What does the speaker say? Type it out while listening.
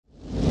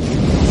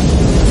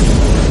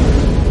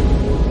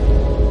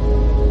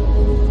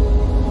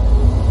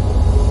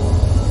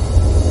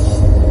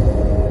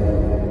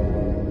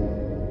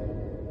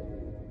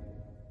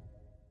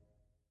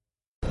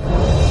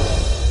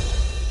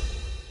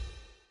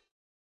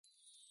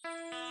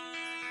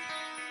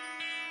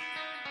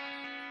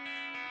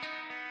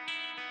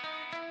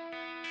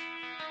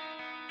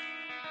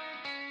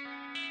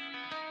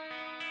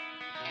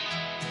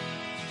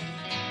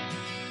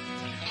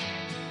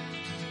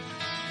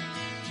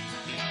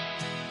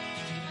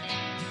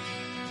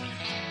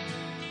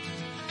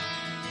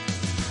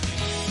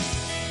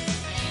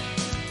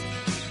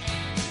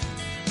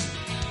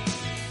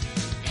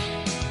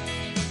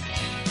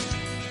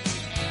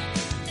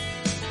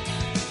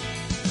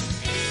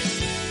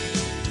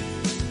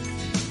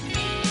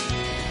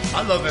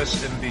I love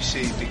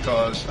SMBC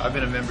because I've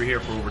been a member here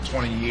for over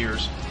 20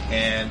 years,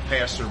 and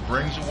Pastor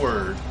brings a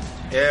word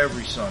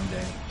every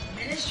Sunday.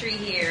 Ministry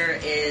here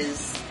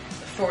is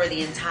for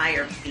the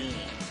entire being.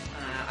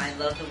 I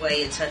love the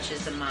way it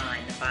touches the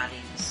mind, the body,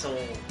 the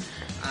soul.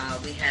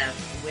 We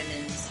have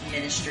women's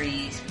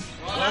ministries.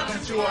 Welcome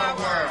to our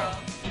world.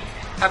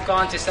 I've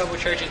gone to several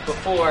churches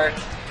before,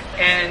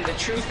 and the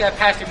truth that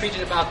Pastor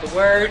preaches about the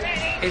Word,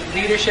 his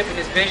leadership and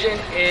his vision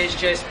is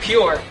just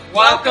pure.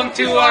 Welcome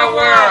to our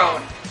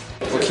world.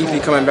 We'll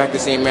keep coming back to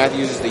St.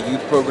 Matthew's is the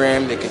youth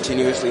program. They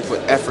continuously put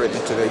effort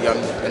into the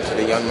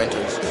young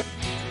mentors.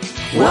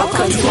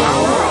 Welcome to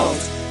our world.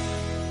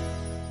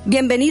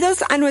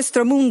 Bienvenidos a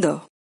nuestro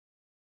mundo.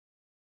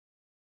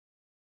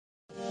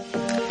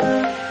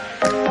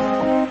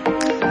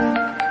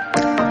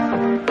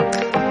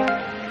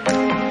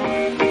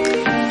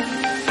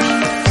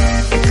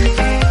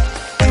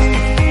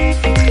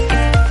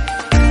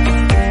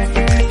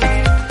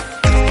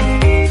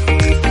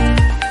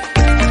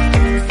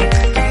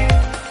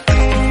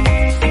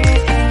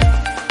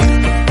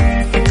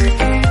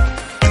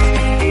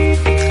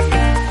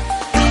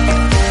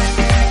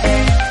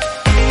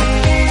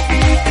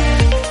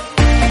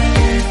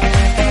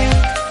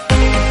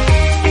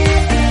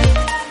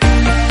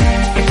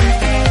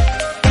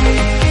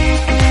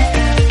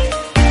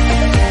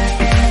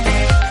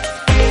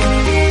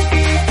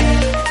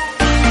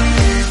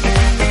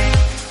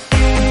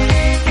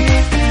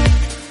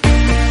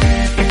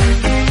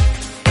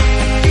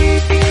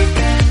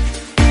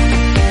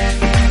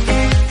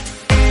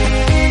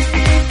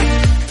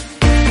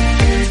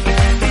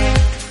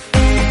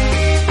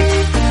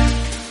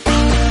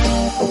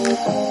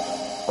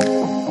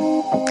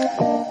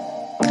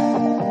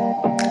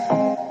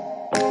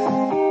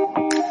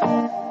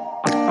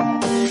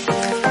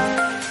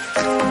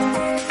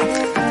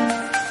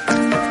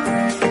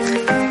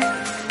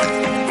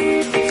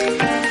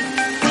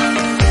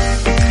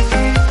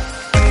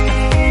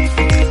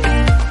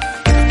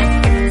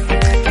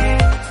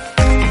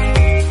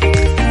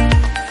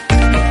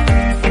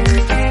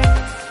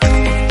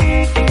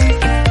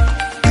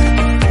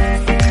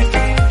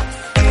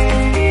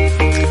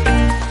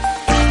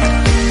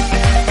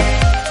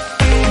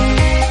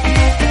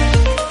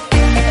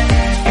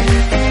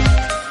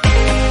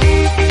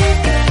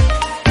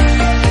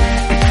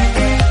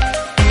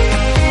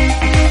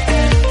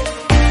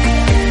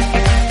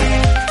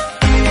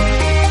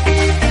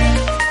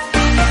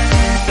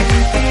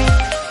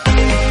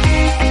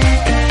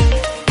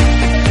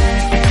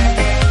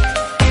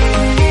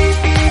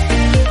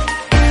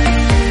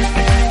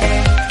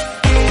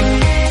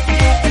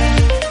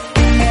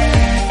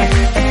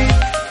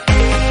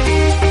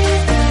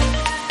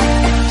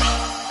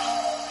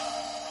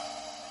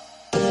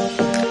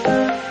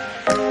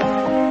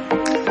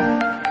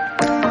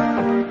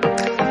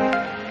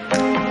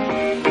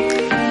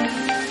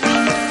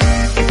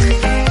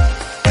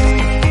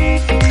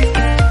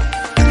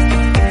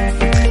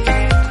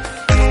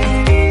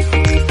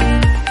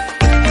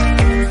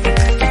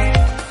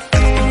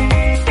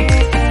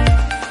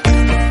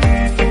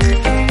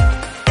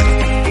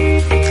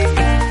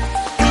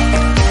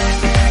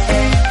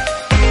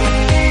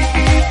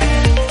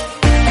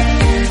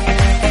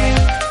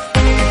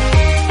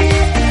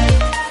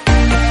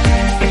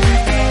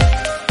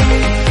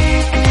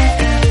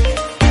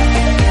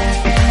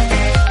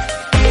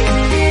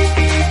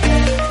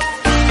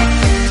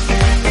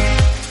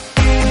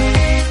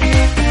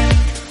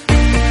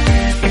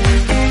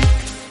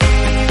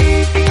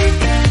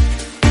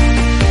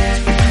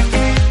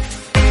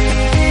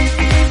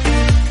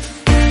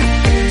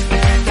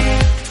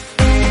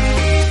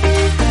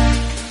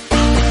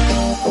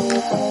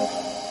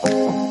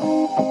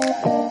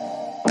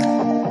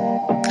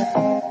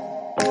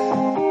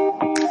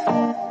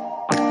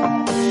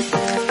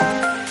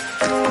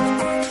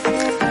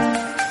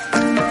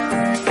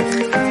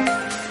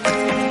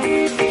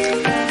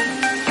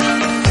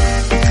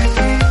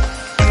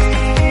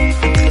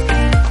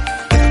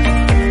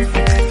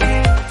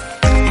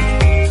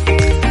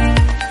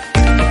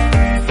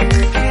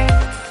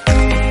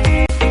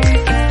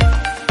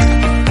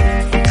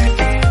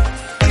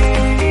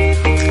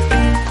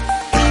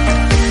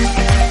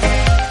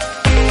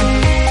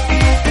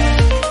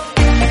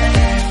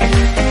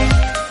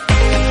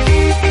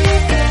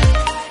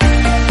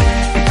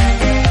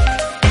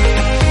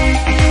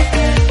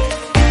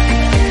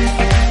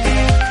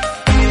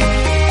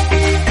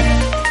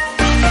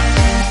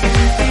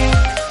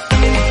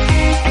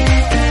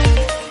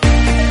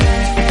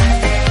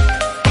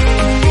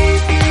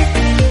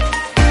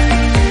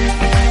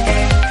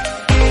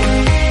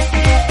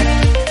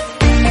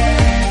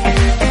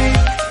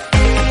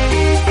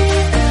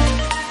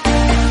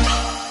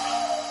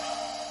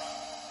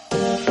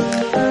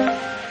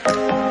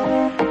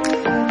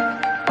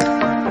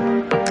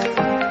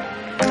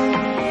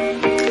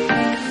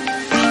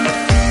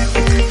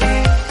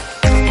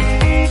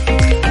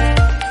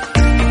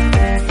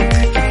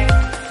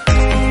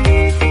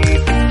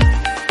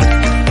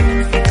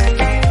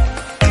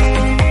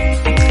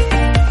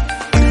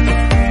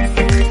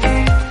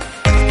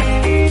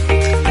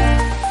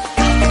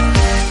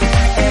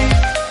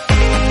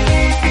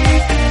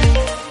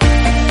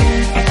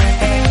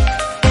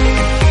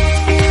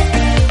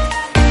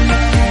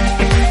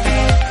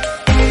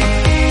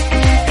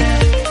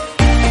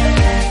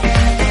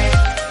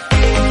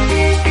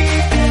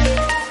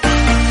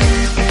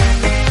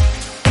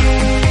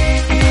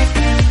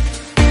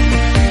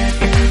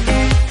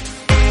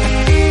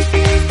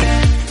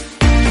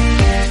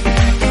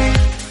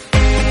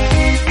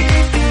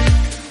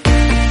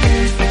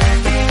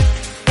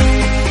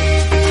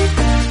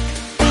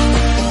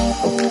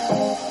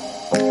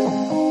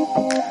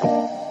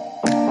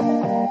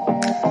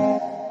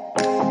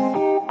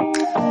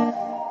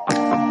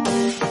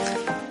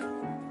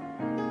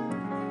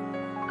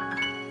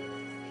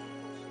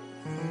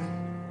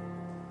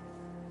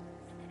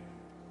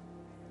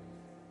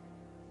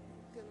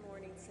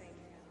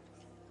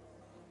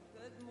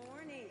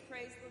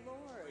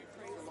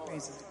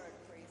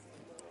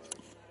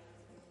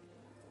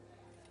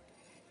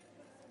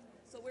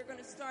 we're going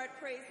to start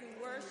praise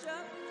and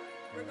worship.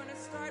 We're going to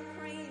start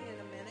praying in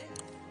a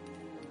minute.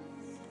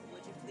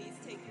 Would you please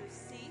take your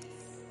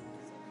seats?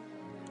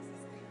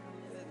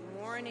 Good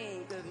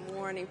morning. Good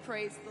morning.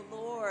 Praise the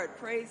Lord.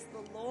 Praise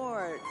the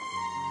Lord.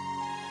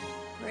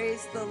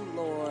 Praise the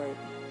Lord.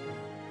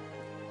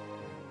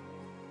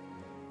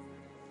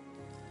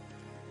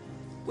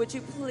 Would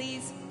you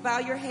please bow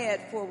your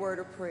head for a word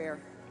of prayer?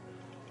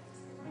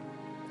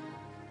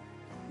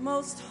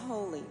 Most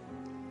holy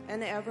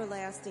and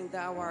everlasting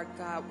thou art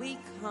God, we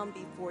come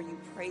before you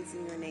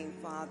praising your name,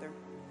 Father.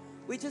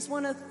 We just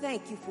want to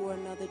thank you for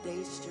another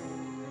day's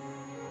journey.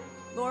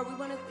 Lord, we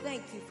want to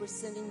thank you for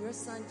sending your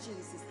son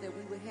Jesus that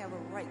we would have a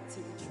right to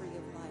the tree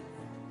of life.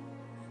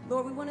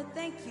 Lord, we want to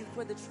thank you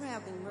for the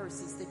traveling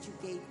mercies that you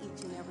gave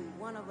each and every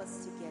one of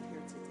us to get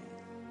here today.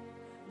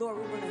 Lord,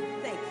 we want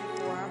to thank you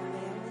for our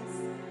families.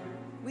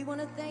 We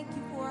want to thank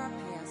you for our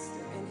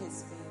pastor and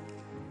his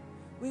family.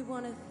 We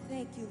want to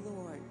thank you,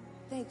 Lord.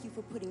 Thank you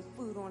for putting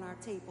food on our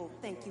table.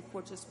 Thank you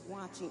for just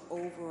watching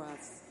over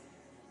us.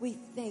 We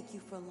thank you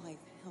for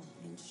life, health,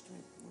 and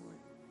strength, Lord.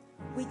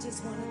 We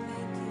just want to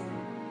thank you.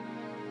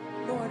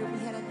 Lord, if we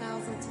had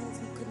 1,000 tongues,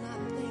 we could not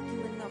thank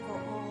you enough for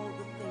all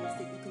the things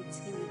that you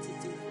continue to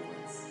do for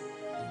us.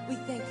 We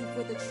thank you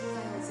for the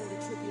trials and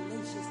the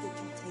tribulations that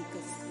you take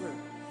us through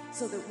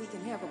so that we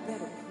can have a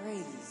better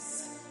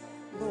praise.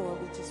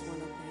 Lord, we just want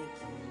to thank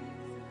you.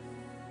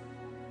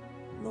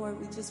 Lord,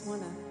 we just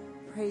want to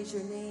praise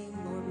your name.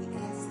 Lord, we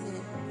ask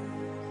that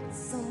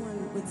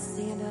someone would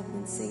stand up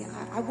and say,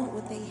 I want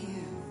what they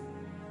have.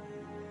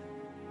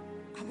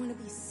 I want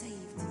to be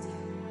saved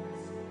today.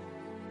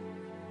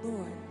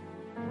 Lord,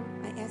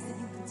 I ask that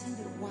you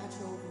continue to watch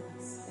over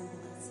us and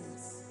bless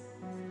us.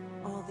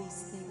 All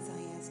these things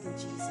I ask in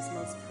Jesus'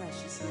 most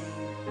precious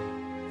name.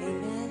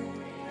 Amen.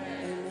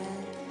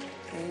 Amen.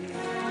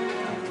 Amen.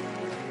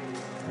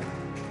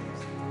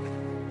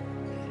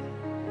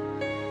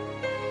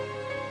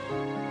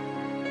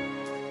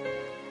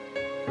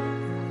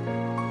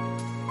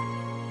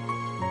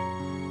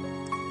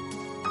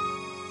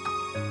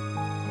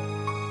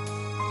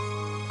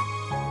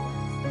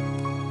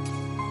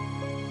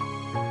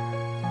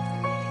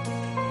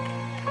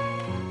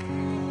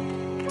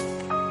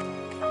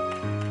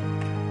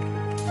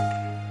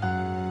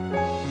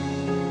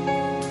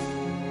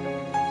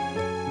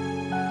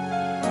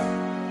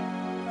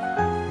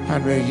 How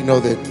many of you know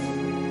that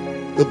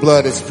the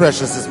blood is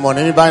precious this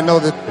morning? Anybody know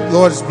that the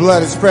Lord's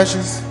blood is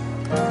precious?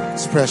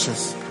 It's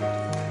precious.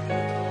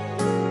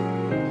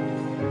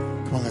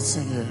 Come on, let's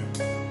sing here.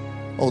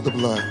 Oh, the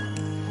blood.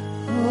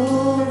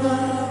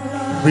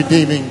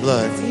 Redeeming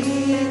blood.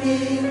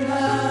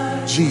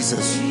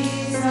 Jesus.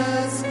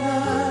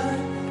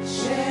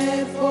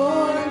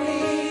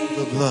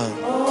 The blood.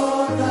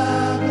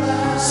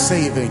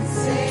 Saving.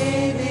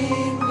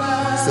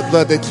 It's the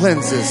blood that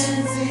cleanses.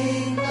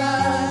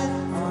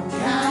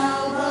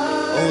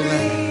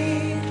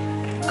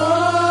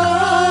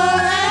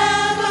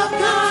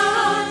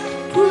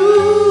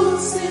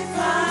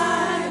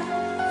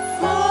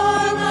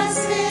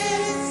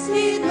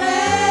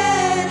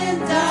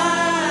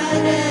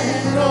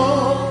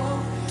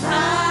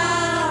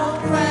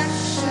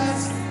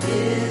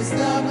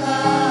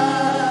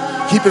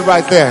 Keep it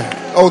right there.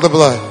 Oh, the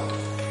blood.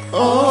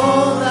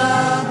 Oh,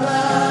 the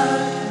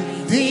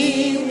blood.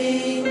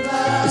 Redeeming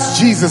blood. It's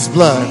Jesus'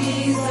 blood.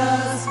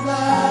 Jesus'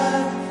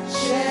 blood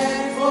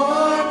shed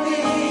for me.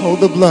 Oh,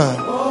 the blood.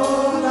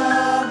 Oh,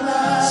 the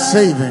blood.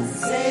 Saving.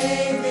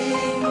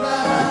 Saving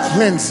blood. It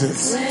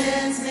cleanses.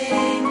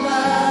 Cleansing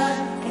blood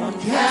on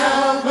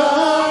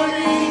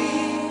Calvary.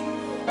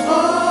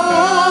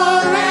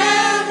 Oh,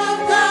 Lamb of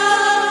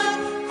God,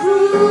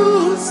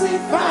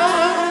 crucified.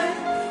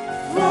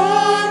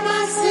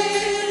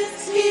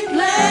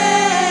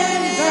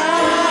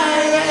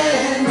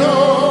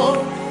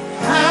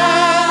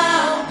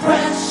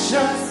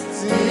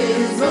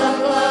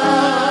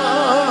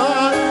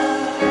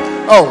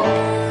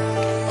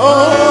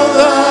 Oh,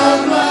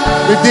 the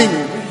blood,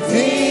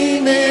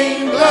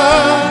 redeeming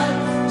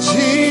blood,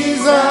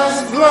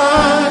 Jesus'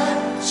 blood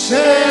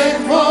shed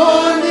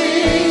for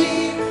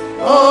me.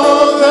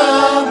 Oh, the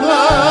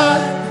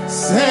blood,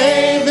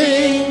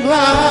 saving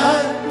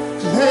blood,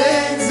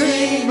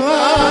 cleansing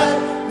blood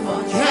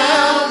on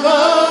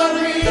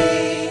Calvary.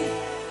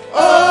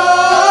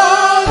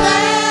 Oh,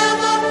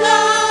 Lamb of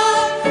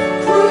God,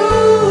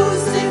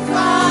 crucified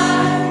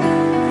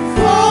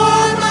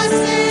for my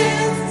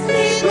sins.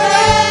 He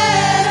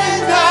bled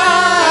and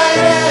died,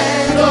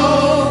 and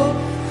oh,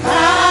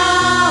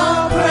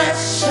 how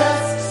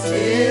precious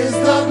is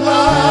the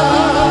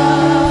blood.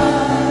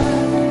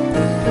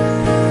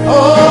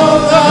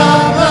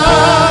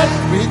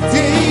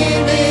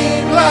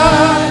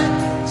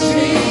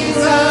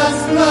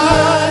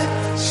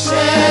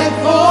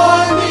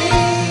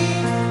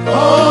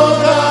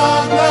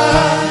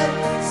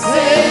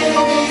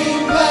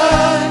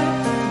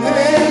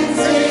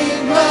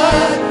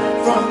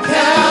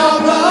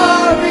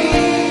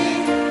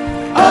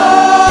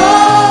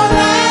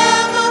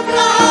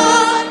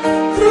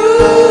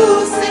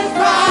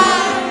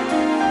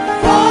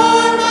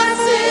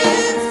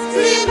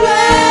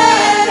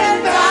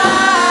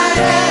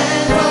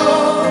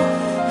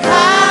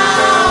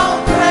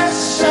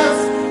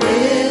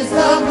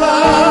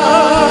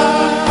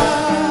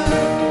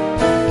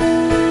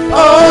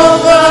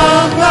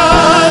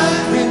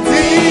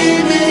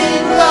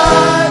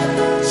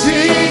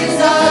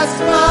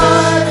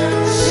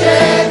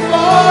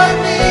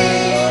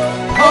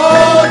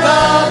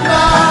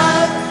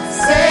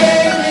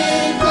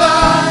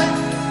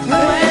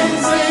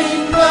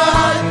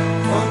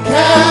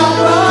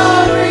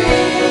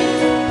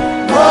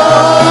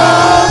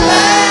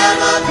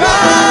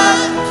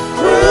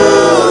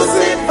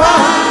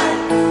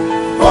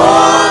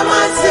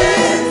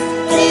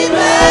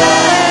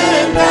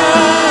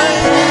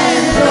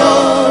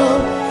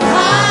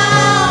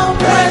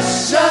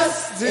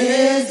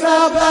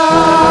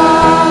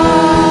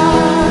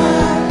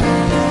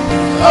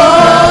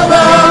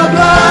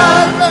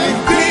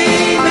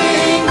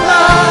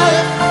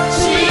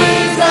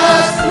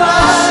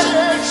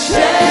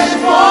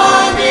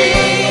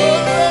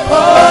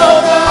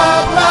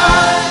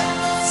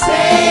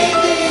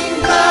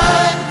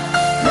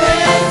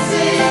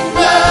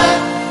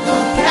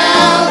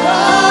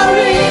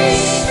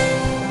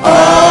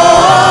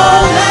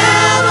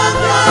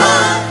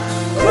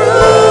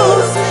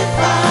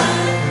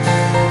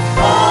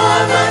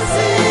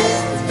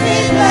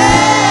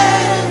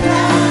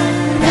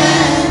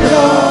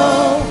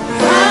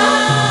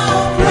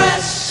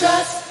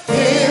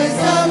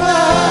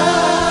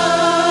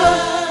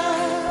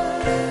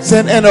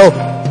 said, and oh,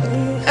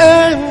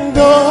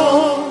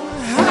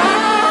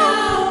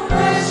 how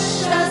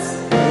precious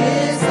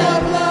is the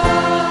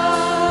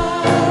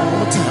blood. One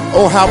more time.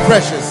 Oh, how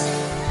precious.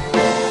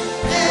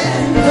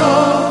 And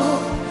oh,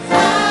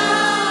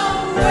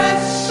 how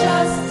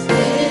precious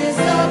is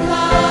the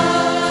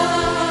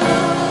blood.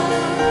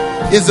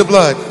 Is the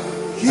blood.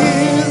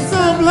 Is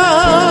the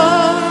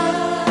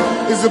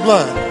blood. Is the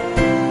blood.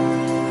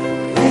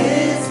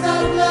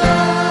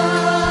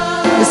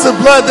 It's the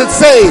blood that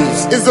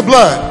saves. It's the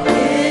blood.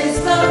 It's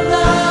the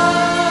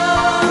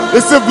blood.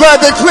 It's the blood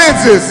that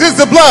cleanses. It's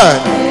the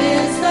blood.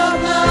 It's the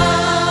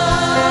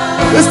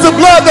blood. It's the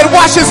blood that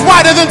washes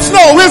whiter than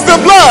snow. It's the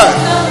blood.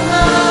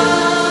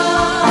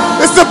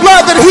 It's the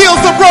blood that heals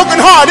the broken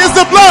heart. It's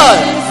the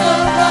blood.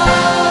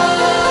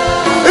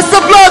 It's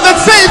the blood that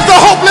saves the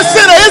hopeless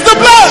sinner. It's the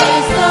blood.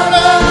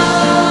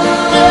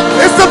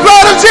 It's the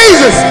blood of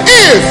Jesus.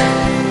 Is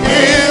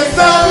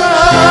the blood.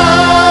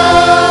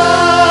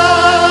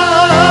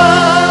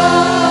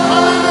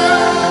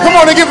 Come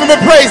on and give him a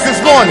praise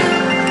this morning.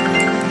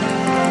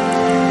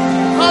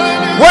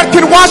 What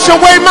can wash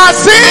away my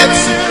sins?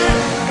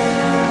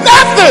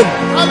 Nothing.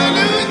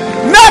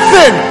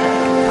 Nothing.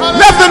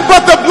 Nothing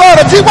but the blood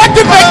of Jesus. What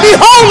can make me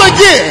whole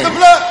again?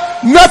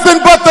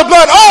 Nothing but the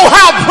blood. Oh,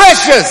 how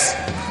precious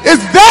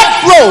is that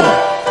flow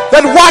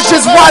that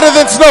washes whiter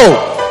than snow.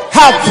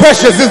 How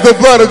precious is the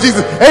blood of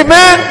Jesus.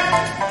 Amen.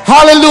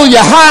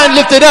 Hallelujah. High and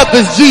lifted up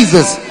is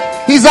Jesus.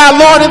 He's our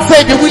Lord and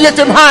Savior. We lift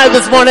him high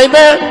this morning.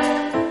 Amen.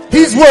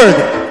 He's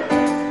worthy.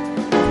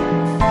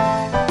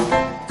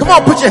 Come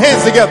on, put your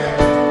hands together.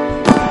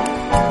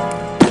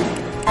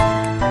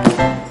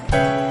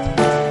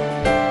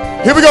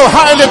 Here we go.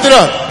 High and lifted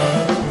up.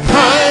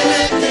 High and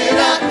lifted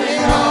up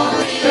in all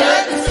the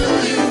earth is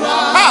who you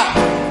are.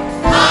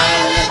 High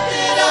and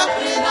lifted up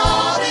in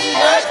all the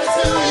earth is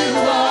who you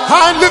are.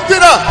 High and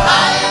lifted up.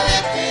 High and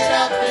lifted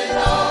up in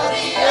all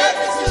the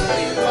earth is who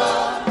you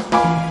are.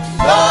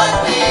 Lord,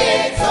 we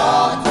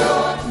exalt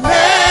your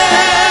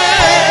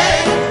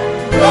name.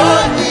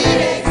 Lord, we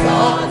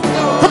exalt your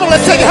name. Come on,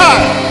 let's take it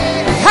high.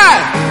 High.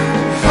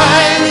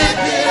 High and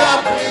lifted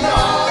up in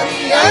all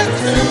the earth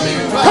is who you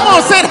are. Come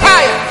on, say it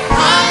higher.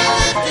 High and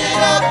lifted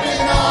up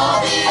in all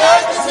the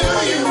earth is who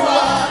you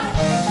are.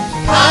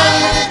 High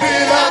and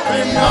lifted up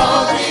in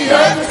all the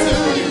earth is who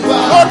you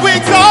are. Lord, we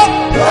exalt.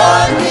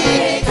 Lord, we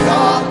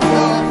exalt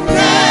your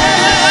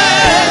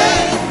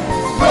name.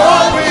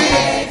 Lord, we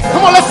exalt.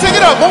 Come on, let's sing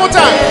it up one more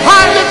time.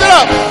 High and lifted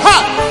up.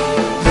 High.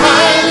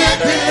 High and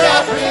lifted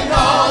up in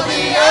all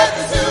the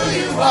earth is who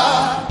you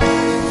are.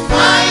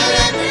 High and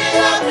lifted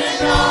up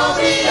in all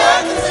the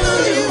earth is who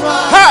you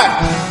are. High.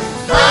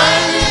 High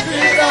and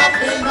lifted up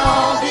in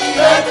all the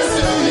earth is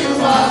who you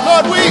are.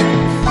 Lord, we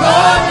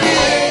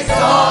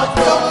exalt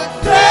your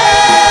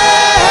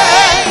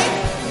name.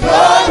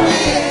 Lord, we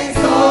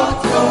exalt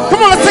your name.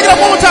 Come on, let's take it up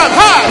one more time.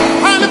 High.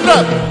 High and lifted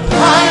up.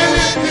 High and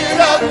lifted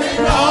up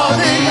in all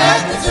the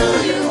earth is who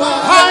you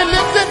are. High and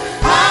lifted.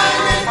 High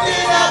and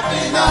lifted up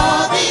in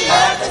all the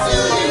earth is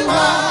who you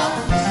are.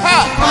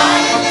 High.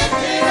 High and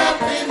lifted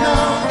up in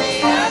all the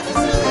earth is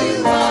who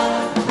you are.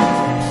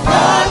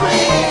 Lord, we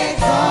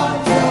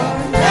exalt your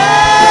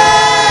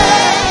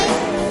name.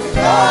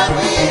 Lord,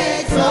 we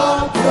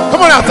exalt your name.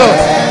 Come on out,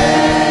 fellas.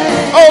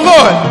 Oh,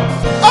 Lord.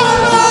 Oh,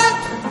 Lord,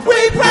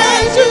 we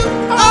praise you.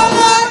 Oh,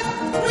 Lord,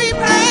 we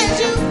praise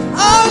you.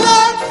 Oh,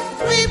 Lord,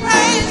 we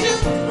praise you.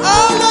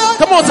 Oh, Lord.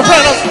 Come on,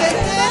 sopranos.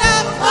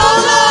 Oh,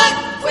 Lord,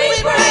 we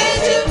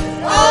praise you.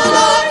 Oh,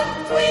 Lord,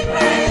 we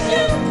praise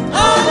you.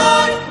 Oh,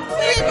 Lord,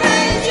 we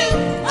praise you.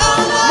 Oh,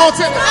 Lord, come on,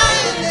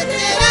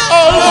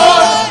 oh,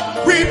 Lord,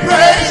 we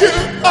praise you.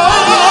 Oh,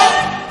 Lord,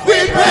 we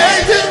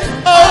praise you.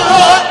 Oh,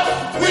 Lord,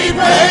 we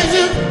praise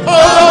you. Oh,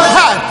 Lord,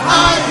 high.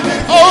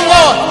 Oh,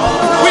 Lord,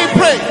 we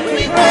praise you.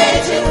 We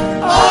praise you.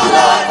 Oh,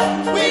 Lord,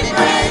 we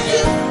praise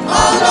you.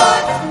 Oh,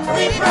 Lord,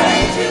 we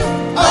praise you.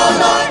 Oh,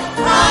 Lord,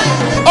 high.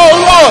 Oh,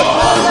 Lord,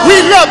 we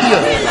love you.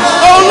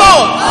 Oh,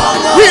 Lord,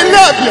 we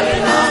love you.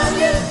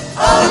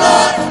 Oh,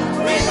 Lord,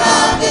 we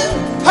love you.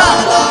 Oh,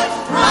 Lord,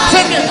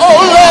 take it.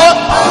 Oh, Lord,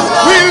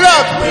 we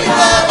love you.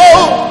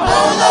 Oh,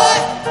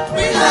 Lord,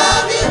 we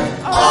love you.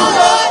 Oh,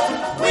 Lord,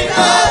 we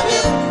love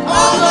you.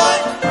 Oh,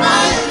 Lord,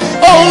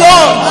 oh,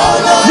 Lord,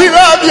 we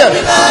love you.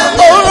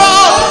 Oh,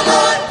 Lord,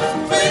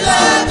 we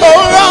love you. Oh,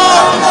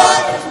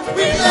 Lord,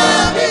 we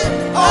love you.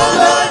 Oh,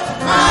 Lord,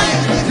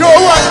 you're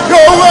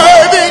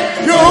worthy.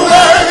 You're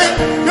worthy.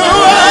 You're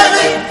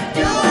worthy.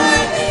 You're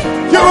worthy.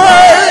 You're worthy.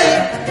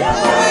 You're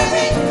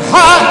worthy.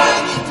 High.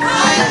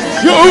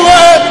 You're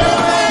worthy.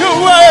 You're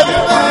worthy.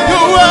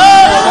 You're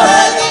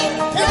worthy.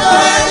 You're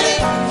worthy.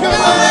 You're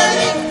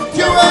worthy.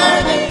 You're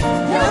worthy.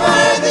 You're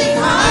worthy.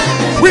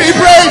 We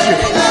praise you.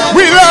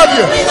 We love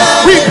you.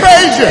 We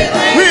praise you.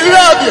 We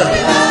love you.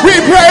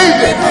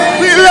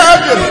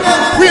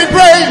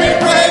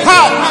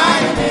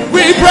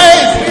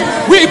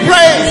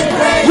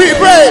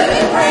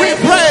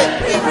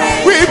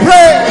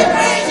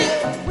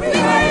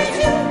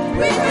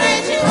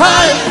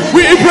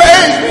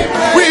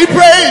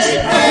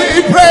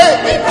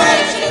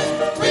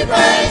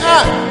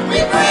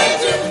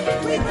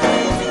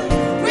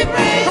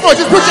 on,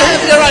 just put your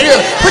hands together right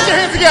here. Put your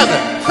hands together.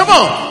 Come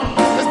on.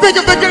 Let's think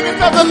of the goodness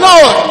of the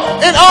Lord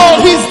and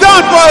all he's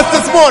done for us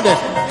this morning.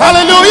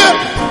 Hallelujah.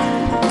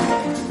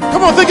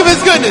 Come on, think of his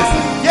goodness.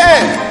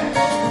 Yeah.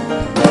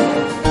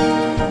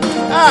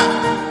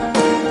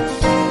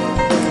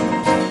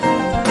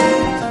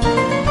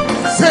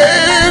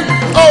 Sing,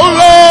 oh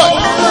Lord,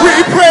 we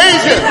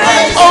praise you.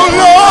 Oh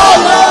Lord,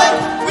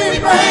 we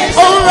praise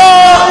you. Oh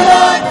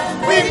Lord,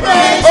 we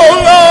praise you. Oh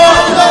Lord,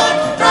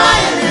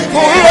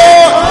 oh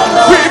Lord,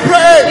 we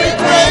praise.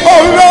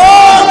 Oh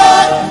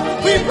Lord,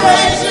 we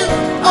praise you.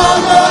 Oh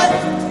Lord,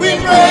 we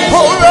praise you.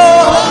 Oh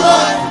Lord,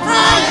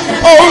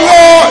 oh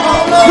Lord,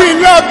 we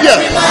love you.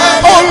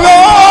 Oh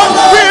Lord,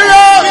 we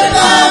love you.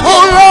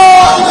 Oh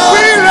Lord,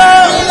 we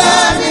love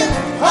you.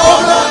 Oh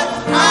Lord,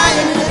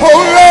 oh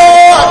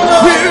Lord,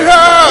 we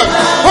love.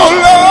 Oh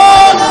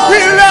Lord, we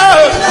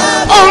love.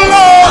 Oh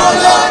Lord,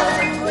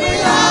 we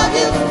love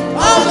you.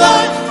 Oh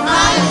Lord,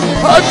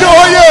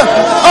 adore you,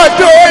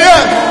 adore you,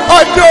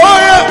 adore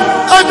you,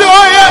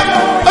 adore you,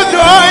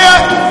 adore you,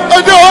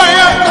 adore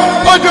you,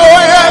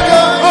 adore you,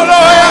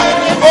 adore you.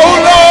 Oh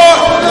Lord,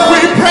 we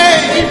pray.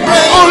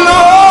 Oh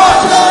Lord,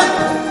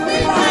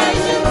 we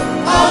praise you.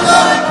 Oh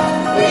Lord,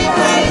 we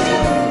praise you.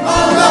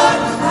 Oh Lord,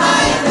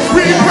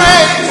 we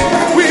praise,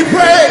 we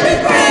praise,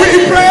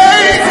 we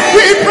praise,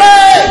 we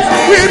praise,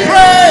 we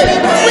praise,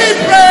 we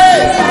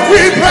praise,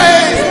 we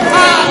praise,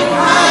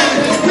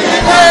 we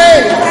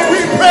praise, we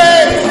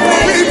praise,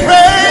 we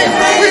praise,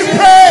 we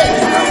praise,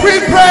 we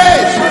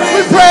praise,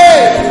 we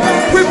praise,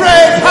 we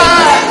praise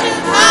high.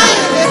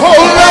 Oh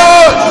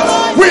Lord,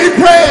 we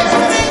praise.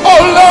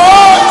 Oh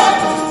Lord,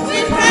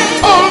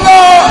 oh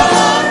Lord,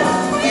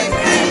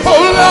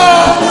 oh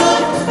Lord,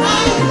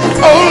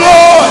 oh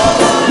Lord,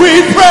 we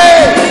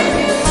praise.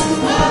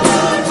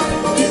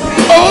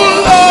 Oh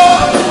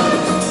Lord,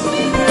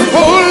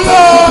 oh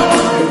Lord,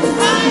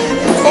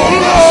 oh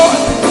Lord,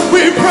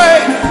 we pray.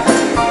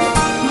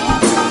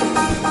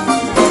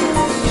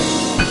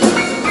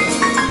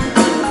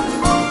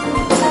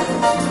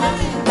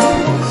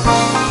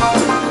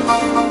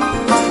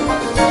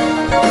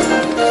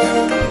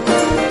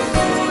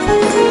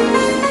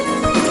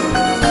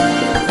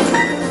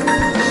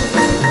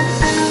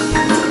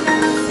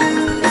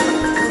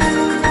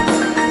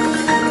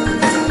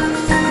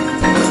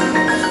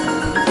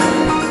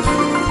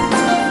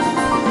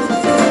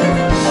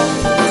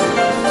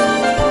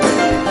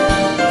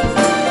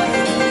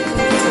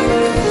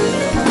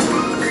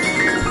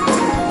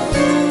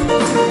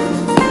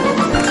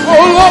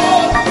 Oh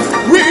Lord,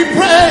 we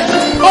praise.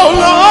 Oh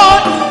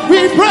Lord, we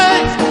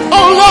praise.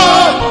 Oh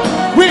Lord,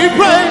 we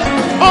praise.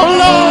 Oh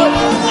Lord,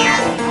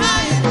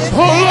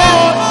 oh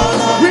Lord,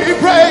 we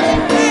praise.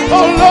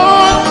 Oh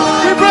Lord,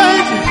 we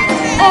praise.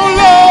 Oh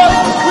Lord,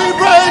 we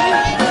praise.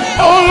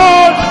 Oh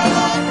Lord,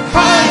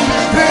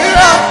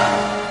 hallelujah.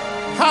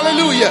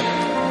 Hallelujah.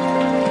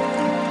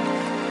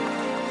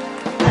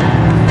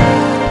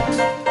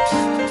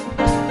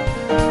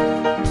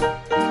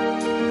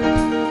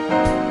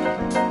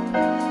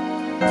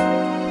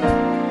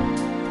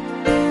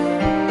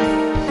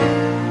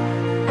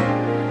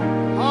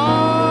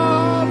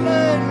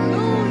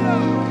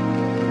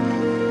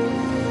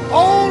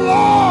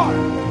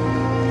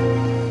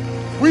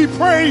 We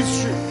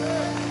praise you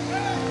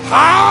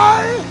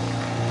high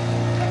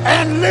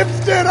and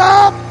lifted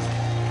up.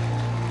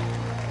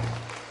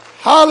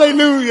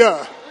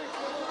 Hallelujah.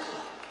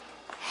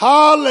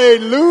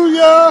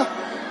 Hallelujah.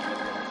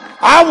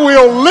 I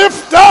will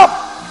lift up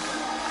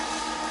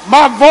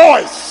my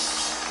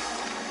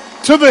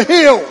voice to the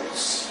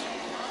hills,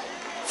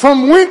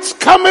 from whence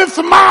cometh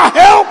my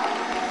help.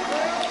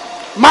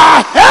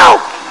 My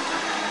help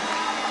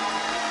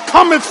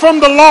cometh from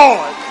the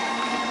Lord,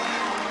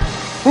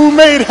 who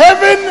made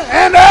heaven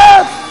and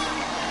earth.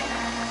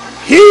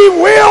 He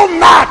will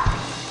not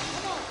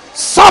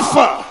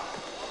suffer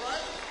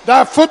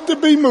thy foot to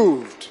be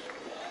moved.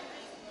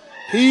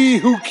 He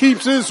who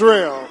keeps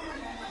Israel,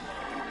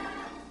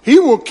 he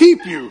will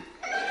keep you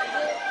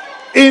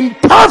in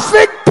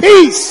perfect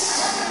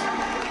peace,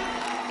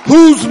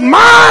 whose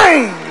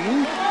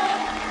mind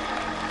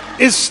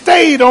is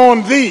stayed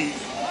on thee.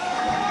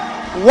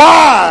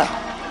 Why,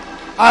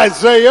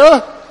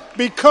 Isaiah?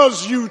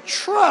 Because you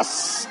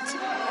trust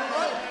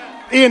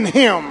in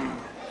him.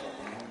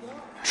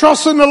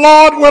 Trust in the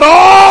Lord with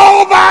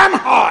all thine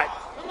heart,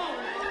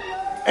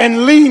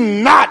 and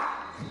lean not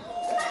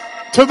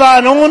to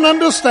thine own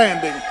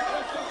understanding.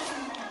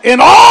 In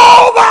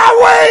all thy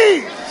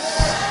ways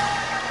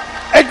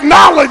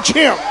acknowledge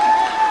him,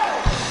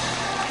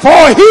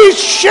 for he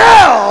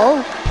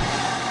shall,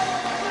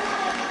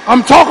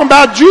 I'm talking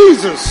about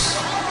Jesus,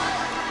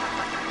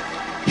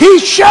 he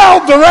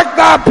shall direct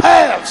thy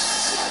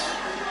paths.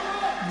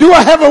 Do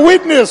I have a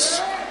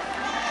witness?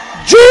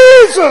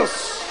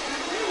 Jesus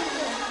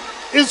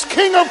is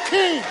King of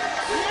Kings.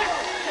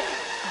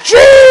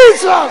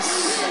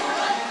 Jesus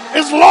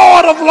is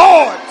Lord of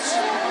Lords.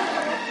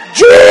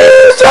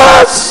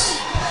 Jesus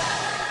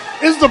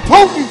is the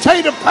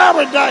potentate of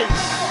paradise.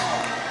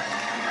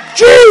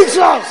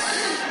 Jesus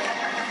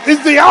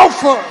is the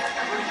Alpha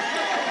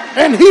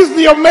And he's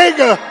the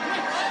Omega.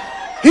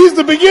 He's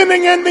the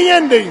beginning and the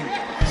ending.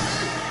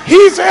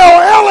 He's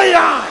El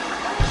Elyon,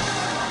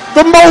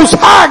 the Most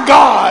High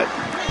God.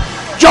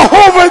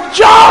 Jehovah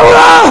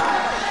Jireh,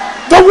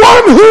 the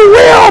one who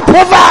will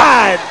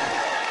provide.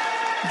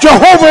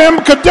 Jehovah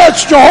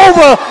M'Kadesh,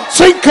 Jehovah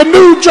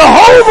Tsidkenu,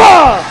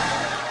 Jehovah.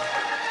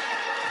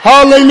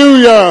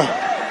 Hallelujah.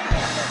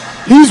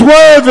 He's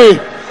worthy.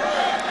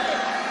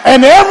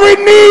 And every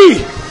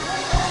knee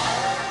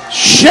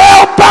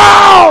shall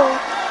bow.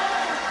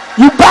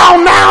 You bow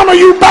now or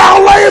you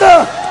bow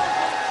later.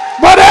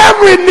 But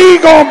every knee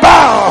gonna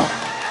bow.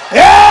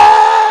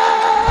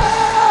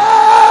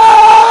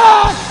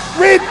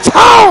 Every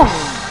tongue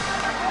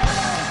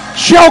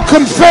shall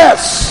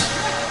confess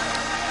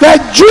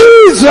that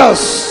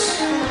Jesus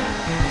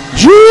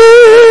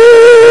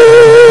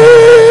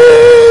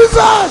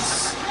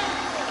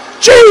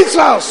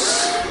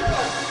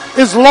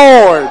is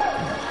Lord.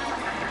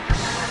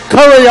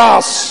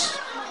 Kurios,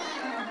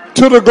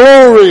 to the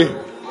glory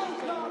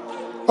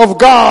of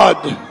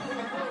God.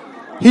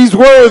 He's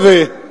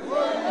worthy.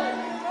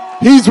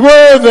 He's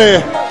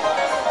worthy.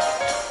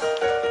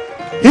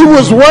 He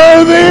was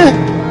worthy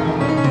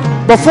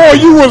before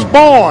you was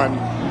born.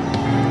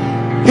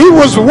 He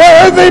was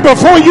worthy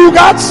before you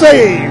got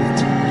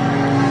saved.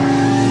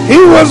 He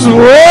was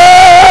worthy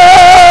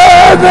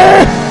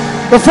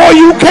before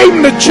you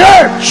came to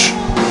church.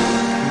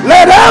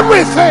 Let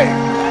everything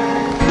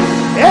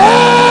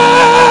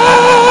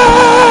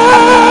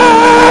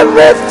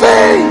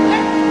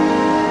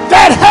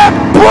that had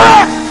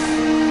breath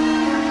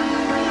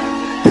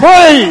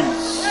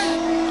praise.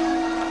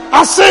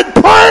 I said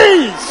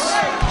praise.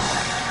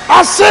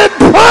 I said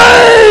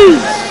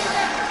praise.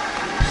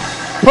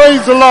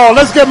 Praise the Lord.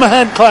 Let's give him a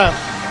hand clap.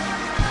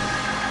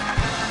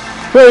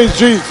 Praise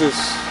Jesus.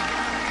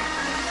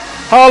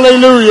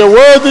 Hallelujah.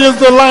 Worthy is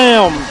the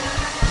Lamb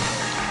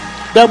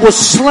that was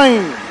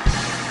slain.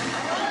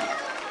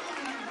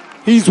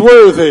 He's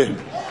worthy.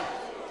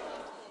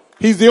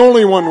 He's the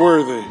only one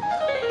worthy.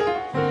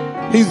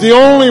 He's the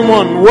only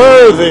one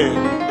worthy.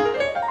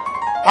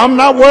 I'm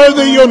not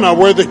worthy, you're not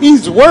worthy.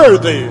 He's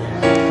worthy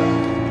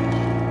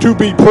to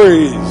be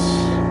praised.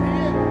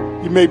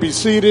 You may be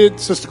seated.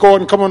 Sister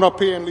Gordon, come on up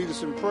here and lead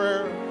us in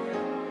prayer.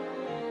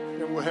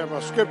 Then we'll have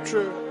our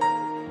scripture.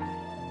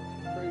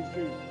 Praise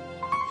Jesus.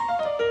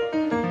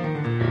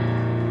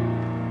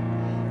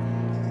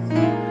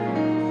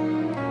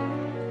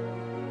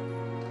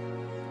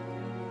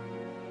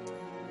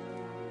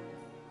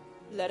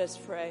 Let us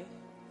pray.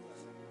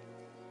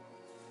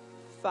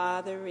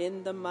 Father,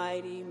 in the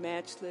mighty,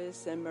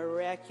 matchless, and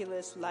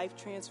miraculous,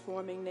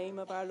 life-transforming name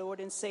of our Lord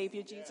and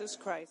Savior, Jesus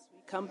Christ, we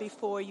come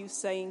before you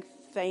saying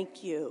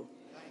thank you.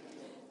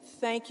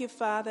 Thank you,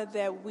 Father,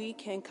 that we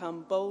can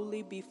come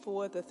boldly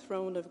before the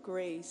throne of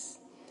grace.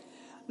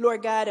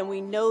 Lord God, and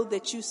we know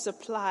that you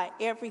supply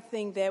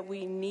everything that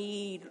we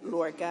need,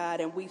 Lord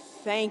God, and we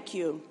thank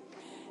you.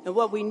 And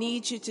what we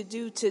need you to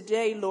do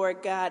today,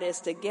 Lord God,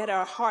 is to get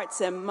our hearts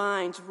and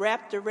minds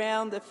wrapped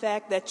around the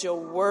fact that you're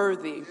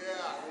worthy.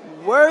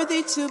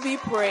 Worthy to be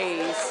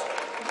praised.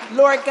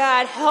 Lord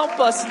God, help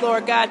us,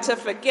 Lord God, to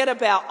forget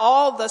about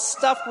all the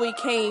stuff we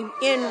came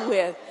in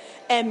with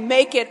and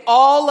make it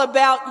all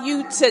about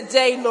you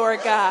today,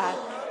 Lord God.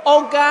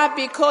 Oh God,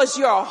 because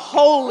you're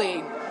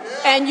holy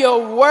and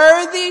you're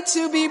worthy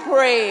to be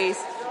praised.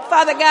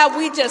 Father God,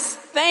 we just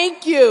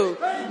thank you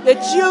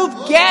that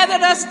you've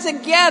gathered us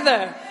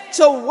together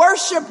to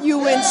worship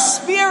you in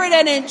spirit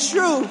and in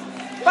truth.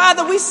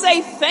 Father, we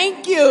say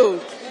thank you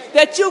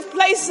that you've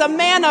placed a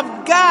man of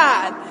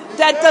God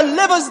that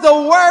delivers the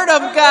word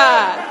of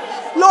God.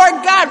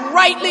 Lord God,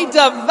 rightly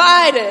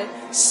divided.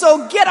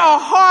 So get our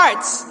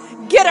hearts,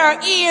 get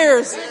our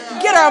ears,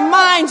 get our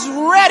minds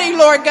ready,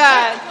 Lord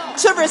God,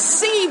 to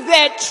receive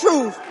that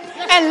truth.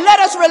 And let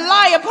us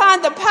rely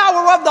upon the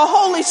power of the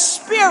Holy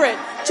Spirit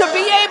to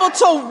be able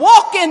to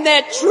walk in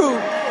that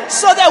truth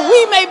so that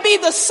we may be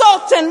the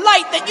salt and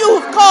light that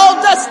you've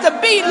called us to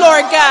be,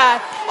 Lord God.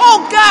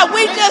 Oh God,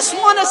 we just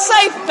want to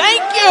say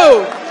thank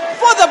you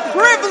for the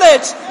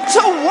privilege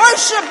to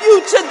worship you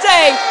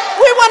today.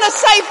 We want to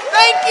say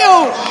thank you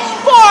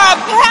for our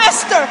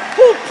pastor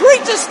who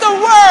preaches the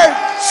word.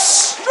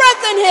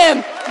 Strengthen him,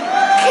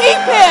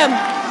 keep him,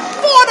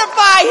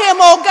 fortify him,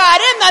 oh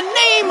God, in the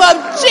name of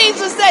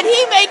Jesus, that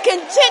he may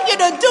continue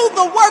to do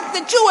the work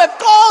that you have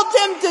called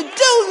him to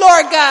do,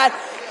 Lord God.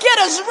 Get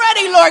us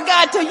ready, Lord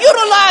God, to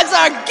utilize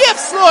our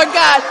gifts, Lord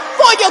God,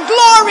 for your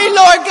glory,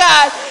 Lord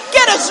God.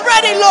 Get us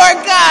ready,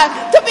 Lord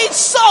God, to be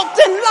salt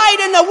and light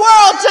in the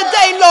world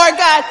today, Lord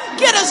God.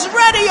 Get us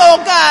ready, oh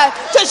God,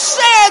 to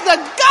share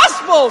the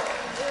gospel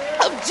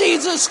of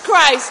Jesus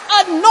Christ.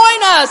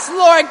 Anoint us,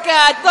 Lord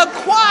God, the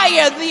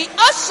choir, the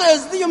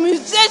ushers, the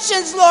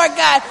musicians, Lord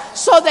God,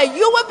 so that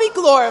you will be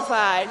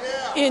glorified.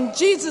 In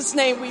Jesus'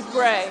 name we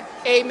pray.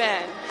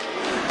 Amen.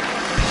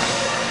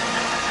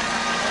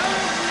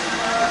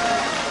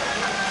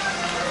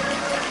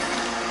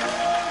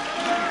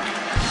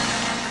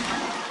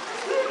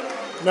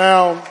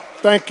 Now,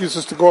 thank you,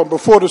 Sister Gordon.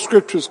 Before the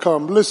scriptures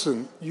come,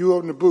 listen, you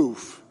in the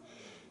booth.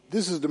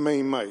 This is the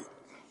main mic.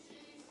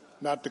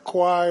 Not the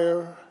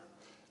choir,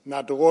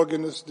 not the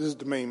organist. This is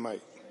the main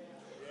mic.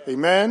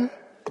 Amen?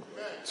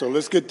 So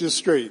let's get this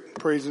straight.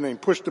 Praise the name.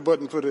 Push the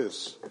button for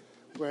this. We're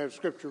going to have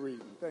scripture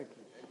reading. Thank you.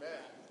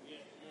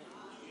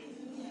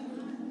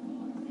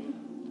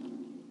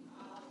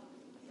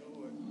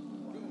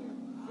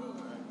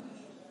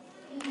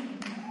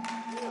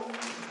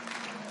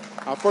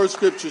 Our first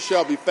scripture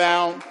shall be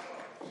found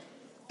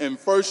in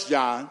 1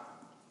 John,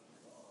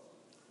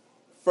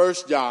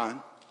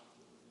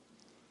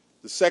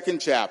 the 2nd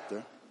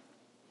chapter,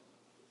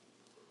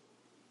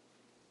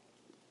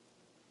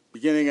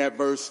 beginning at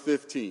verse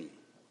 15.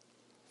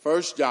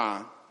 1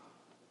 John,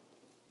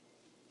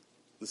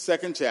 the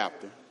 2nd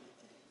chapter,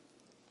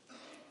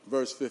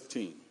 verse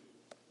 15.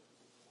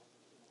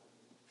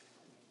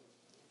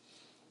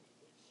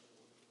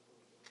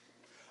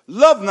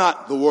 Love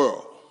not the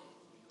world,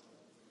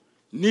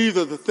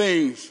 neither the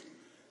things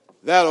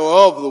that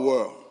are of the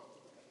world.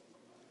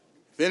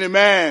 If any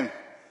man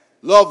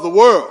love the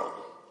world,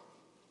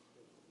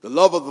 the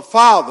love of the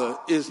Father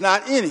is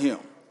not in him.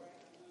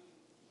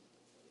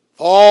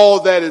 For all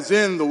that is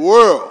in the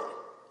world,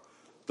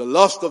 the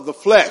lust of the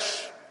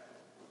flesh,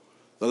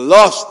 the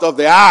lust of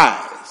the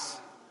eyes,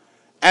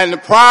 and the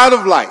pride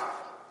of life,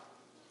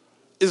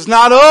 is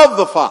not of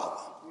the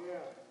Father,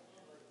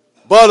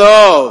 but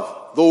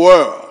of the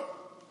world.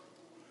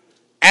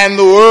 And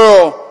the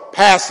world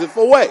passeth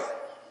away,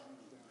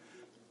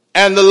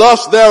 and the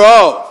lust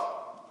thereof.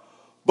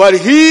 But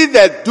he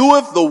that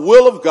doeth the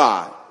will of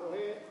God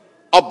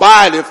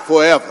abideth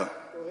forever.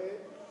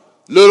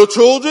 Little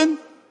children,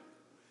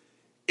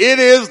 it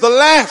is the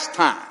last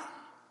time.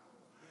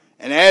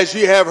 And as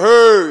ye have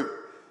heard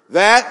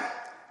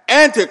that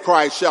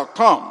Antichrist shall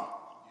come,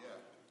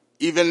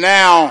 even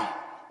now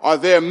are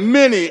there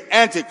many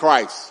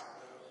Antichrists,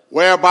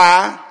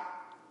 whereby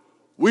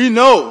we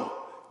know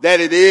that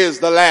it is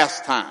the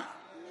last time.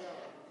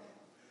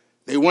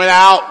 They went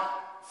out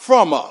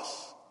from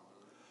us,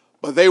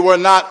 but they were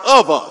not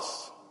of us.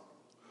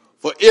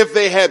 For if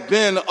they had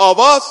been of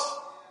us,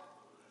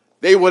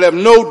 they would have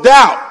no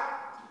doubt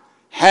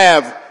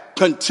have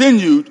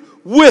continued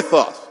with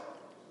us.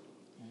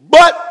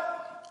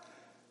 But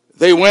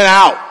they went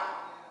out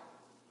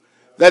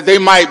that they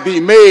might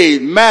be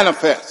made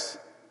manifest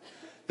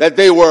that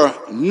they were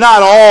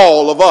not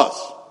all of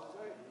us.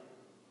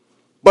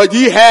 But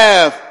ye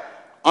have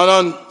an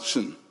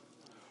unction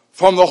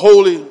from the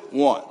Holy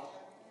One,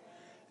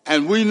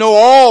 and we know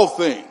all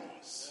things.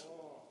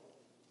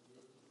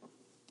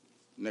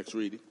 Next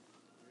reading.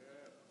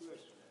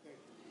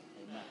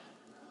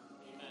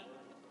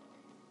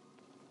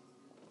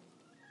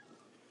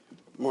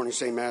 Good morning,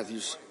 St.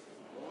 Matthew's.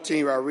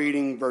 Continue our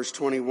reading, verse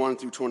 21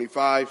 through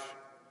 25.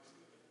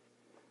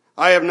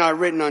 I have not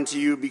written unto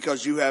you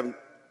because you have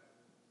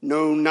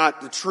known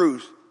not the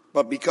truth,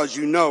 but because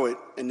you know it,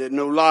 and that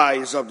no lie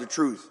is of the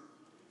truth.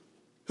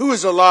 Who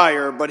is a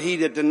liar but he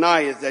that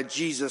denieth that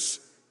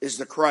Jesus is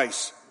the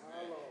Christ?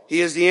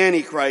 He is the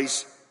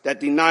Antichrist that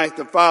denieth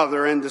the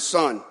Father and the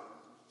Son.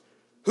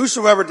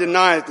 Whosoever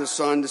denieth the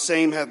Son, the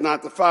same hath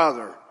not the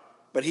Father,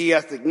 but he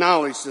hath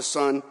acknowledged the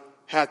Son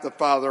hath the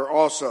Father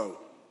also.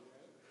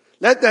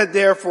 Let that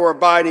therefore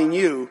abide in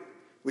you,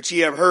 which ye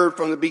have heard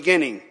from the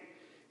beginning,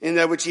 and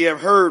that which ye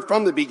have heard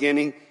from the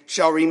beginning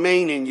shall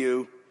remain in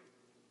you.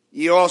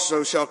 Ye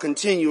also shall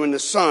continue in the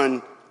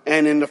Son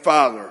and in the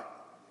Father.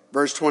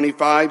 Verse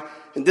 25,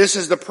 and this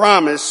is the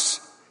promise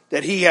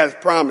that he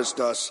hath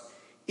promised us,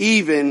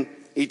 even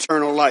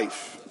eternal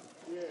life.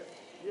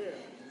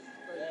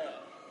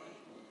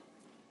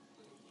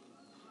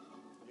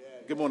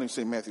 Good morning,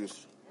 St.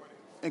 Matthew's.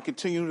 And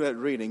continue that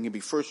reading. It'll be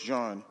 1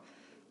 John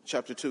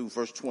chapter 2,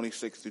 verse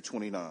 26 through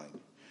 29.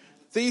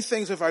 These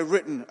things have I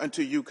written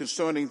unto you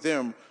concerning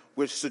them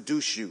which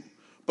seduce you.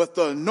 But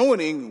the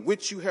anointing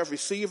which you have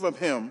received of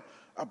him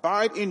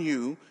abide in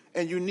you,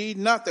 and you need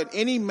not that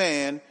any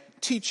man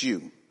teach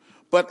you.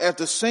 But as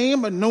the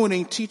same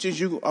anointing teaches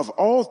you of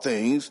all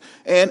things,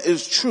 and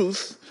is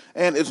truth,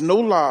 and is no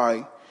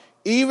lie,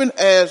 even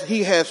as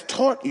he has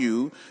taught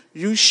you,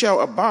 you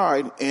shall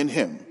abide in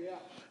him.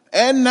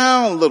 And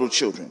now, little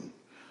children,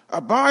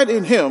 abide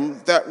in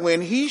him, that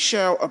when he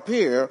shall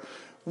appear,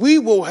 we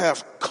will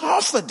have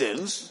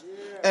confidence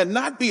and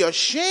not be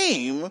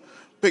ashamed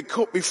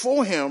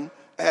before him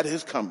at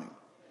his coming.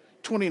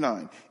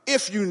 29.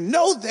 If you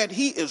know that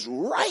he is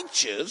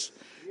righteous,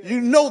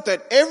 you know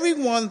that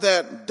everyone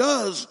that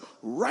does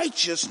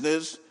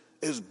righteousness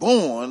is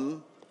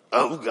born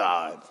of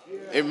God.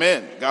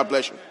 Amen. God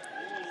bless you.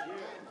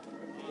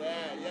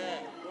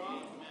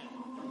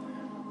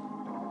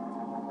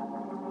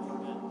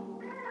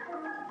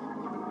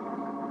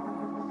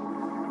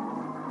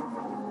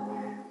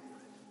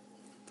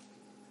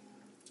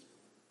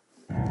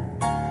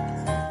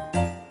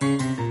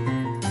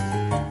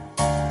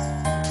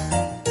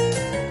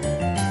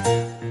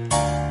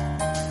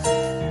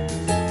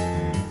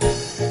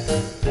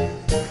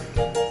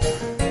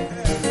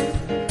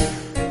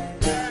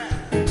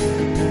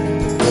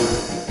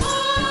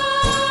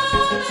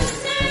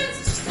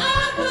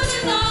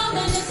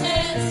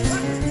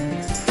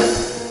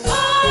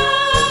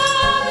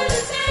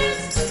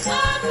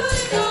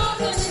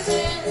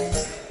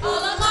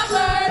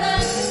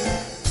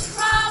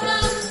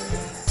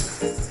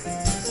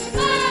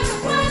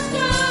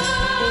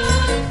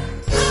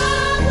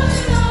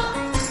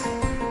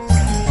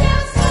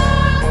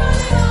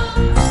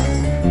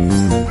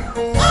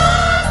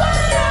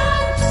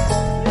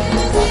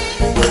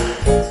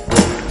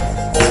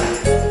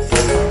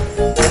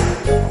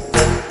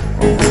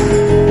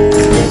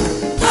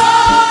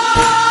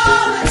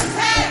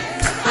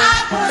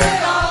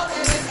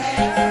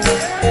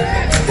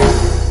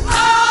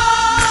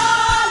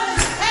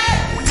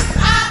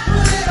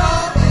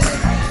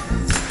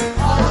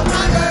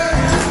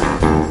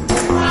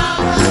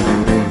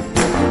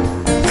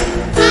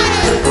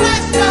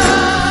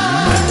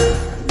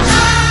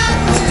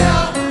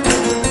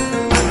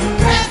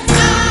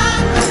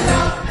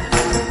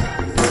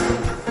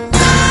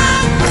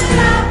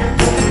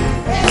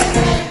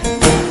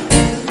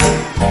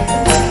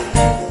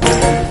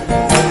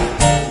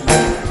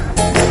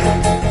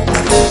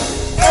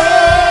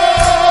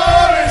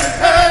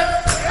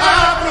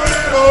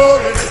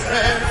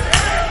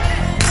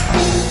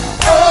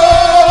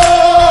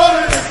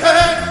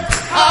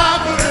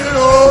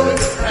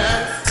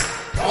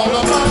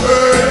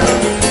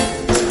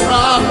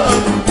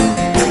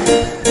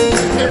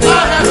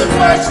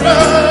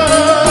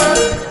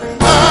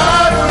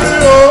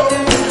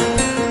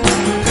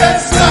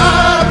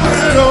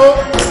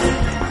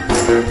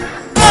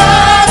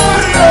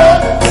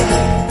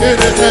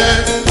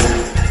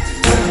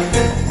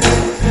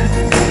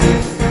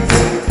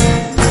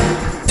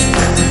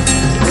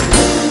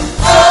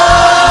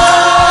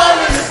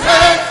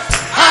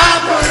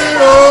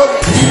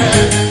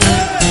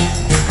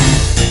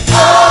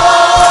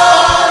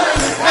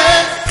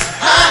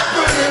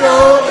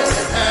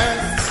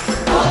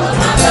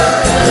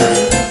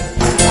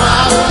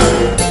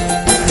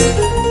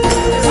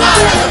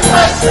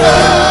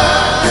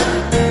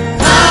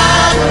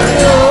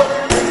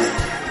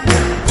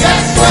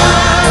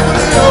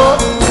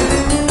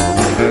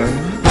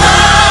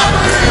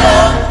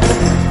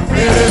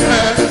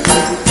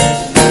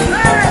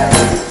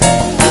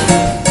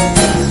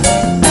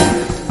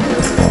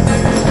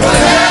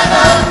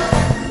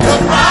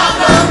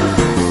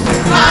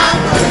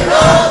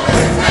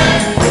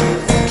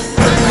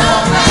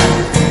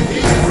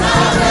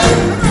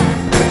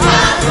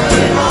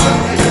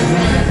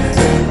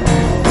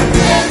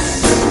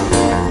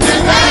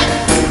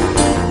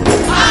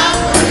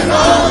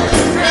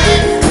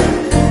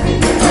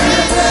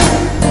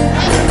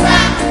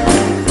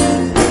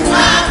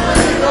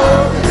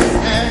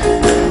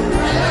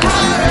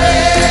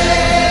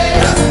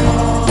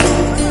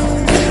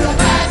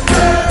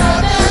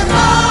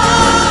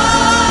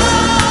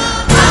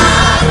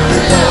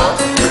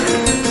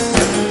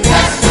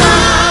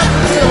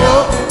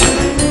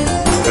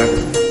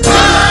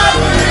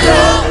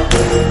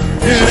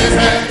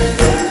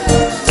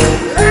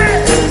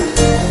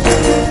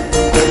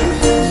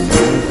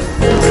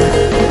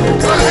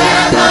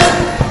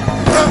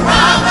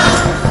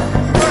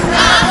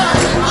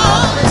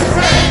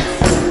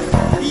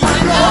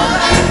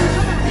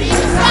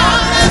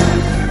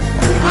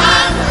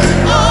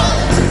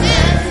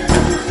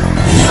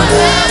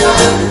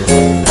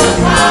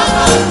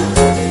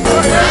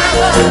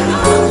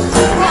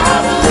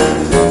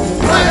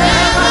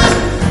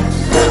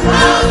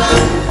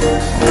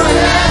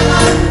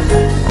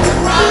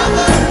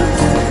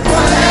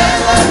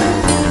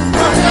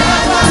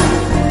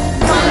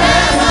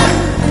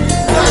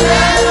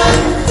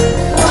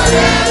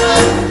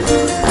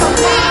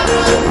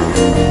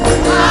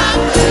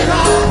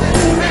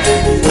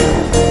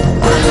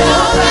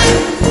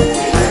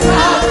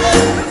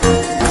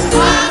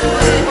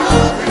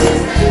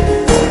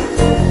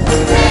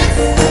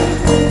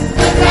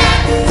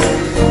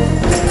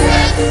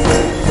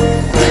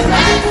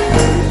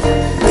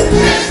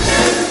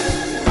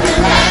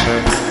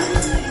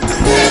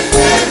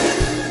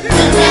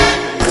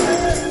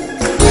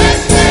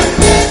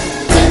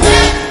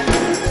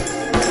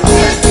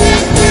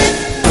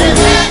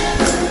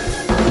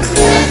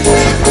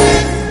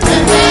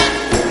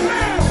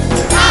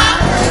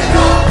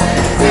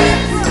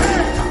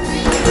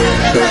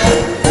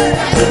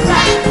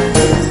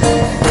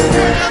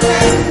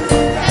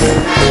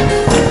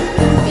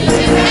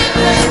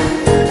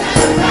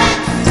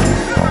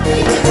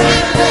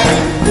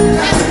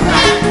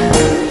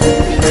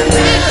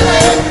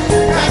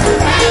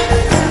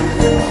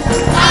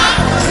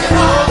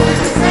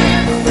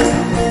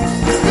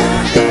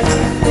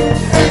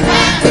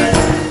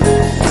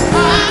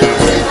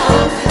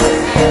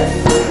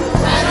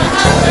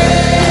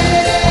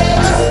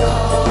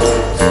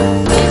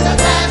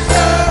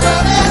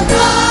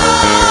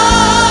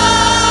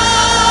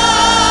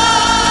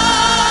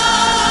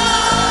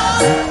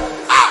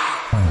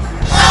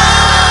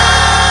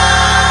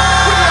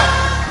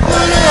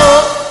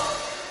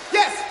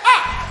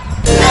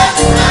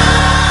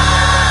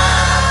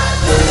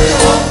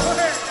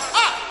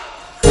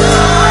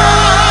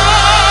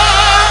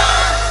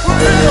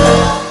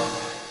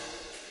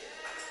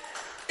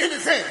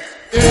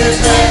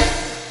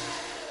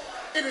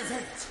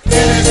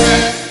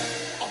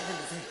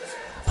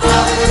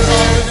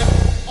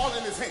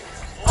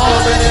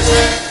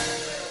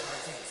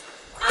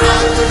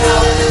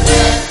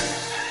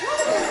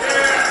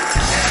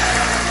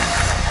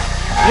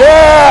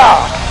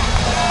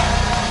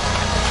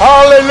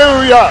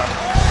 Hallelujah.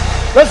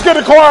 Let's get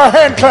a choir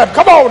hand clap.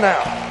 Come on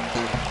now.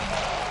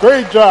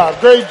 Great job,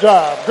 great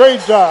job,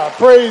 great job.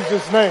 Praise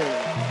his name.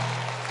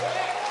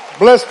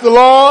 Bless the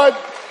Lord.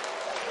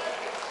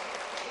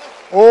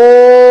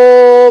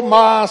 Oh,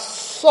 my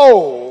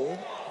soul,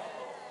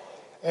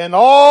 and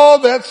all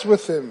that's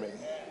within me.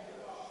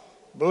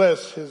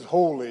 Bless his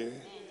holy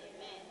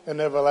and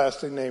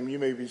everlasting name. You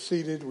may be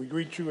seated. We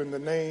greet you in the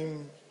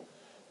name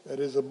that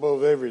is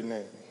above every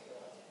name.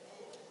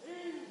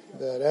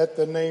 That at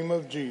the name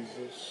of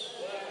Jesus,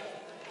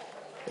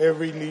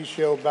 every knee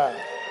shall bow.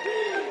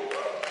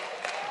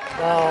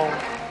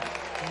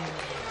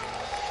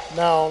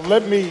 Now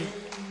let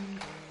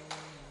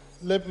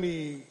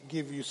me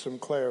give you some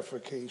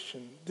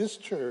clarification. This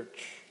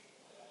church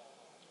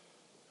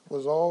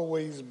was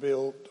always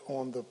built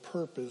on the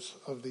purpose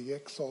of the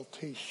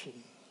exaltation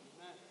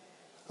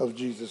of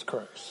Jesus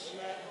Christ.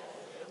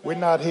 We're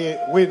not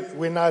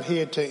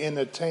here to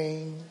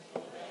entertain.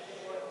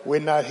 We're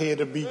not here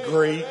to be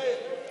great.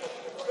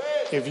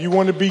 If you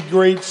want to be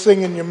great,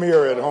 sing in your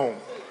mirror at home.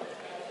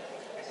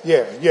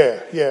 Yeah.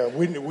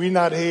 We're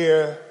not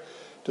here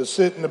to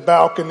sit in the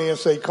balcony and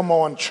say, come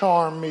on,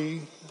 charm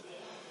me.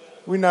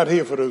 We're not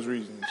here for those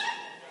reasons.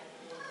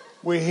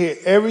 We're here.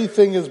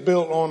 Everything is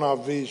built on our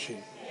vision.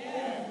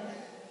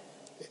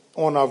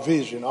 On our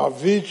vision. Our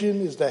vision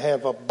is to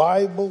have a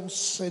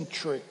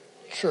Bible-centric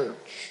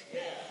church.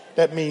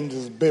 That means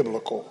it's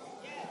biblical.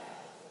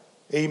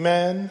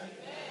 Amen?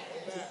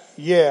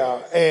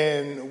 Yeah,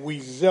 and we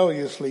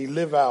zealously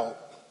live out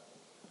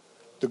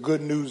the good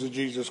news of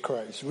Jesus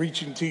Christ,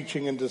 reaching,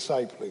 teaching, and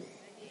discipling.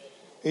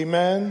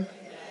 Amen?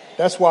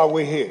 That's why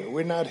we're here.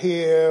 We're not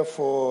here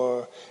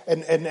for,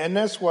 and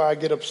that's why I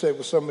get upset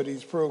with some of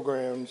these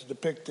programs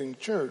depicting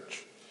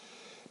church,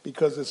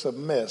 because it's a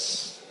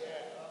mess.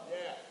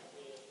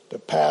 The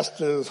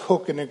pastor's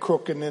hooking and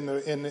crooking in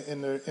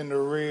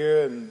the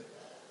rear, and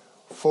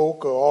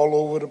folk are all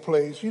over the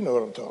place. You know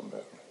what I'm talking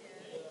about.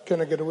 Can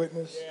I get a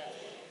witness?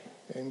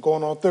 And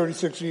going on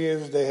 36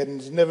 years, there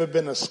has never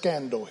been a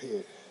scandal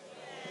here.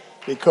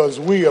 Because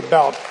we're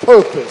about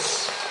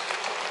purpose.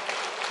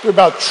 We're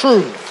about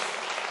truth.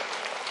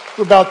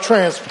 We're about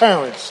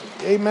transparency.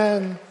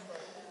 Amen?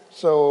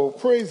 So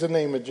praise the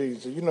name of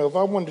Jesus. You know, if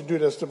I wanted to do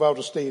that stuff, I would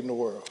have stayed in the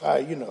world.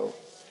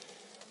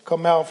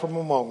 Come out from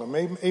among them.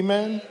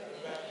 Amen?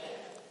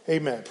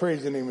 Amen.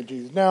 Praise the name of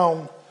Jesus.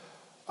 Now,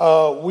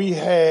 we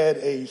had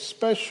a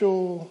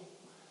special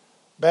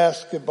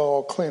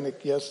basketball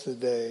clinic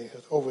yesterday.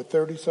 Over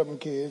 30-something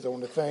kids. I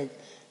want to thank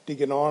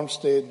Deacon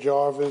Armstead,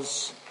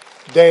 Jarvis,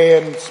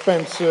 Dan,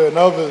 Spencer, and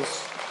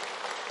others.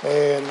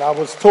 And I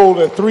was told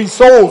that 3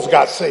 souls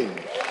got saved.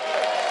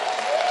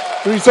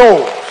 3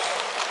 souls.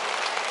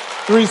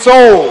 3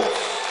 souls.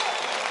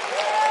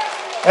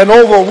 And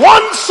over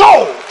 1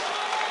 soul,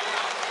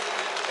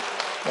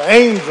 the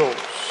angels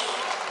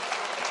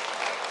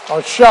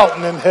are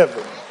shouting in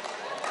heaven.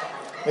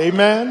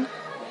 Amen.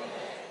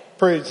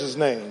 Praise his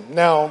name.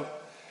 Now,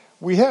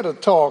 we had a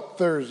talk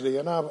Thursday,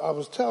 and I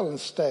was telling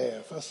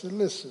staff, I said,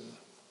 listen,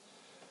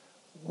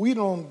 we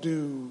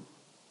don't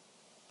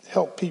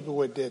help people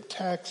with their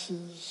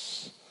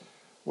taxes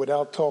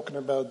without talking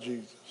about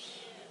Jesus.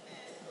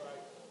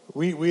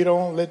 We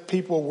don't let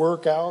people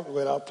work out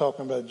without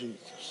talking about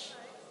Jesus.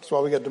 That's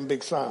why we got them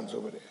big signs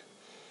over there.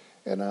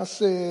 And I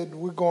said,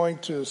 we're going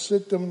to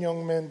sit them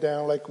young men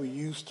down like we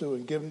used to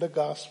and give them the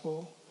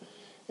gospel.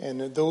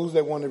 And those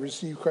that want to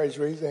receive Christ,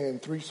 raise their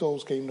hand. 3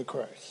 souls came to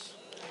Christ.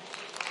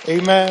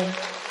 Amen.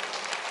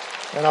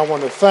 And I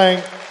want to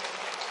thank,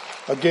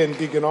 again,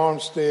 Deacon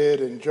Armstead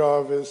and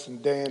Jarvis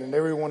and Dan and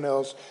everyone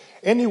else.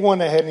 Anyone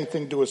that had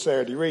anything to do with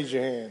Saturday, raise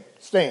your hand.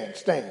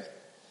 Stand.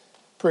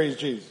 Praise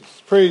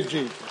Jesus. Praise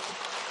Jesus.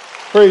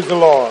 Praise the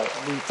Lord.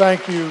 We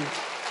thank you.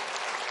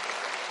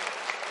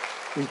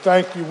 We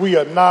thank you. We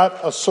are not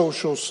a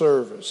social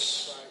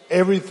service.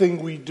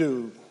 Everything we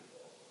do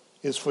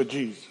is for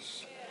Jesus.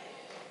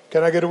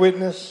 Can I get a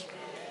witness?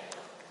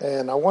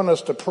 And I want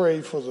us to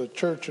pray for the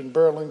church in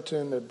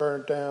Burlington that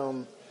burnt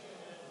down.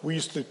 We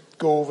used to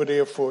go over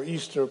there for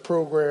Easter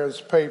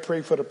programs,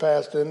 pray for the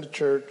pastor and the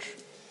church,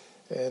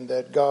 and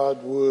that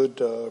God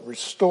would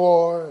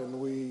restore, and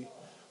we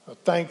are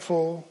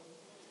thankful.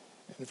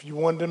 And if you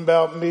wondering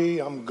about me,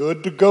 I'm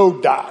good to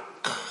go,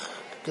 Doc.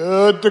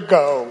 Good to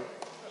go.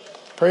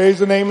 Praise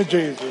the name of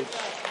Jesus.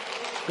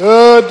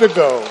 Good to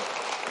go.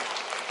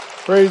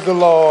 Praise the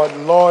Lord.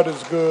 The Lord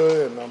is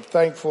good, and I'm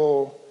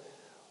thankful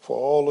for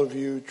all of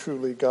you.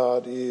 Truly,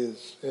 God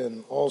is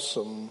an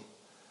awesome,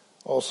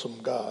 awesome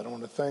God. I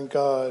want to thank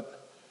God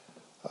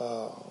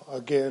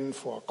again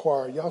for our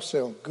choir. Y'all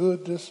sound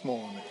good this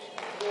morning.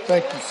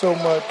 Thank you so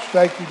much.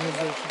 Thank you,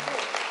 musicians.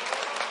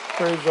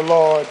 Praise the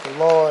Lord.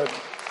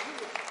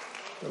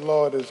 The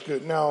Lord is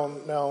good. Now,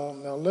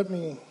 let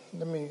me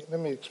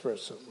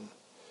express something.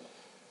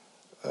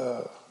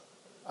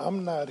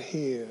 I'm not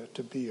here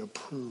to be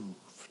approved.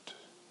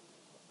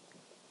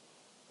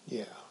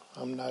 Yeah,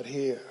 I'm not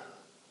here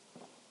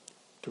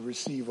to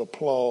receive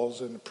applause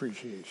and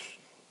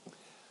appreciation.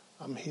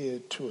 I'm here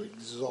to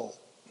exalt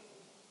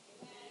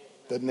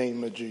the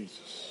name of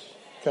Jesus.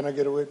 Can I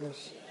get a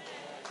witness?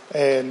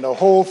 And the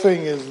whole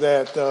thing is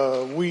that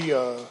we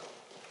are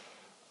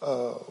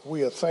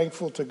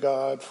thankful to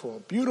God for a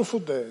beautiful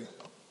day,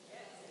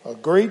 a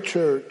great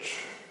church,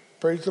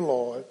 praise the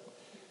Lord,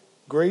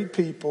 great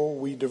people.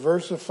 We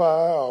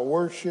diversify our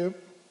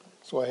worship.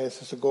 So I had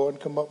Sister Gordon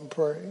come up and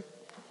pray.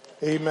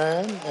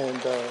 Amen.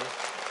 And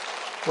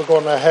we're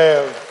going to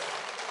have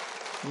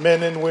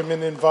men and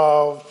women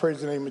involved.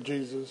 Praise the name of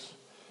Jesus.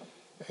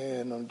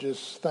 And I'm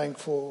just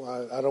thankful.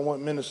 I don't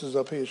want ministers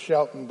up here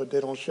shouting, but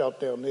they don't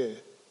shout down there.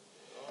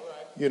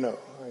 You know,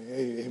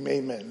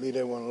 amen. Leave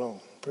that one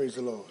alone. Praise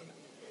the Lord.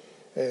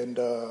 And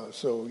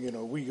so,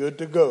 we good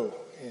to go.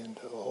 And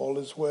all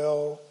is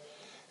well.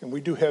 And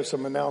we do have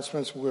some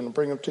announcements. We're going to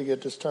bring them to you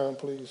at this time,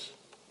 please.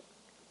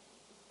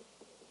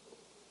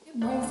 Good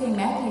morning, St.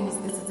 Matthews.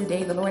 This is the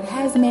day the Lord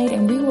has made,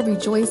 and we will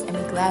rejoice and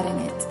be glad in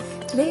it.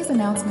 Today's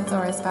announcements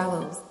are as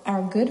follows.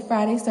 Our Good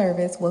Friday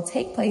service will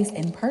take place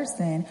in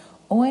person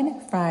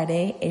on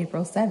Friday,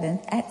 April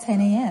 7th at 10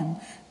 a.m.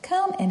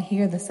 Come and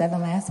hear the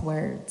 7 last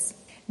words.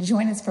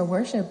 Join us for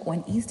worship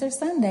on Easter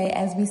Sunday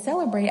as we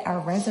celebrate our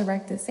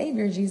resurrected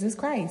Savior, Jesus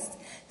Christ.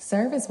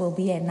 Service will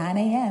be at 9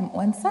 a.m.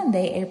 on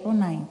Sunday, April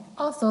 9th.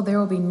 Also, there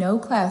will be no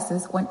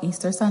classes on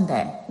Easter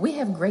Sunday. We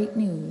have great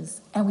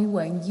news, and we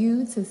want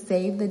you to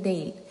save the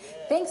date.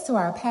 Thanks to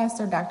our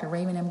pastor, Dr.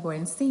 Raymond M.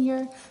 Gordon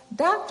Sr.,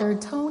 Dr.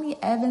 Tony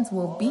Evans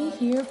will be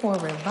here for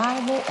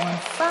revival on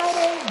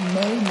Friday,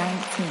 May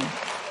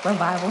 19th.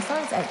 Revival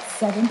starts at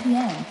 7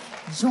 p.m.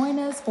 Join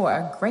us for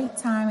a great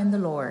time in the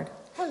Lord.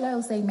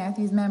 Hello, St.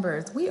 Matthews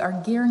members. We are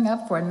gearing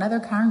up for another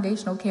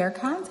Congregational Care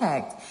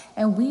Contact,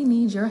 and we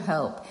need your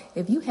help.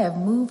 If you have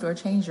moved or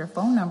changed your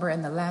phone number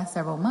in the last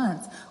several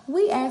months,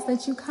 we ask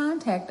that you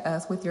contact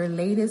us with your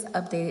latest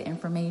updated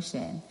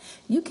information.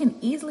 You can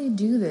easily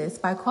do this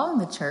by calling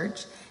the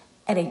church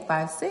at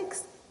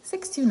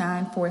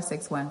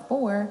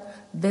 856-629-4614,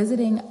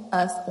 visiting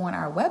us on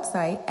our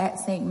website at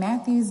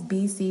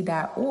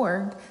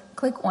stmatthewsbc.org,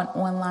 click on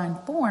online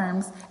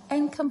forms,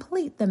 and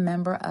complete the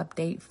member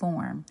update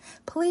form.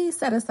 Please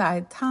set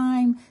aside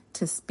time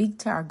to speak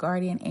to our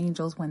guardian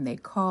angels when they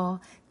call.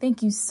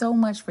 Thank you so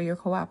much for your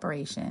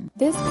cooperation.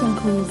 This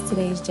concludes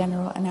today's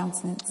general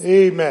announcements.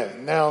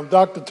 Amen. Now,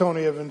 Dr.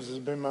 Tony Evans has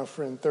been my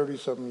friend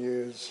 30-something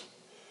years.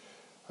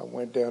 I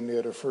went down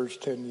there the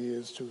first 10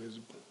 years to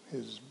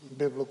his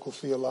biblical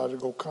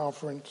theological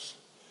conference.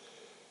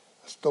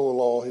 I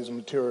stole all his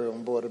material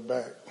and brought it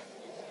back.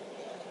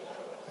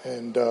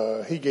 And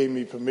he gave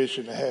me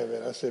permission to have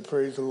it. I said,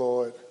 praise the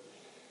Lord.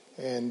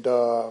 And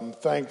I'm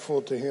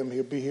thankful to him.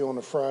 He'll be here on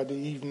a Friday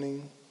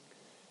evening.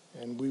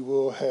 And we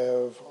will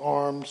have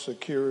armed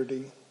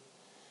security.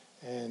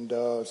 And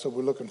so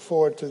we're looking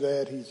forward to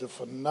that. He's a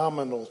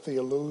phenomenal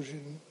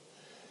theologian.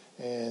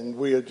 And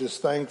we are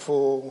just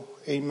thankful,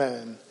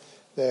 amen,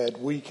 that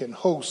we can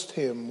host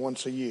him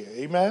once a year.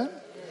 Amen?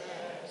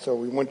 So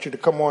we want you to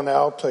come on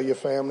out, tell your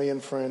family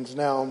and friends.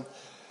 Now,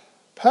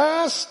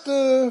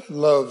 Pastor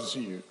loves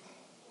you.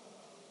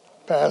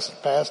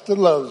 Pastor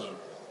loves you.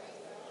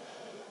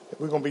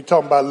 We're going to be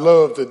talking about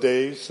love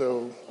today,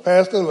 so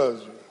Pastor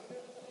loves you.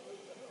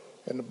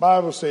 And the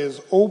Bible says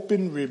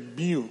open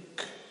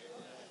rebuke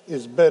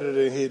is better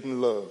than hidden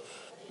love.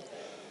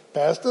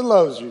 Pastor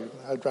loves you.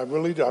 I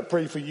really do. I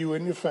pray for you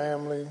and your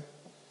family.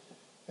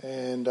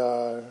 And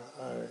I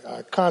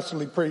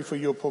constantly pray for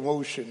your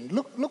promotion.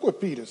 Look what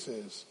Peter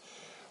says.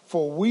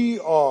 For we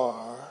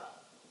are,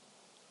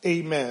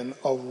 amen,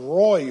 a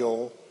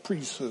royal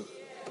priesthood,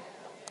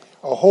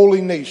 a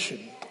holy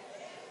nation,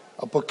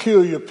 a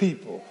peculiar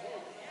people.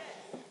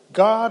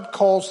 God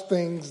calls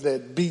things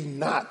that be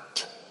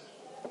not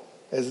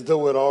as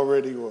though it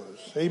already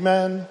was.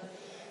 Amen.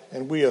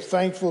 And we are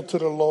thankful to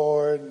the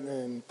Lord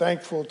and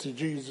thankful to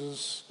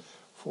Jesus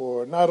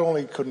for not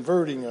only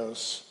converting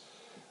us,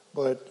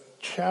 but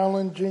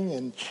challenging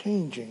and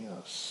changing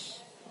us.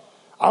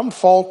 I'm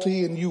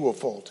faulty and you are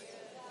faulty.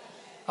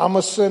 I'm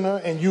a sinner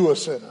and you a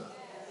sinner.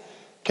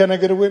 Can I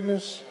get a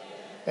witness?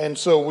 And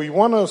so we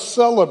want to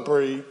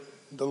celebrate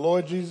the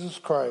Lord Jesus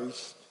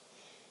Christ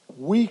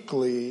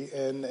weekly.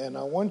 And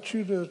I want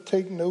you to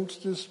take notes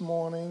this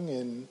morning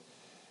and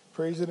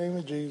praise the name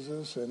of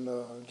Jesus. And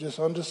just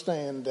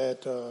understand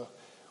that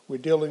we're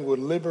dealing with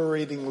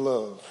liberating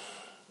love.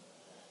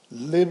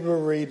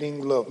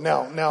 Liberating love.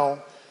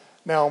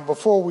 Now,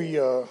 before we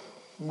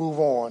move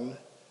on,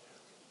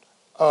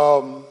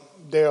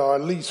 there are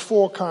at least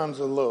 4 kinds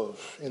of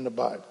love in the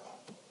Bible.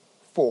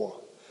 4.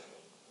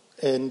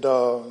 And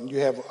you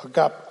have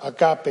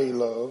agape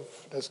love.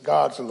 That's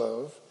God's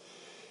love.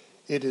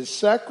 It is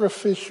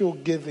sacrificial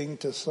giving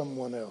to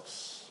someone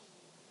else.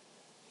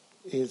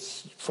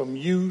 It's from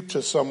you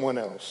to someone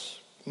else.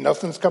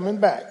 Nothing's coming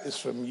back. It's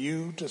from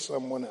you to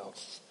someone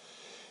else.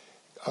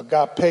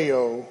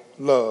 Agapeo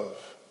love.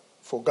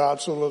 For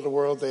God so loved the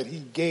world that he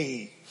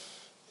gave.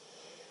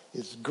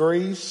 It's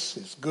grace,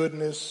 it's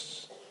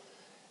goodness,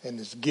 and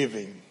it's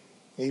giving.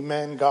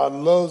 Amen. God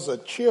loves a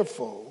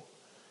cheerful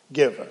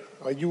giver.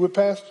 Are you with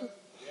Pastor?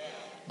 Yeah.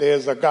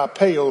 There's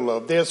agapeo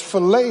love. There's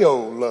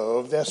phileo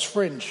love. That's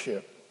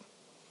friendship.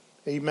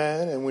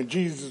 Amen. And when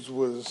Jesus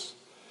was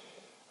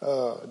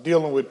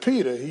dealing with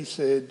Peter, he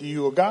said, do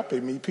you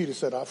agape me? Peter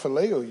said, I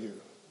phileo you.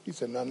 He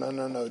said,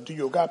 no. Do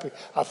you agape?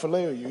 I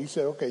phileo you. He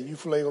said, okay, you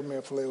phileo me,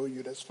 I phileo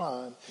you. That's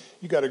fine.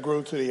 You got to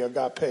grow to the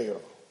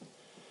agapeo.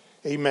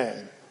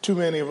 Amen. Too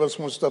many of us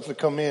want stuff to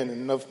come in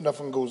and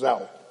nothing goes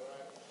out.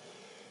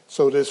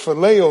 So there's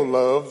phileo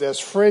love, there's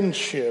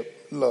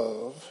friendship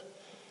love.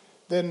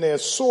 Then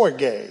there's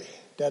storge.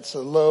 That's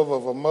the love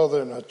of a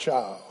mother and a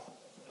child.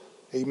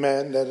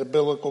 Amen. That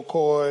umbilical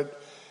cord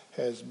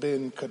has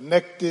been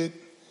connected,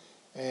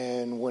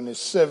 and when it's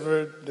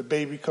severed, the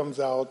baby comes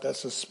out.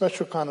 That's a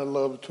special kind of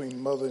love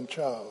between mother and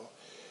child.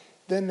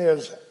 Then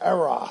there's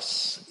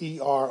eros,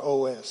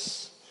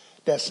 E-R-O-S.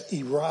 That's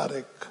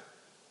erotic,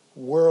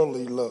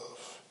 worldly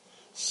love,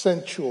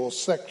 sensual,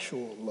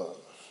 sexual love.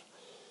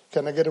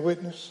 Can I get a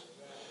witness?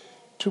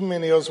 Too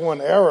many of us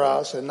want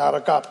eros and not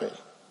agape.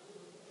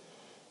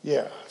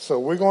 Yeah, so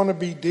we're going to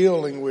be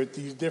dealing with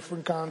these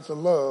different kinds of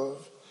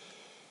love.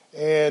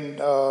 And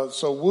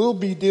so we'll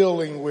be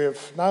dealing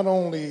with not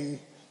only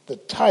the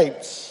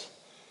types,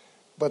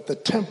 but the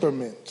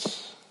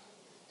temperaments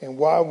and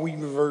why we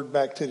revert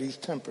back to these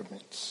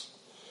temperaments.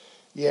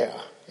 Yeah,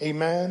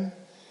 amen.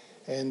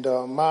 And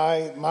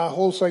my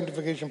whole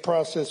sanctification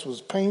process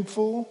was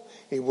painful.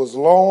 It was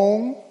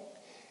long.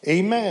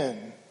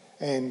 Amen.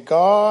 And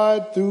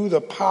God, through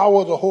the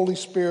power of the Holy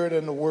Spirit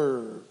and the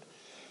Word,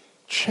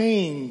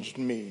 changed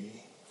me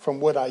from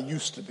what I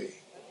used to be.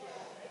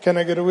 Can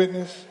I get a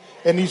witness?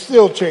 And he's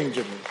still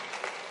changing me.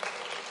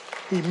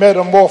 He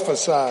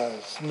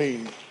metamorphosized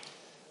me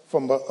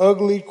from an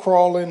ugly,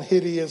 crawling,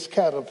 hideous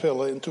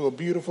caterpillar into a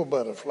beautiful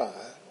butterfly.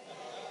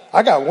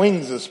 I got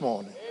wings this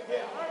morning.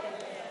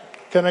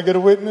 Can I get a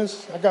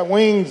witness? I got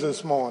wings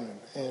this morning.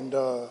 And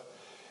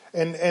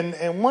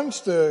once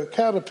the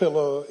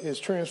caterpillar is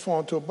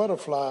transformed to a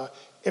butterfly,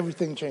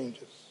 everything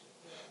changes.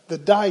 The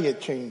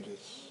diet changes.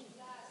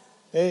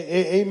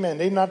 Amen.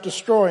 They're not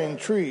destroying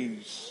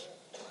trees.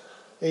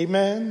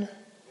 Amen.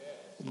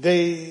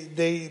 They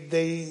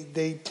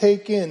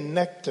take in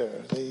nectar.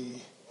 They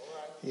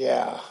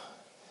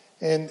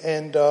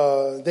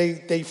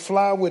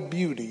fly with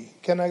beauty.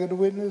 Can I get a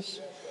witness?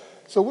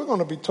 So we're going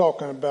to be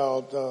talking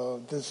about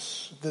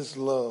this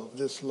love.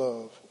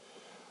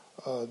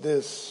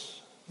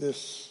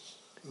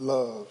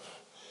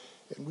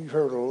 And we've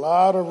heard a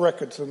lot of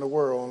records in the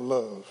world on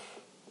love.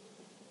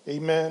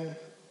 Amen.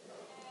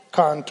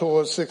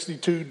 Contour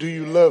 62, do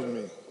you love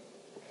me?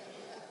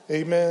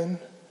 Amen.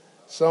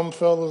 Some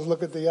fellas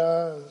look at the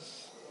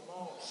eyes.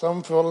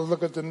 Some fellas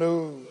look at the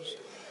nose.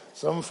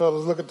 Some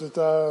fellas look at the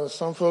thighs.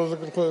 Some fellas look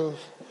at the clothes.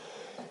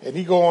 And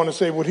he go on to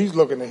say what he's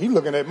looking at. He's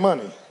looking at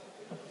money.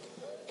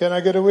 Can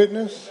I get a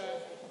witness?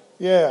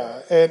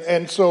 Yeah.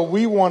 And so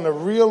we want to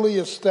really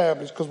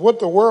establish, because what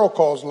the world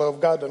calls love,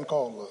 God doesn't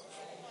call love.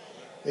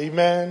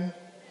 Amen.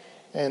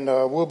 And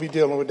we'll be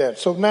dealing with that.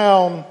 So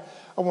now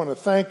I want to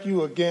thank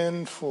you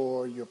again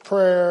for your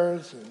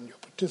prayers and your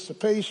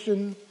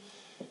participation.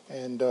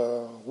 And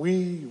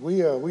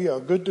we are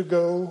good to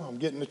go. I'm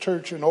getting the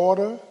church in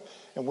order.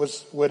 And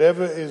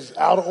whatever is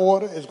out of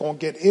order is going to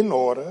get in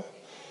order.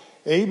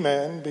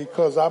 Amen.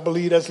 Because I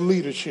believe that's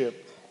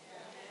leadership.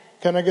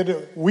 Can I get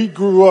it? We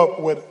grew up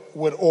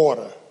with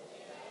order.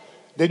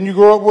 Didn't you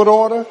grow up with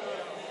order?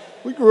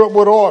 We grew up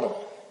with order.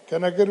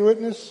 Can I get a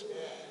witness?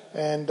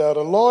 And the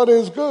Lord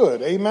is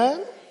good.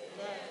 Amen.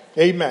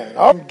 Amen.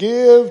 I'll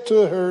give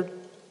to her.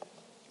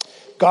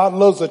 God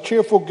loves a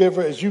cheerful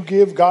giver. As you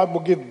give, God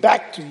will give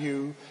back to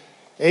you.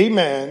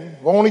 Amen.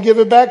 Won't he give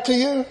it back to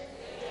you?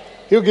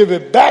 He'll give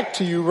it back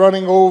to you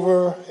running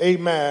over.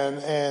 Amen.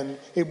 And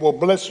it will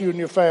bless you and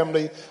your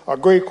family. Our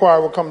great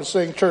choir will come to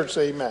sing. Church,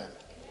 say amen.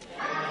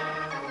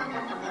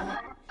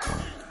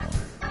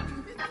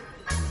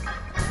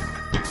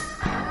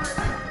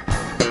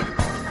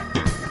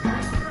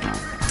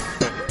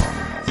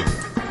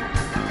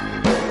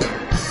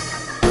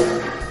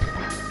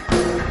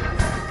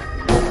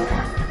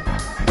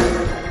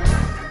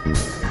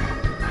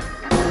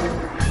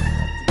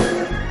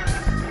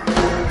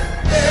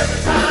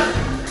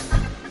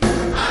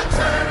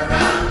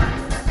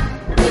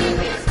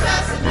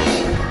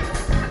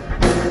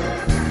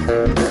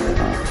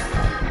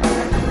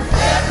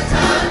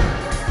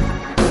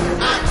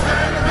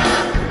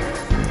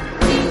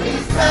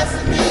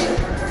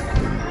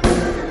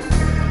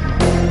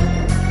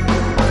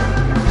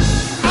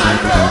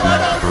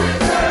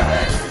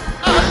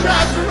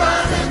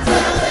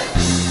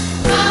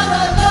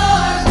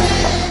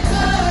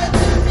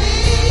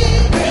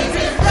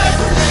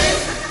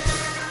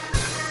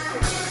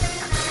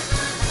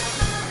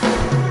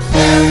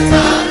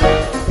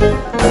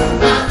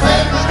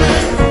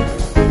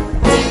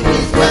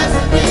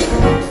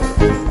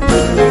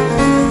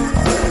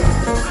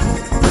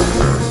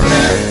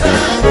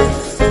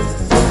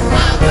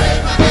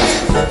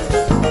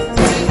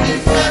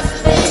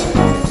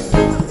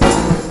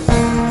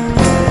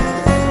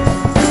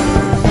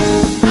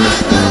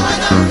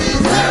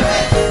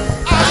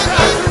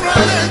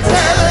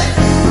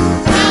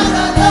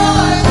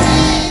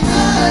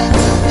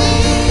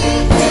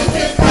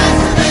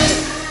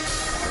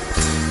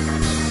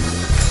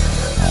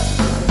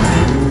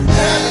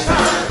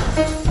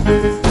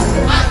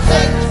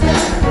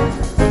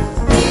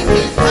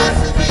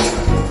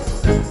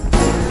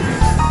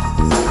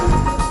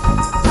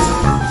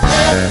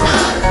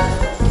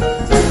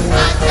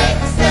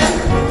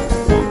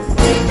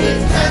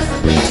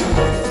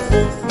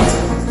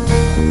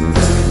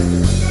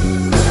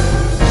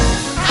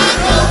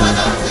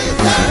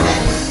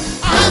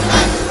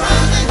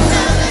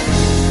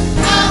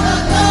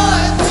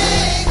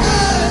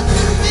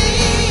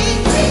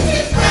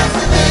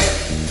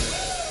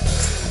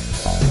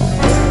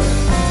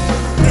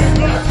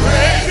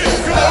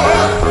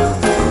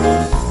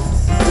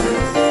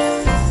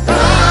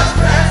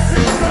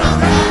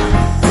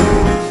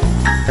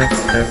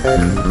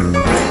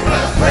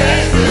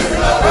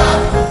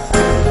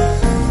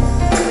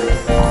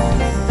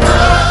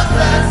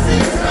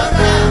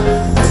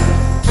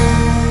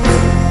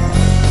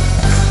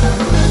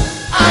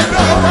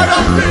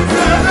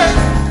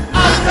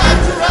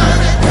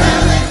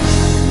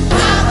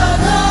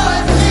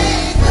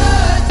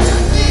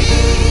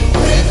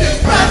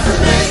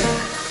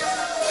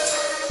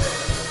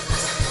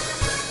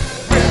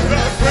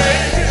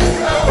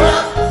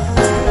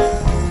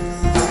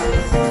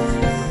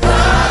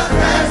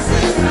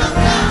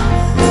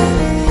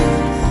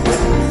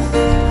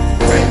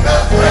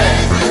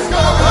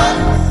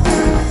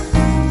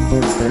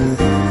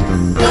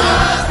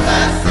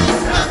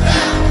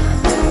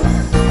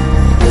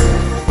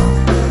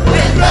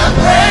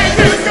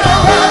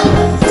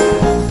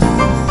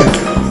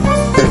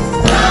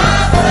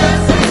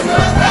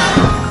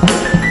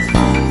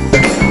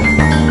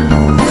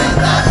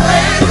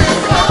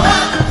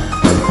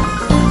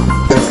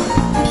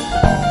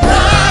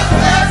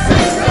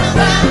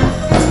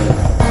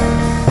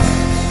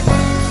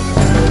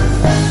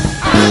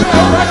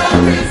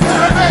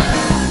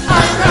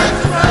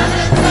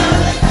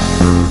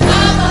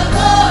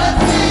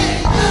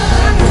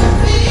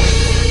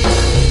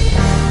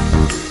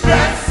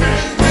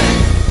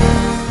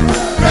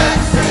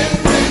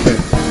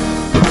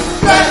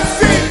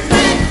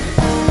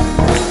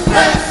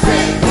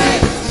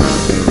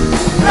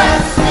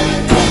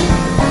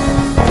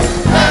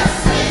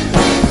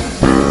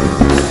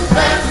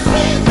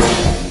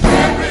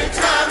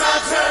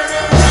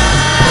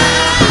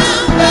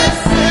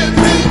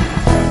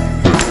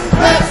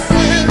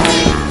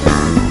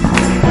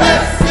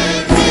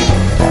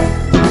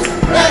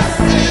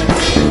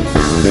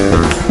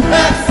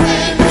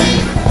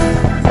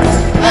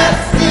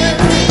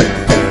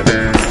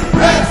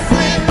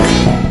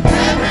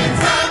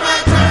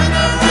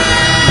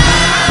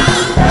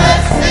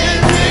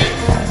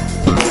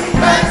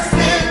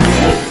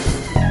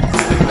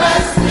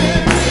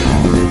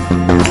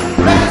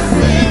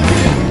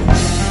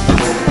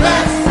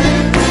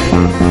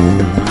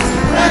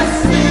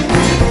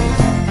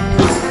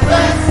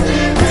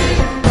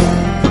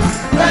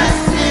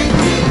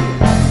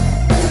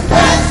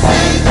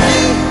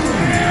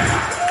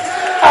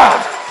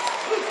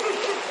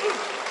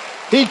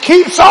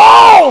 keeps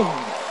on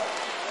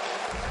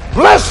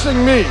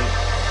blessing me.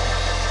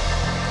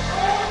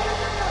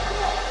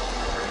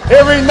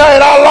 Every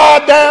night I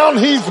lie down,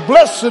 he's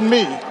blessing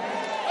me.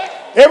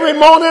 Every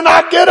morning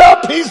I get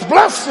up, he's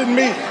blessing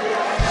me.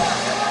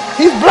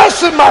 He's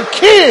blessing my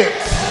kids.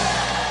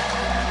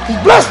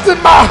 He's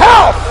blessing my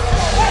health.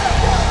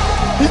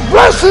 He's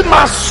blessing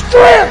my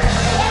strength.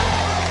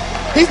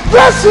 He's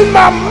blessing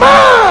my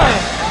mind.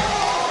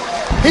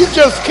 He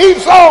just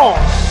keeps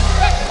on.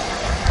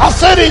 I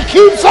said he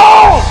keeps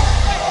on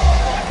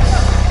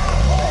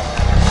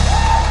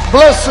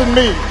blessing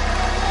me.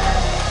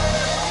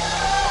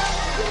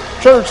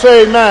 Church,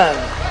 say amen.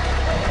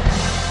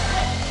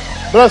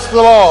 Bless the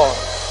Lord.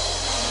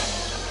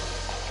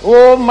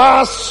 Oh,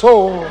 my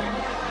soul,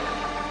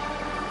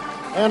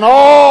 and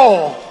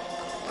all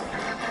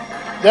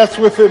that's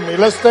within me.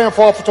 Let's stand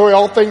for offertory.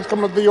 All things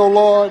come to thee, O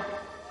Lord.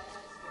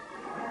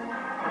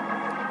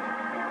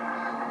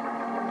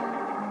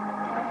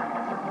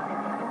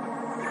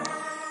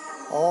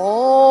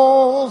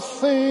 All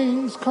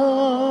things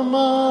come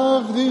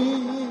of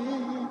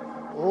thee,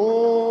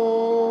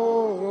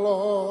 O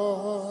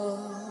Lord,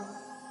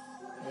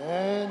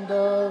 and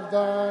of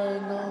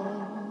thine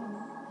own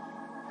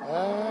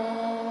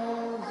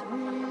as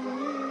we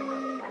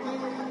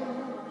give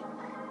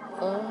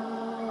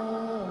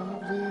of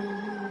thee.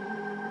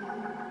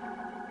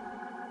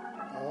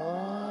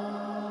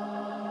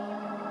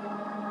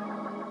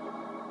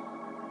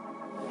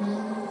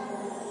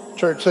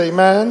 Church, say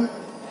amen.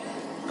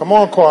 Come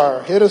on,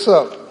 choir, hit us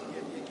up.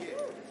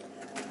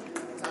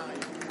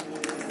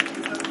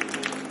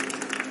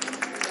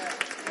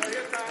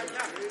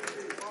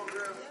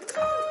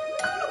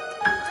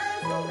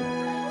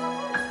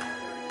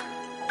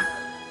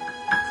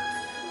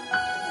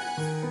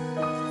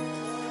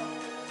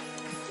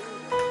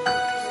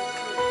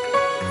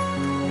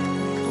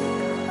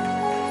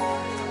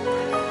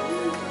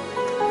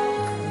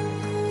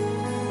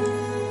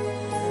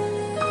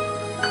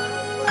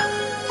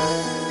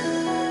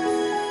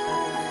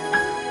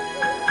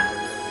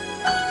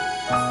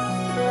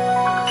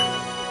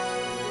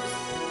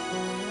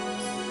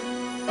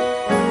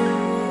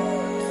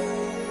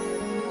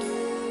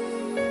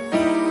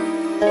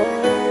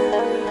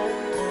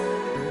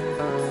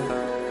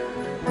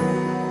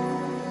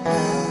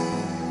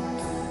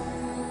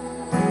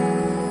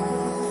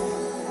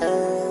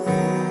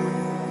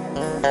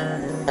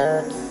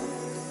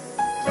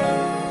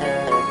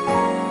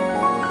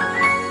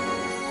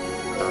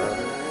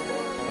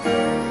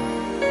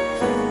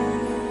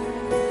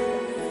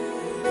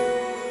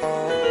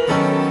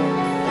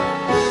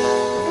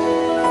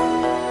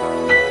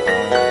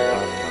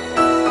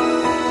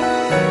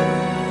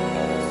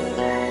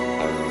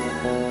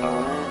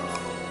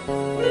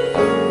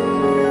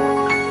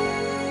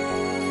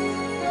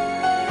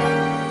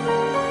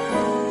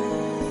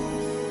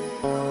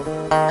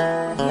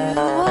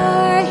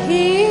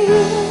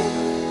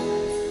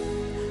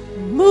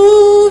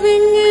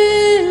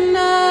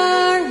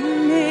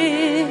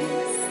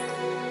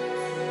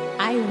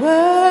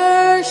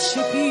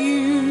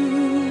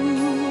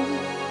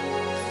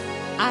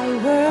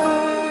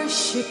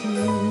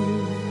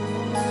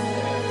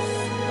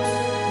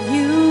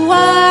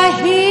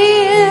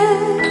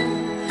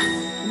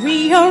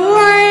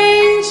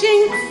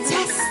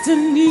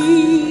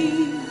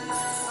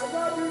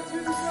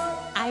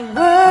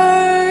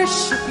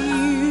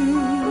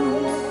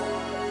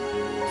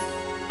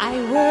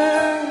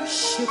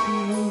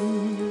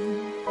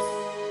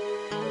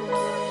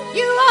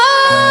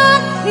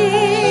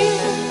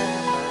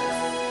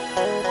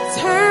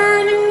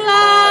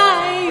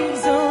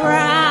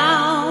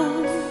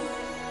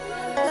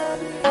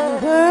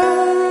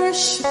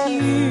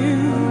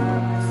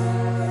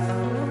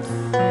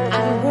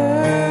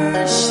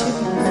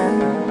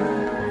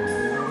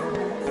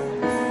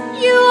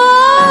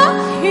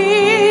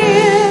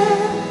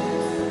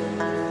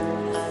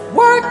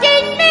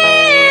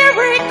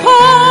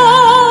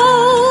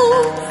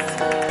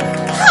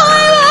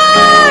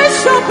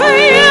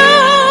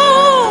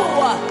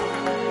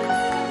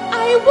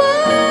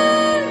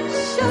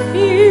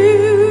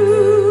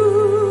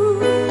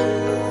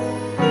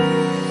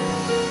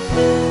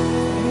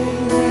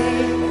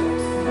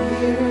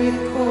 Here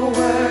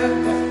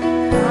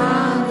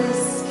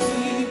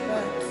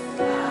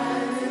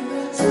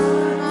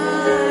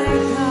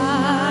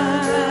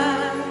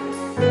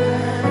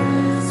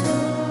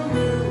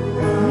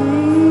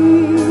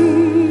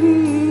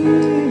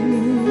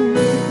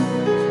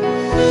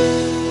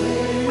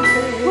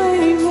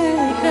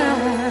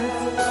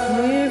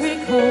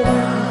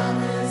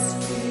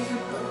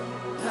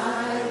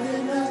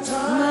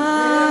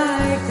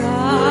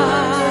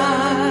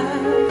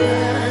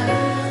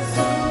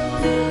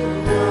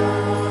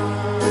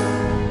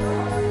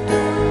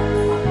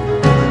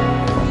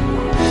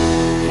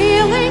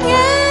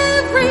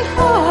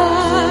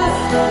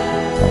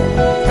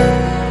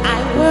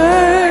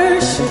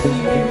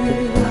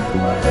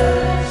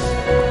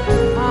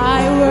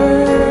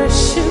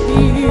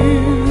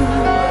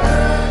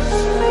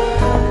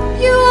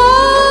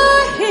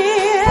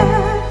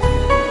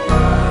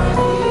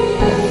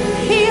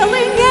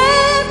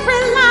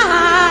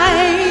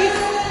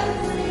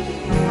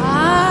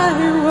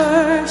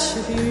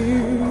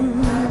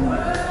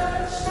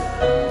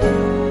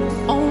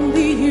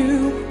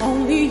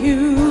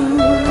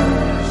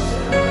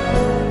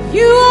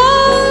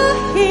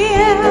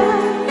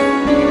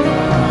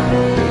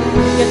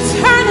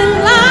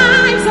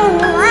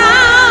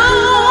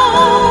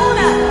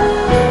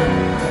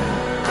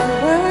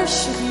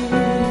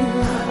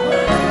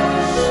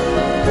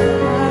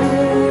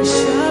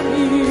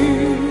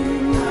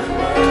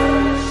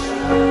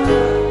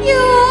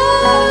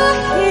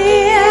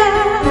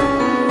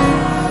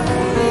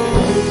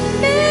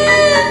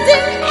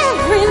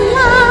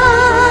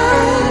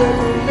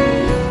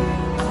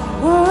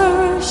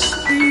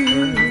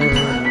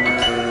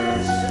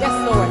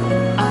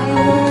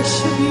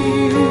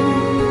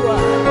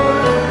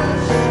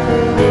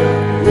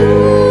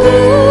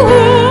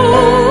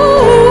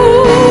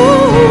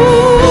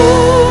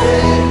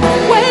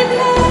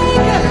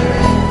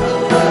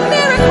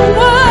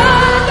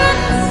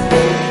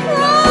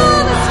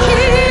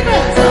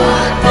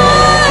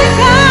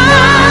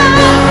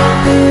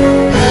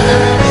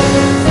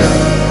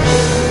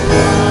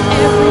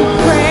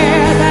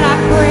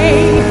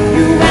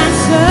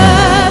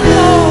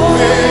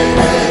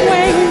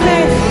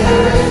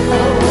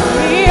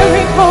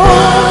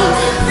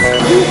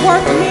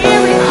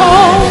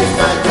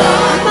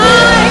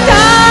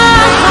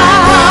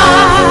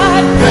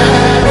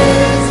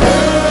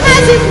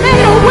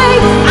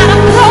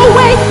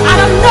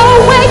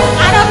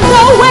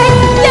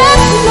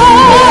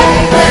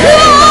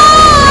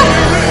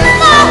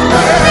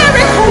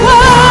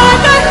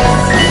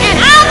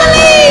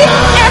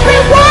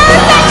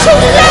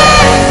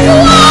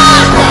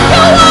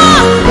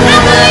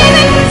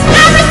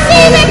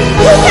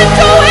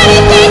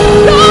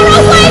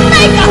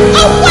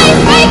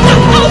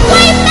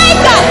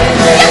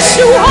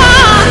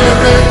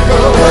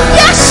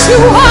Yes,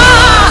 you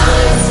are.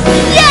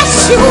 Yes,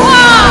 you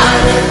are.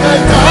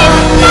 He's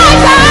my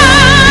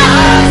God.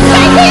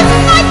 Say he's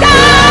my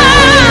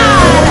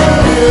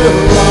God.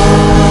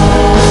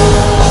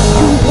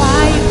 You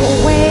wipe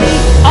away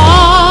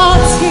all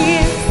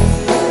tears.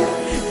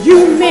 You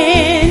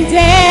mend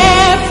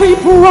every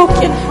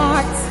broken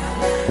heart.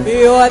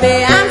 You're the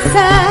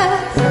answer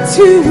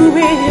to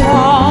it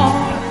all.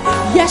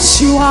 Yes,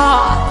 you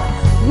are.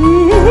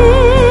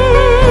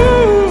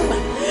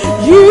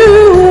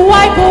 You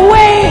wipe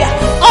away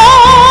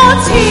all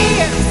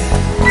tears,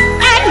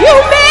 and you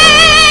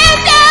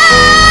mend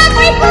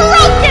every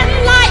broken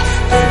life.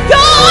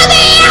 You're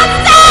the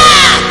answer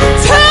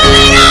to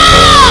it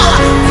all,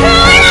 to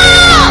it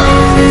all,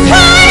 to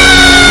it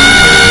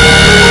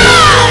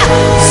all.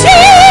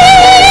 Jesus,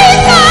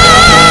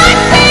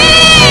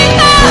 Jesus.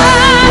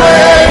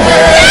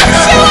 Yes,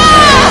 you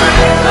are.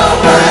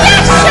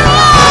 Yes, you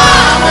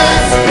are.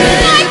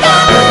 My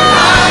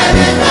God.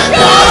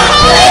 You're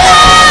holy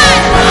God.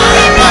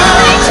 You're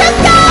righteous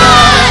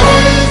God.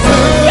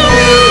 You're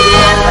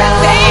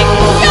everything.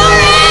 You're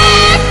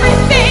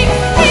everything.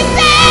 He's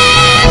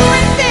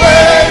everything.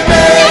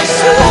 Yes,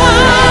 you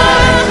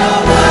are.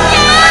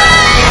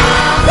 Yes.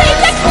 We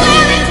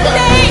declare it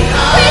today.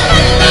 We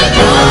believe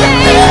it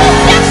today.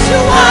 Yes,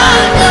 you are.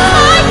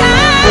 My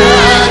God.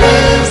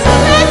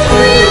 That's who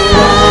you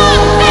are.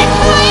 That's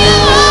who you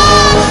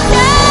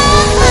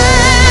are.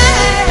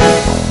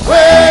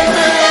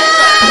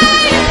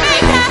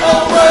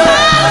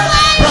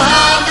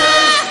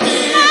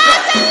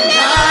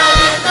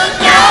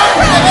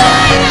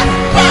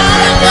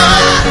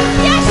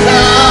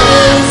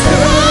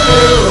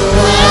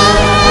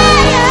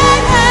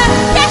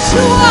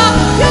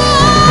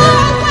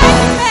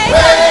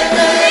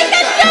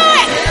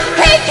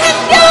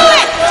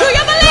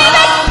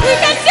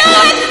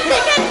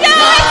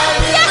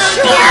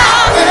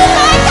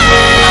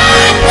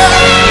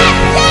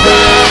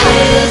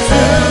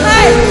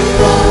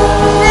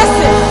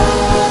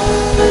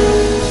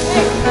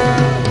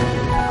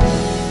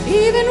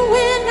 Even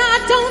when I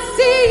don't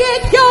see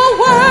it, you're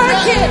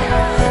working.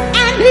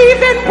 And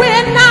even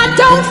when I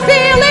don't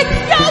feel it,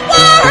 you're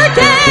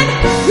working.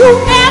 You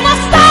never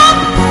stop.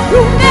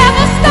 You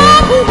never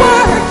stop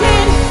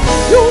working.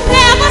 You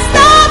never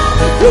stop.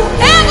 You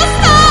never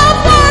stop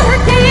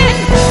working.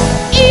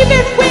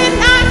 Even when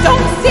I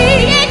don't see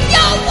it,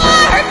 you're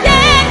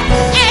working.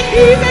 And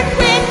even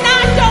when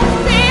I don't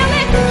feel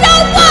it,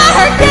 you're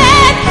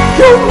working.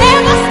 You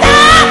never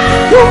stop.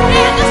 You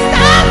never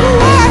stop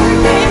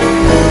working.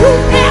 You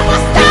never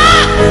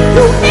stop.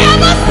 You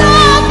never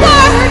stop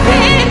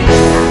working.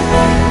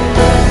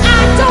 I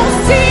don't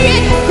see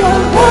it.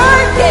 You're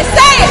working.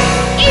 Say it.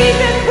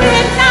 Even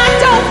when I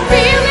don't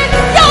feel it,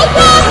 you're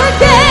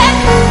working.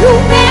 You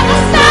never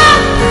stop.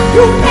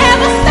 You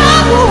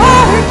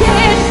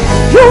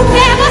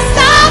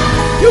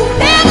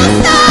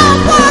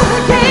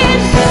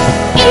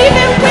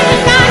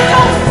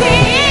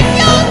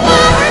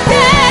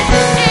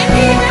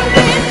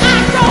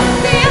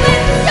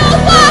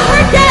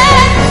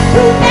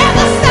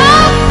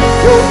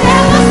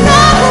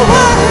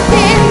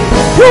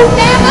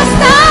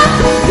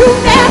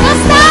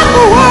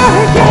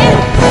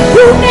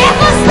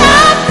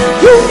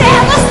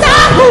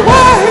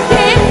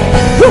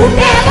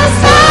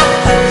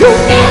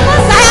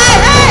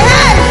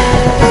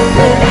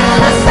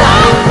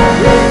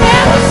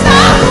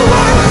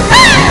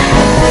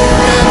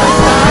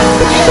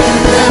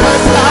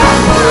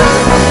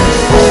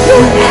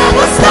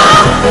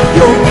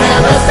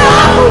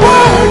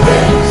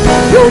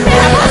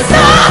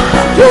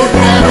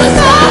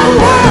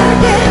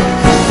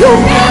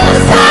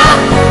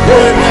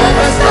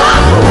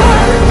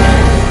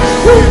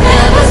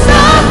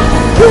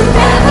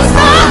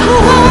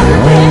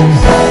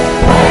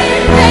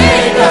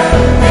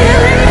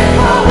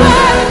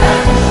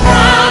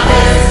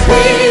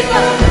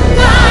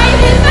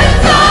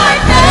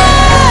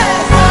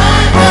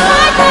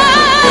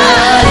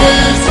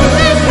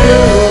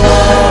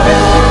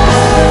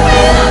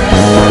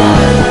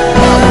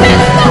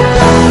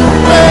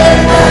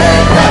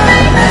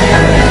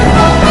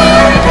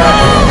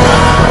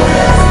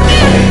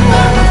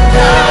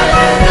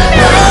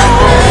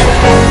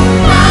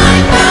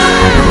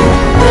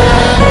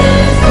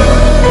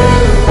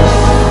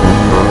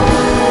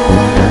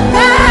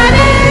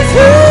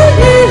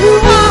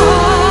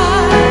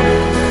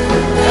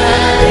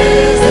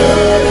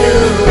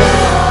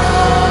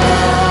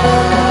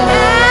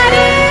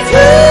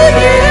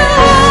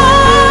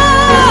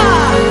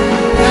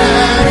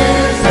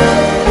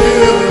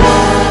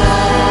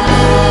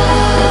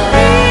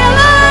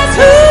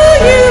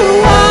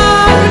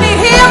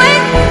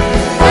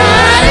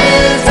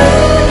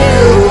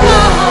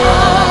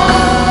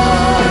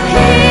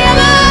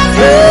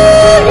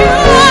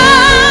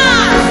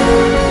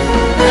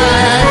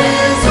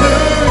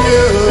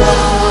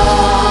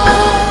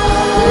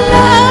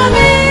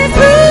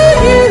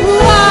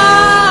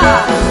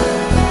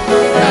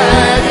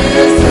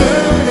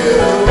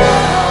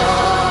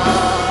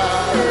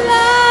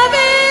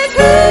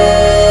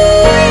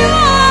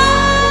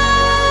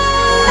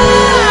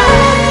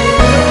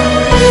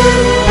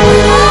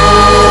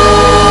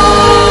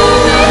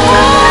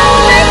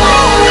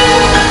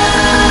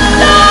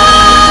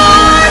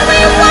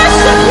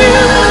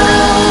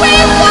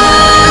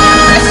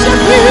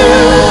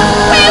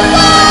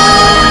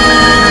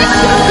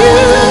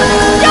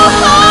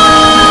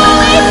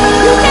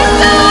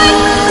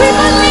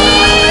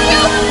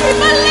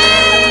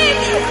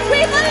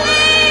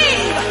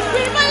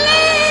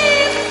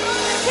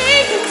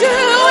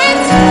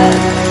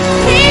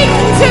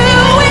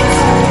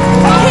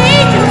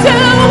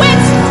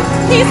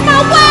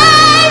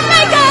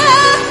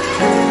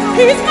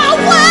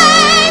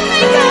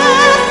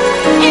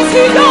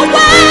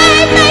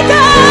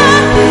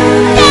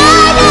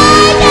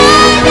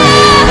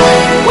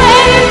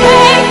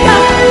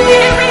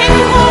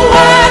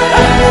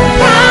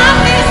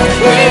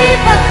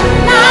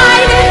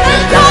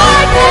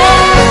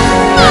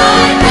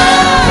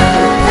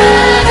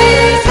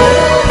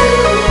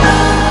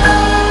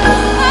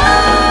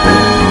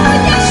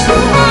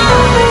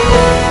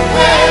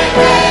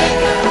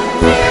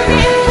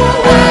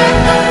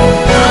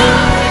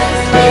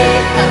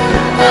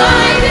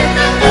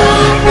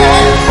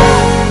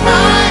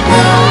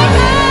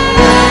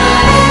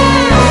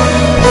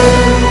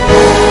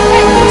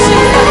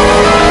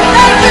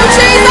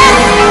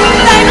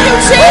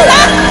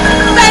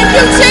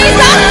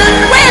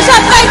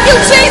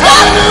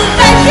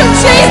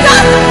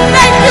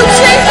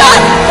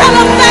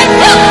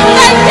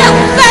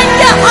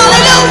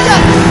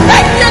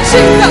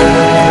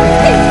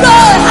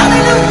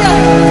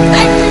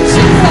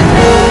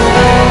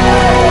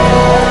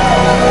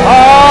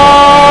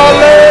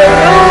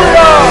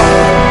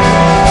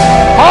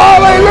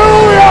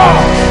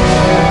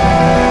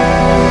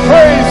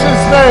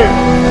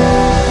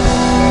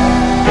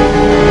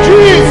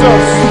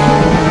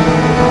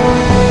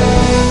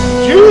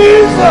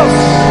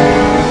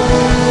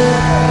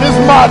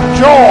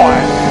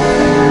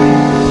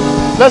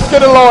get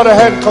the Lord a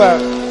hand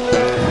clap.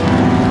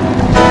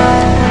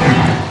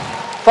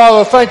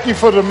 Father, thank you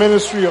for the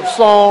ministry of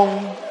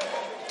song.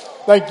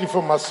 Thank you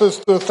for my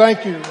sister.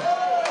 Thank you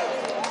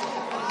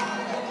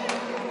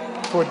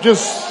for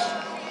just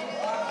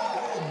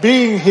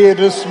being here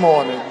this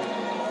morning.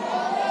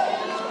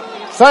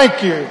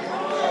 Thank you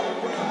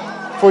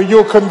for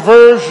your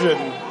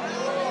conversion,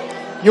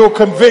 your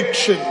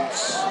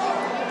convictions,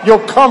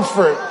 your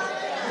comfort,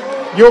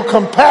 your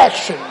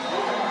compassion.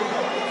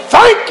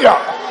 Thank you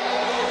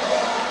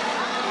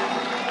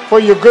for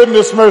your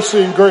goodness,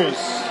 mercy, and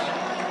grace.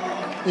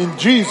 In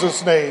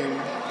Jesus'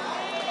 name,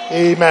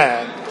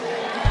 amen.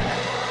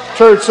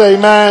 Church,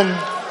 amen.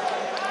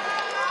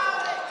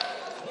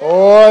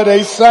 Oh,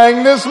 they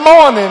sang this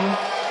morning.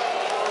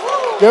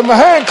 Give them a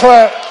hand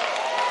clap.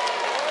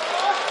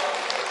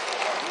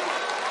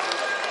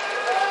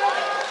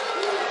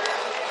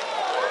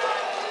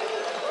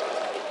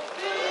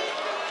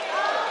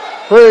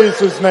 Praise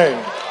his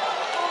name.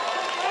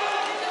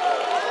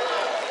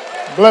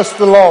 Bless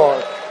the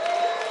Lord.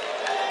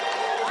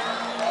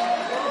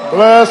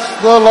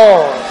 Bless the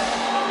Lord.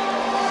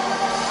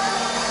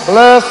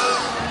 Bless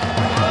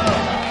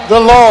the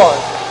Lord.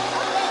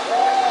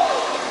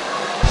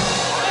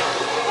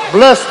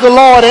 Bless the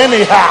Lord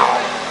anyhow.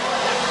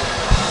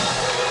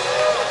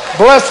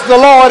 Bless the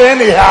Lord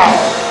anyhow.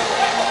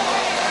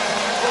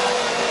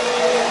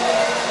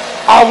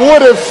 I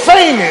would have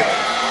fainted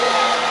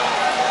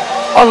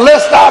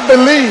unless I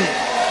believed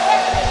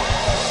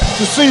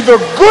to see the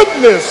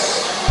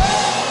goodness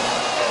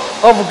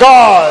of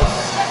God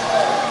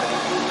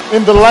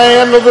in the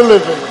land of the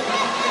living.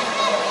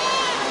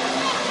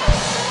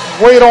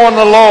 Wait on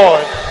the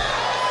Lord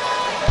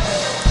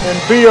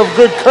and be of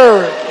good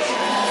courage.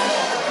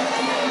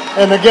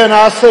 And again,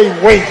 I say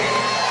wait.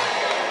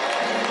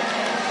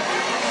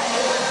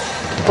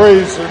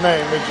 Praise the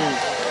name of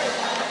Jesus.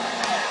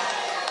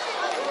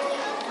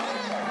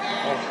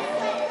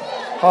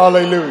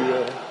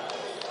 Hallelujah.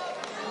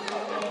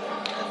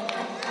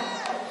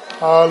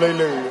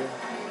 Hallelujah.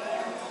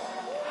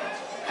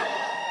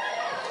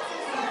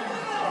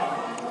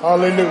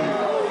 Hallelujah.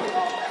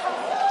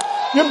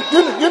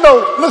 You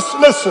know,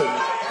 listen.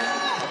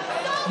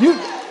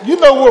 You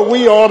know what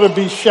we ought to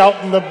be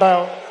shouting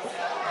about?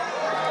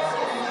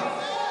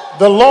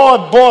 The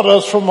Lord brought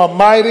us from a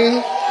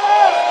mighty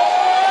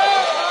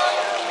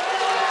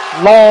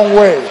long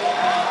way.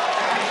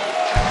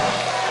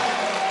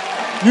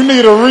 You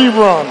need a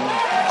rerun.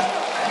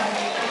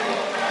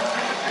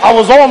 I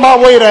was on my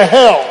way to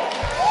hell,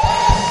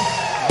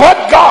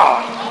 but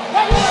God,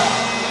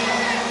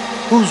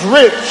 who's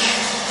rich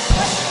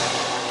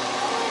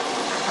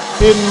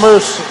in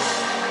mercy.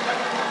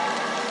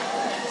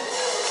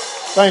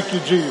 Thank you,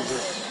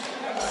 Jesus.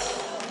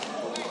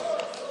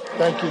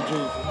 Thank you,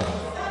 Jesus.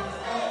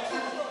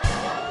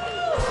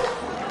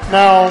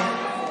 Now,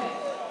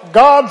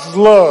 God's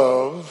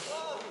love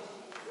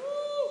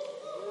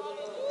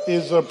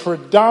is a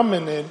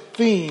predominant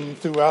theme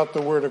throughout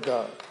the Word of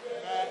God.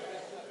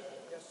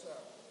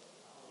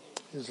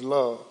 His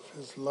love,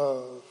 His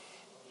love.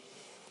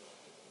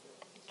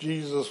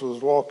 Jesus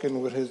was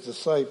walking with his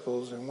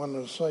disciples, and one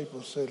of the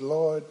disciples said,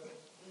 Lord,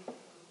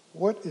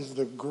 what is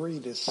the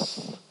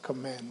greatest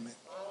commandment?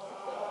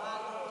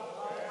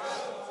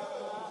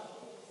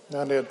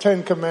 Now, there are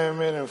 10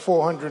 commandments and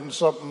 400 and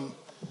something,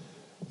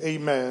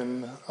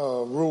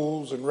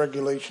 rules and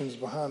regulations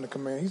behind the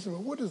command. He said,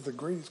 well, what is the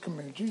greatest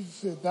commandment? Jesus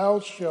said, thou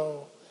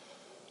shalt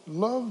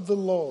love the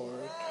Lord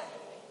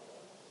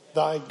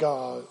thy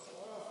God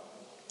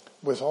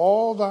with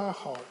all thy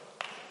heart,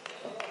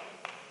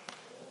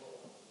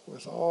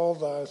 with all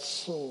thy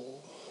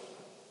soul,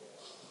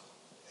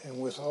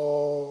 and with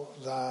all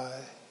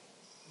thy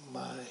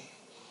mind.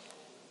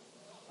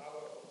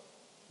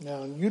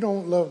 Now, you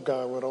don't love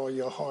God with all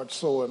your heart,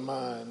 soul, and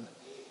mind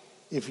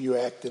if you're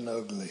acting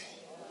ugly.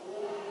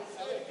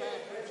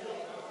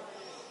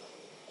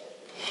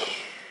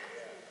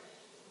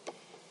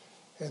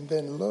 And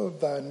then love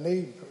thy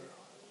neighbor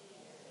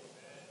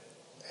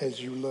as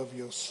you love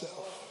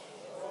yourself.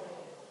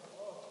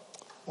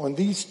 On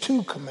these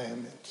 2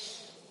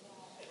 commandments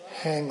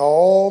hang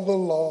all the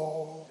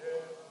law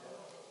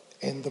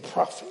and the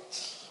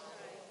prophets.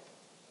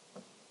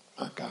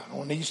 My God,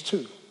 on these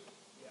 2.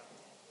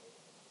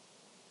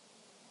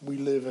 We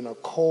live in a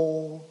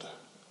cold,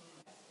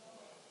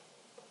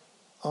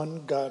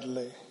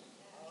 ungodly,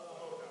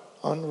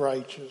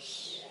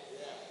 unrighteous,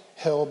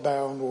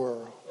 hell-bound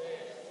world.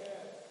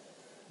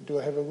 Do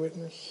I have a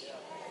witness?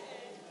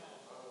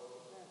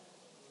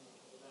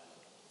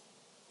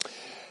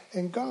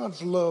 And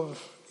God's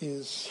love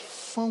is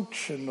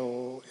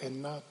functional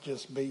and not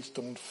just based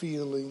on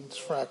feelings,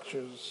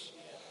 fractures,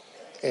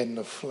 and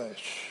the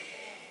flesh.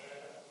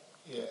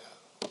 Yeah.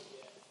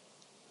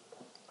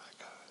 My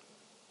God.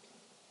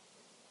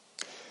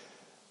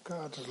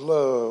 God's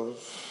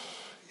love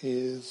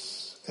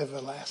is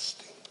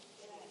everlasting.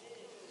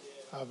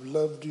 I've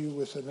loved you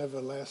with an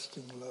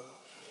everlasting love.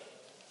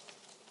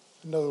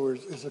 In other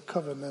words, it's a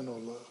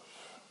covenantal love.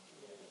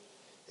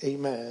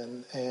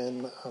 Amen.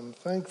 And I'm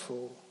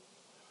thankful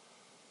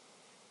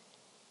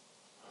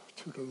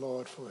to the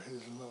Lord for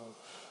his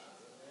love.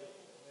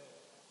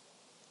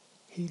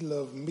 He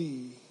loved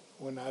me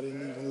when I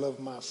didn't even love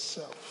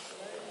myself.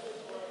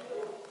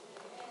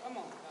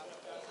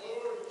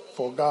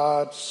 For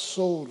God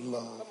so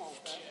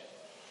loved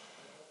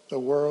the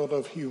world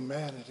of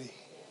humanity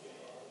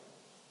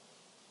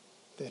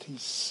that he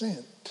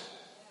sent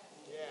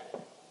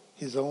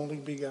his only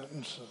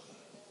begotten Son,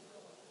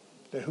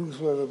 that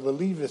whosoever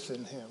believeth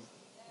in him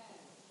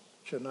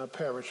shall not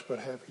perish but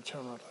have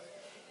eternal life.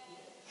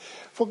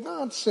 For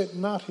God sent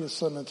not his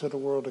Son into the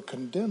world to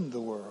condemn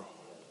the world,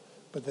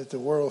 but that the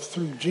world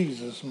through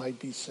Jesus might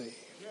be saved.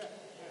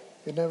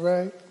 Isn't that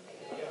right?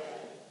 Yeah.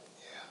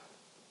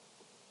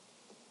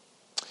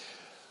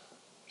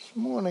 This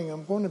morning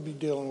I'm going to be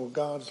dealing with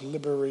God's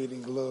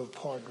liberating love,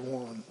 part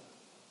 1.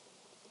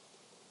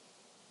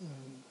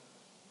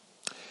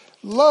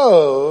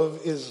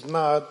 Love is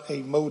not a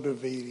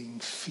motivating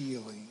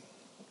feeling.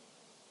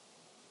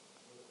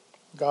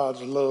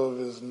 God's love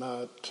is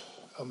not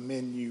a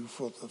menu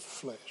for the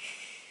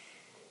flesh.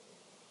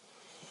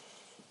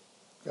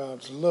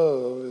 God's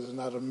love is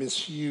not a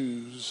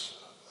misuse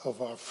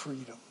of our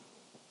freedom.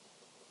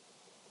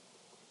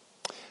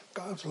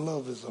 God's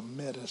love is a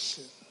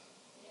medicine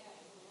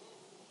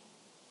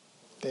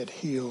that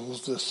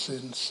heals the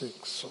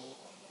sin-sick soul.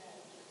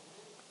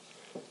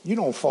 You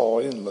don't fall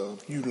in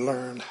love. You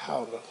learn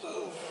how to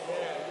love.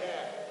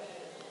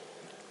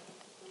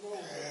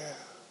 Yeah.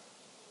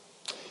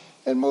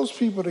 And most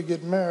people that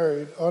get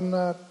married are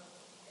not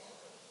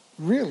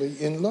really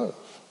in love.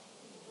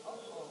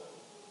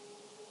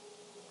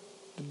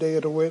 The day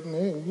of the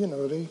wedding,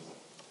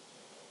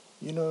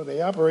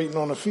 they operating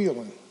on a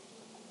feeling.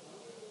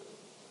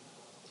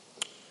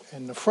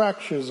 And the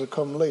fractures will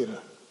come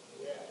later.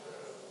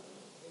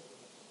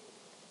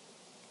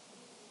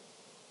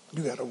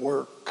 You got to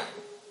work.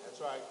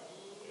 That's right.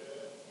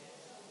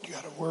 You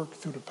got to work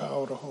through the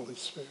power of the Holy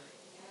Spirit.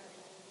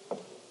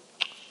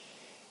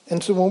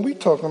 And so when we're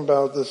talking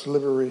about this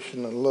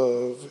liberation of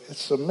love,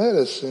 it's a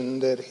medicine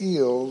that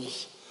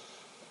heals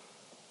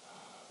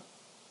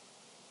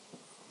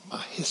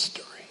my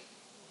history.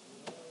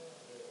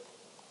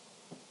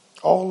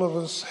 All of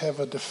us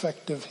have a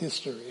defective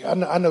history. I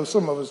know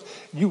some of us,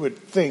 you would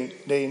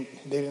think they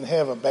didn't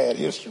have a bad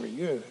history.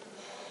 Yeah.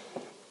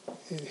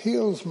 It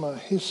heals my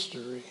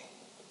history,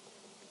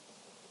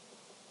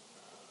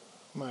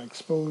 my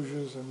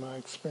exposures and my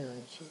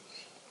experiences.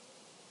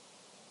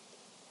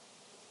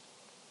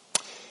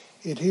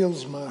 It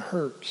heals my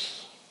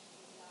hurts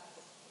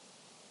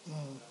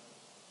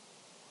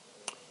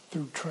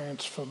through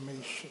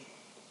transformation.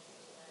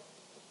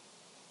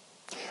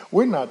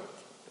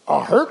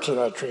 Our hurts are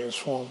not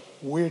transformed.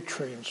 We're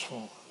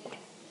transformed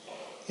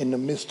in the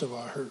midst of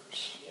our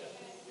hurts.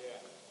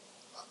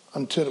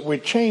 Until we're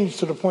changed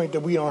to the point that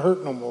we don't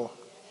hurt no more,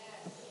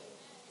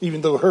 even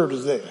though hurt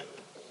is there.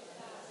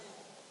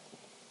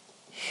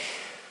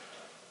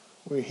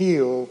 We're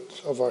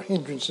healed of our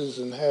hindrances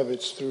and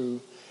habits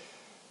through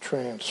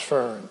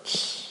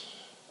transference.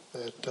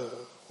 That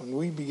when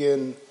we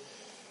begin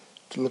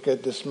to look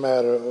at this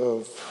matter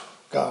of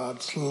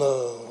God's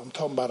love, I'm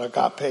talking about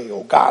agape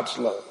or God's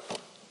love.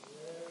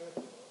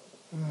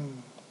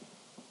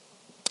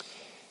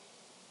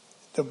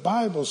 The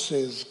Bible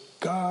says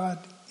God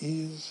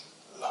is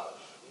love.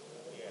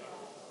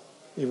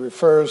 It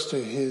refers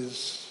to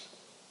his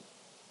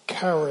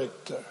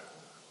character,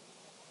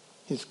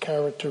 his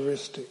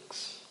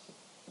characteristics,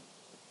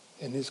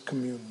 and his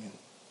communion.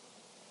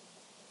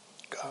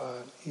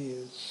 God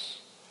is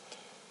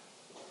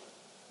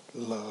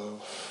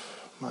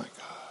love, my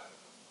God.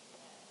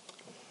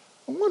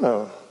 I want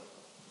to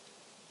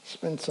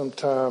spend some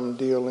time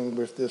dealing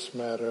with this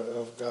matter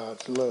of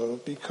God's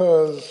love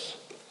because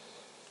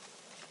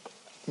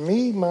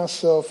me,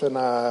 myself, and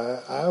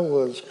I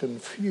was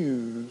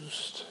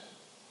confused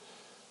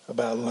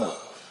about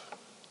love.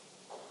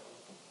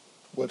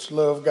 What's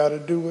love got to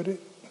do with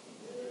it?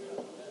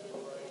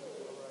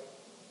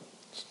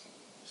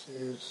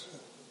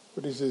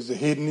 What is this, a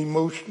hidden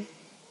emotion?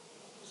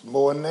 It's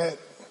more than that.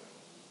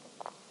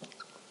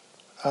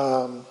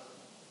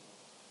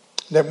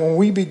 That when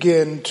we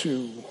begin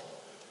to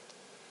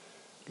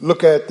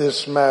look at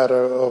this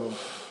matter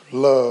of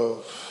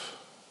love,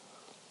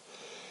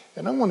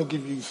 and I want to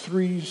give you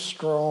 3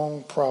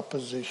 strong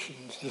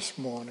propositions this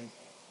morning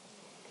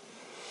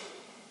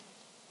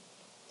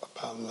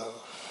about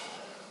love.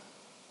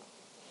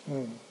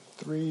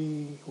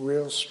 3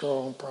 real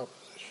strong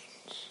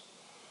propositions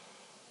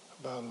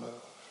about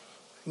love.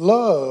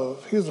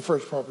 Love, here's the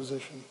first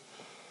proposition.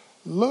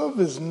 Love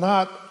is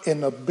not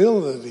an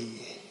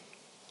ability.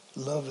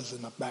 Love is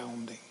an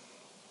abounding.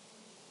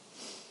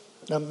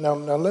 Now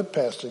let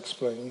Pastor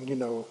explain.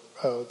 The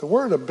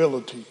word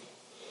ability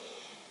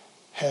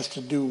has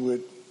to do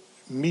with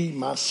me,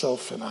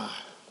 myself, and I.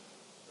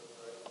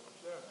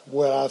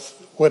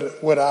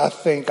 What I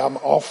think I'm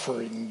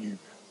offering you.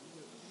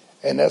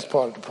 And that's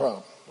part of the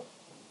problem.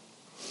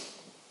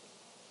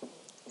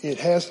 It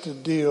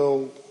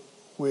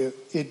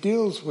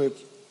deals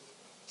with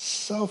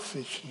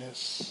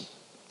selfishness,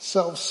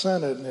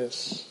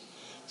 self-centeredness,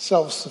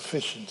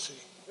 self-sufficiency,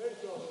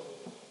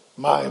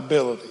 my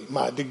ability,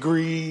 my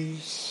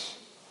degrees,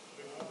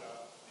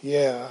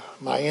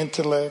 my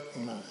intellect,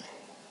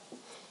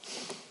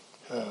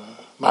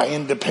 my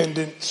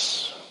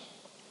independence,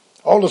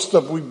 all the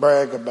stuff we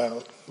brag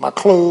about, my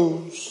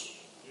clothes,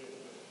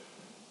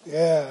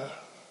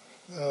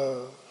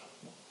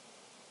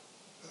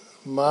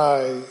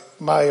 my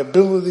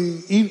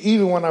ability,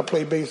 even when I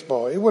play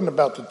baseball, it wasn't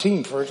about the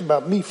team first, it was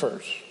about me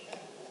first.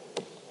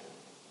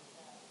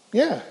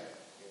 Yeah.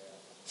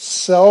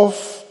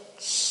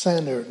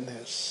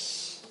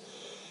 Self-centeredness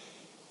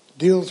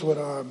deals with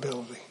our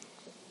ability.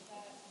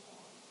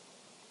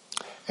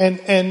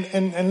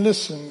 And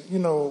listen, you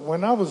know,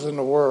 when I was in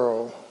the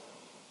world,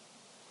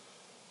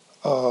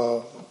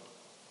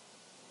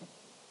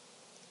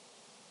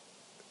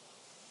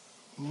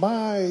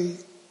 my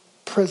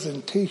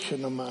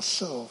presentation of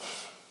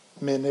myself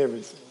meant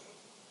everything.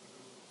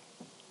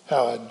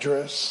 How I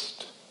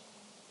dressed.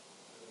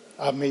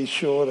 I made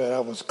sure that I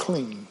was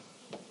clean.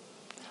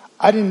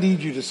 I didn't need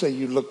you to say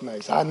you look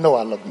nice. I know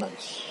I look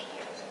nice.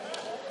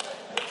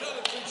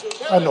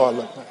 I know I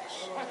look nice.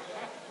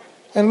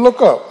 And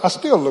look up, I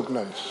still look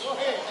nice.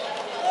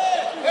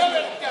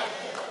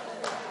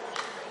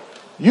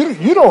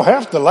 You don't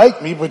have to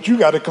like me, but you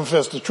got to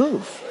confess the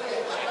truth.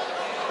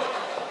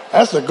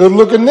 That's a good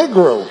looking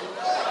Negro.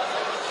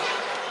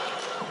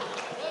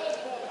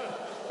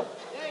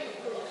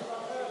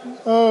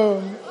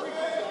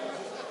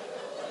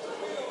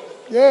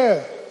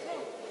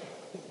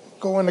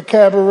 Go in a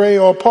cabaret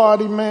or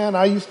party, man,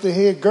 I used to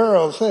hear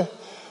girls say,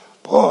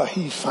 boy,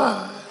 he's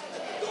fine.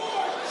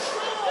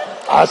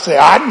 I say,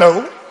 I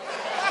know.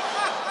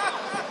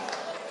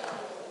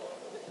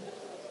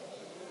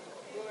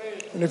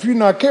 And if you're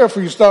not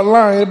careful, you start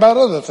lying about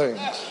other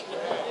things.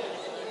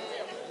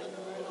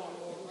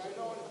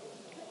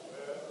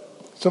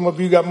 Some of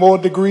you got more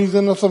degrees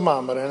than a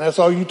thermometer, and that's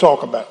all you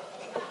talk about.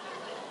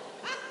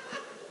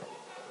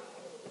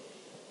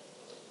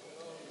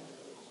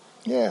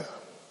 Yeah.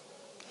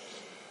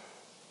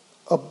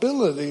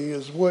 Ability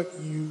is what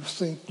you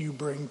think you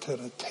bring to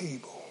the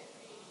table.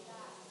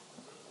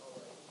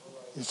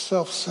 It's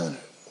self-centered.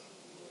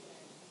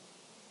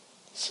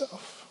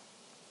 Self.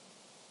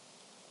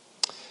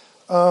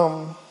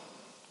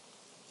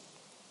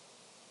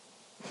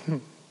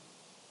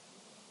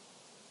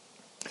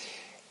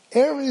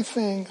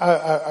 Everything,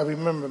 I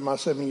remember my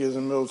 7 years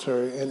in the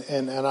military,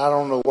 and I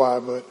don't know why,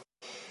 but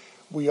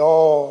we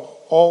all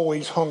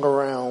always hung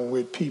around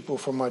with people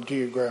from our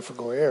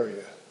geographical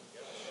area.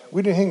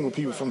 We didn't hang with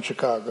people from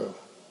Chicago.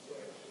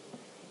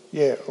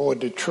 Or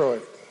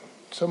Detroit.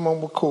 Some of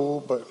them were cool,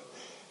 but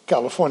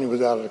California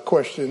was out of the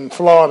question.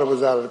 Florida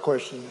was out of the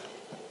question.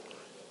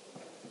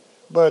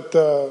 But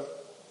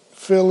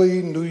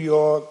Philly, New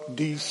York,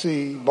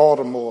 D.C.,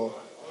 Baltimore,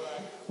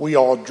 we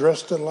all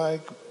dressed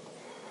alike.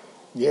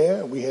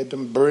 Yeah, we had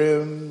them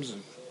brims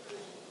and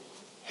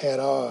had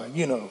our,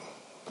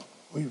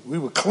 we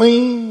were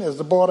clean as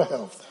the Board of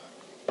Health.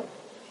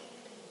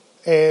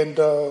 And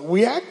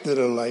we acted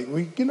alike.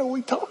 We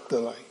talked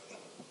alike.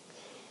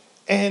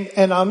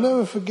 And I'll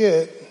never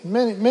forget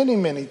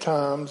many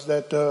times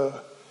that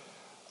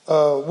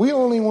we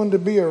only wanted to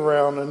be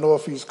around the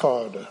Northeast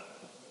Corridor.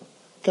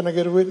 Can I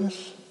get a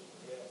witness?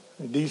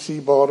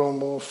 D.C.,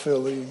 Baltimore,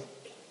 Philly,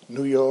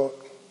 New York.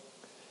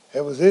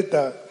 That was it,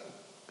 Doc.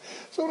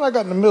 So when I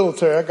got in the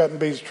military, I got in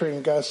basic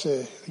training. The guy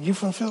said, "You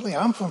from Philly?"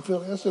 "I'm from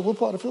Philly." I said, "What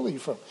part of Philly are you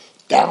from?"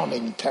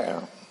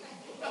 "Downingtown."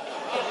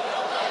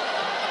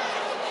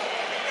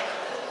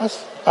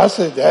 I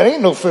said, "That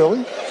ain't no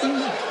Philly."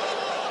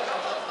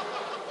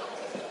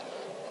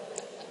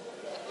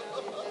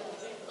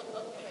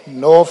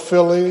 North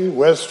Philly,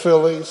 West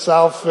Philly,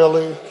 South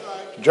Philly,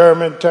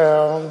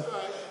 Germantown,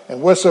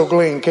 and West Oak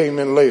Lane came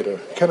in later.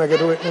 Can I get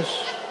a witness?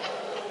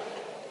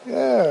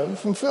 Yeah, I'm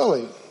from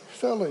Philly.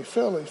 Philly.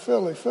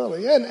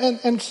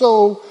 And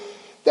so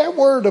that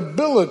word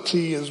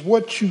ability is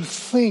what you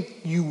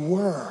think you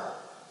were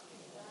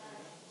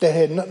that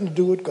had nothing to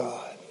do with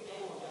God.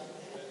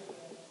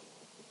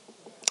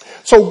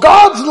 So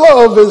God's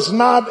love is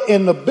not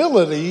an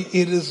ability,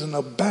 it is an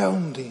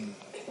abounding.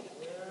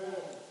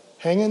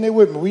 Hang in there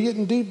with me. We're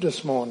getting deep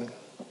this morning.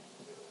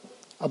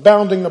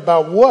 Abounding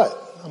about what?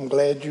 I'm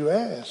glad you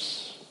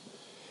asked.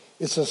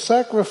 It's a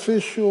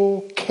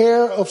sacrificial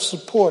care of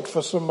support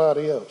for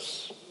somebody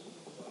else.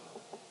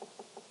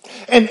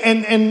 And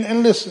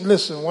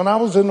listen, when I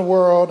was in the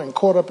world and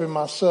caught up in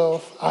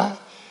myself, I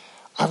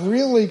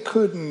really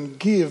couldn't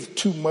give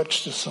too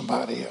much to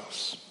somebody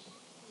else.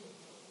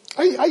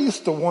 I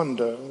used to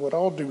wonder, with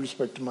all due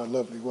respect to my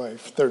lovely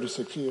wife,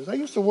 36 years, I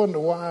used to wonder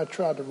why I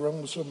tried to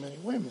run with so many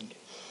women.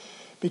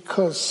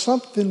 Because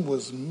something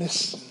was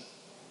missing.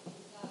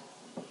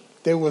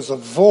 There was a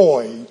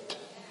void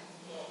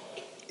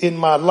in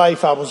my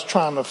life I was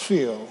trying to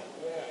fill.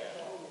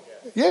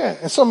 Yeah,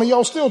 and some of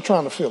y'all still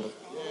trying to fill it.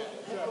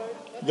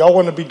 Y'all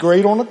want to be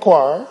great on the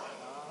choir,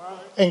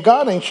 and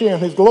God ain't sharing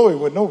his glory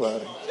with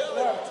nobody.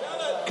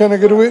 Can I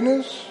get a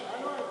witness?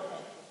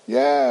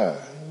 Yeah.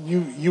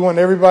 You want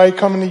everybody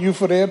coming to you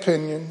for their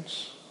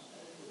opinions.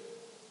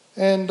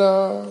 And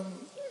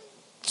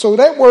so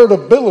that word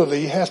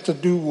ability has to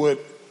do with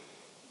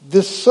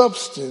this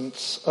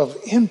substance of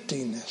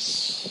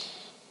emptiness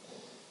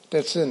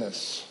that's in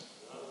us.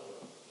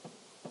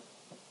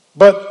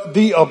 But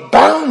the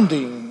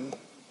abounding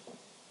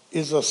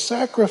is a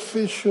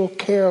sacrificial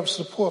care of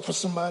support for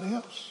somebody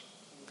else.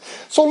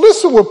 So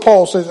listen to what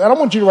Paul says, and I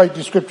want you to write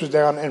these scriptures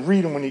down and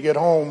read them when you get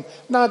home.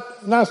 Not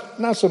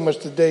so much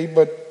today,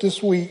 but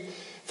this week.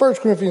 1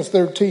 Corinthians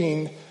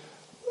 13.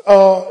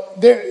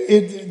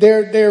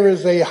 There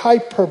is a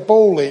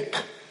hyperbolic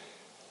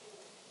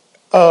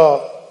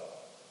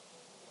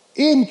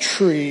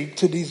intrigue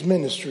to these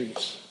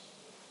ministries.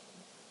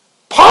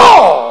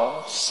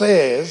 Paul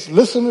says,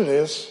 listen to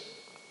this,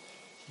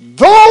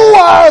 though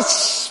I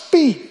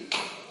speak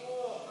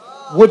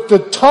with the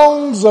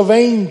tongues of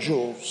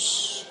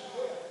angels,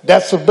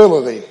 that's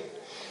ability,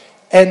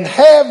 and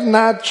have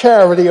not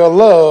charity or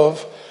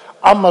love,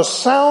 I'm a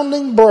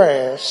sounding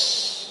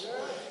brass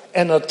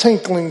and a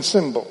tinkling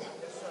cymbal.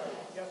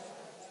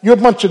 You're a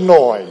bunch of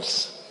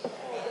noise.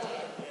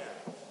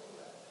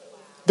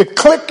 The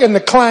click and the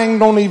clang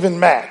don't even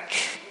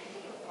match.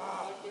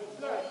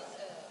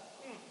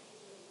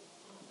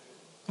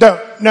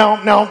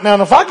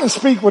 Now, if I can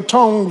speak with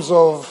tongues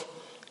of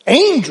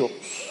angels,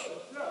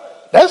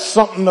 that's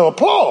something to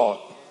applaud.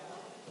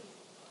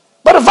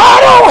 But if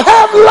I don't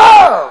have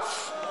love,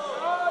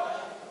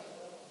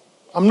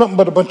 I'm nothing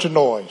but a bunch of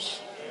noise.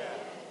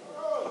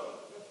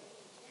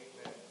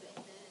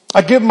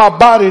 I give my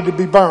body to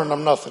be burned,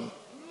 I'm nothing.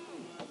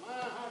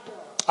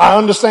 I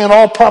understand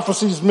all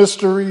prophecies,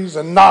 mysteries,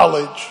 and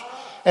knowledge,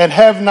 and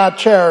have not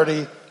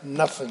charity,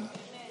 nothing.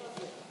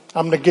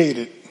 I'm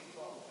negated.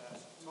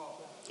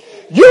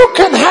 You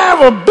can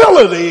have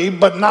ability,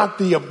 but not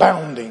the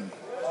abounding.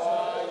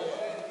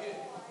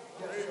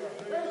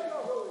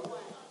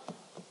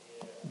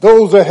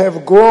 Those that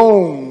have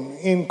grown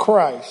in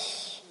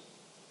Christ,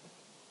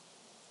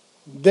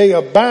 they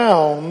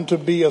abound to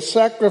be a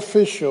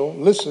sacrificial,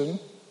 listen,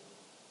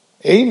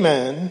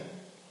 amen,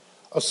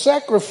 a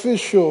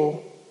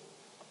sacrificial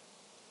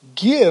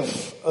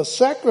gift, a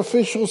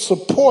sacrificial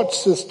support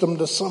system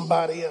to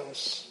somebody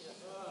else.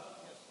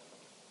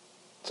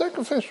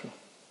 Sacrificial.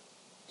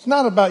 It's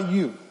not about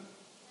you.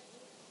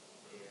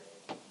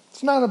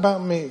 It's not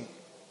about me.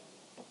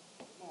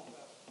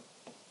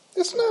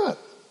 It's not.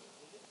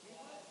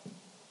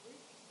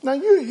 Now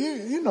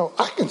you know,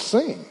 I can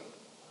sing.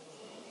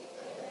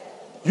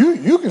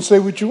 You can say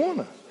what you want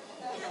to.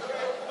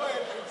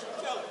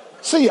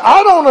 See,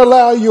 I don't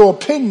allow your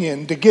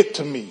opinion to get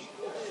to me.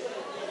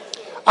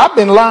 I've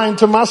been lying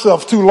to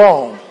myself too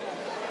long.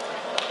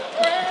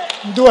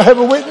 Do I have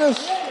a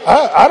witness?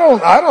 I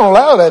don't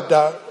allow that,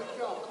 Doc.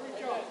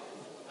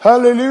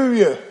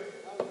 Hallelujah.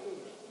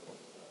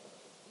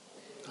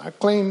 I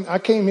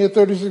came here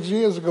 36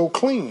 years ago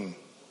clean.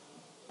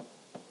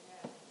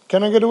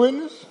 Can I get a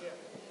witness?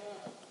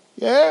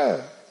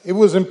 Yeah. It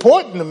was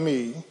important to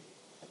me,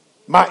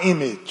 my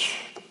image,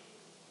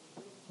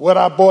 what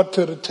I brought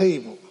to the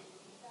table,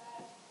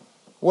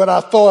 what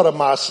I thought of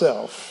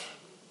myself.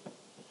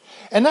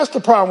 And that's the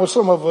problem with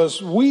some of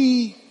us.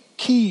 We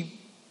keep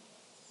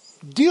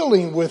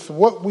dealing with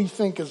what we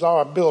think is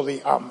our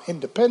ability. I'm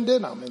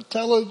independent, I'm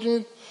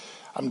intelligent,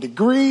 I'm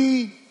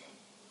degreed,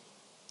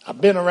 I've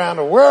been around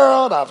the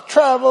world, I've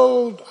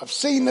traveled, I've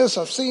seen this,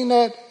 I've seen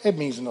that. It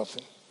means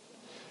nothing.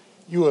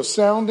 You're a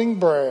sounding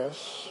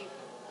brass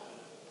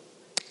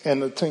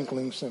and a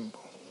tinkling cymbal.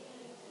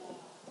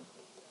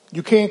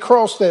 You can't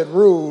cross that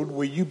road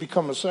where you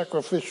become a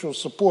sacrificial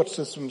support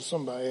system to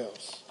somebody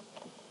else.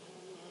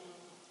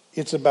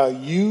 It's about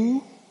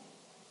you,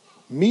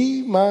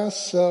 me,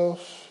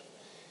 myself,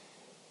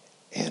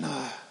 and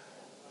I.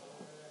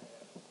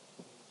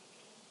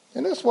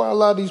 And that's why a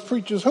lot of these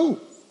preachers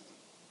hoop.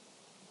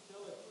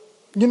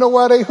 You know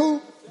why they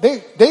hoop?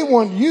 They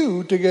want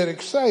you to get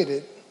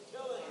excited.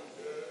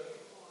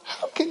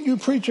 How can you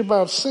preach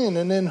about sin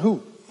and then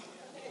hoop?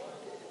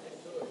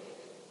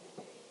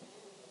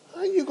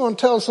 How are you going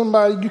to tell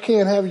somebody you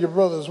can't have your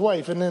brother's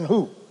wife and then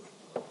hoop?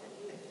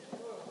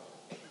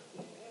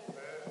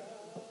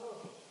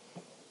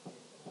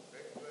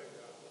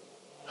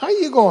 How are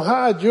you going to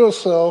hide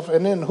yourself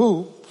and then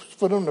hoop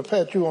for them to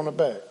pat you on the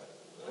back?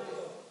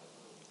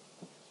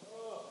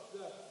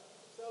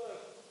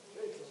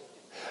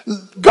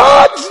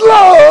 God's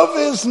love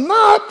is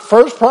not,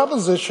 first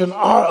proposition,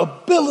 our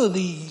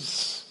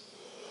abilities,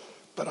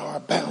 but our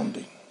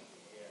abounding.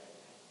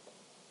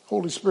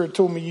 Holy Spirit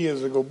told me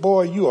years ago,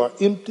 boy, you are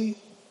empty.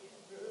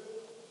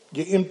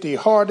 You're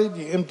empty-hearted.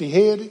 You're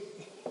empty-headed.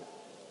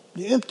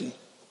 You're empty.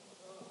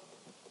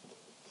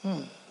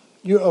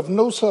 You're of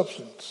no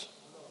substance.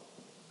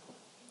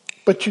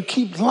 But you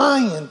keep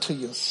lying to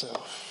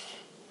yourself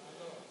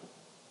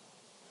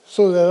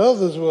so that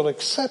others will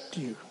accept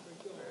you.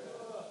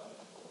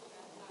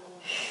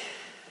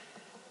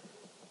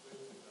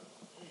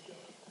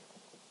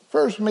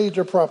 First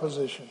major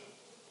proposition.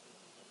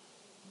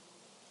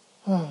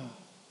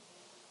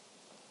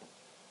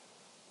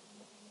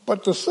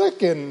 But the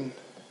second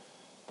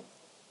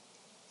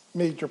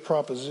major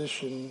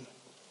proposition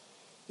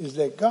is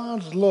that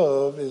God's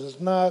love is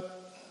not,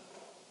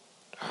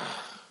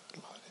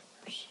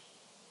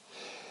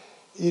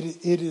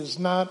 it is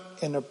not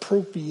an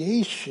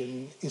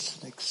appropriation,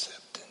 it's an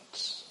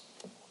acceptance.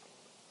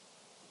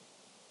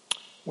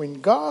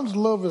 When God's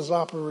love is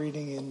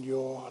operating in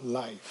your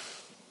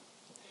life,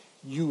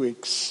 you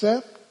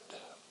accept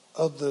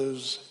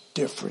others'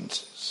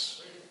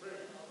 differences.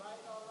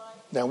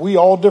 Now, we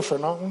all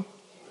different, aren't we?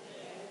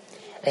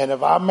 And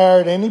if I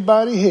married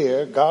anybody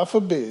here, God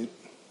forbid,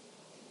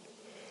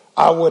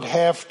 I would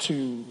have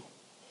to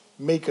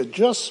make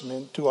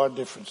adjustment to our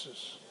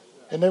differences.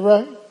 Isn't that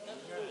right?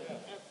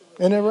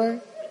 Isn't that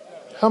right?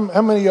 How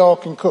many of y'all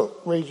can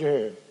cook? Raise your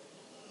hand.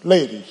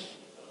 Ladies.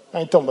 I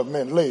ain't talking about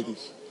men,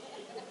 ladies.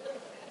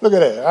 Look at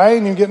that. I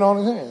ain't even getting on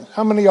his hands.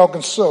 How many of y'all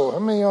can sew? How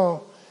many of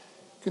y'all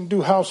can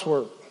do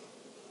housework?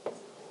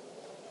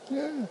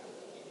 Yeah.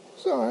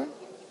 It's all right.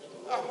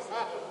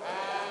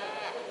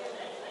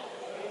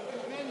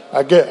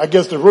 I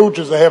guess the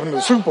Roaches are having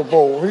the Super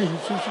Bowl.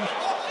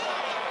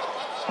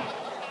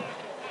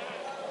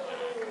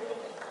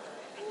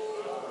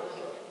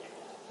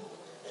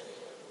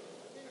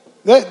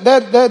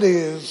 That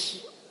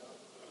is,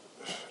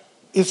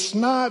 it's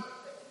not,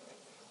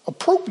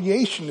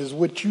 appropriation is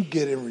what you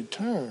get in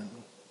return.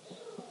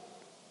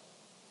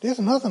 There's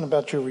nothing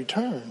about your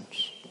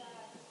returns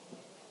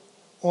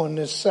on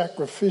this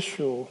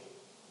sacrificial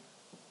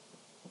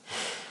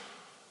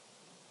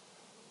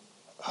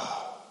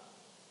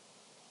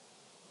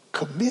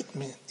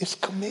commitment. It's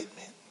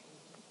commitment.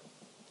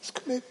 It's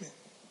commitment.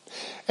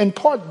 And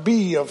part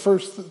B of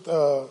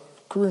 1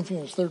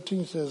 Corinthians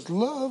 13 says,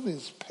 love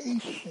is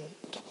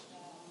patient.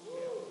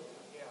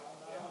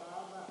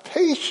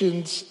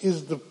 Patience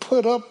is the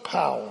put up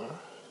power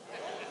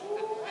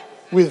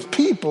with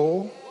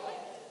people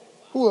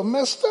who are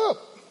messed up.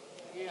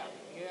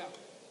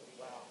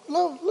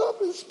 Love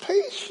is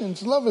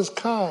patience. Love is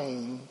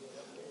kind.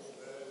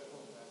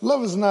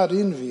 Love is not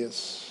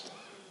envious.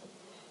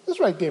 It's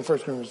right there in 1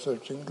 Corinthians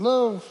 13.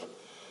 Love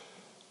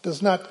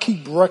does not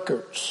keep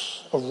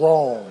records of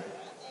wrong.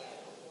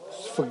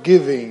 It's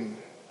forgiving.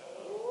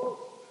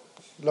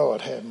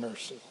 Lord have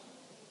mercy.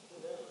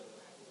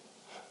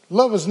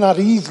 Love is not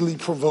easily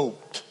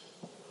provoked.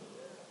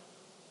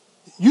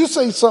 You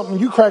say something,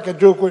 you crack a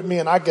joke with me,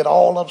 and I get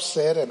all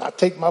upset, and I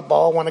take my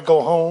ball, want to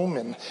go home,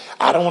 and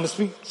I don't want to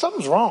speak.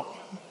 Something's wrong.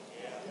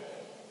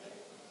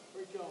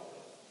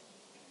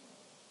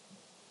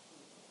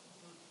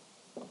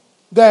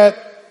 That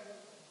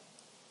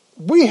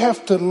we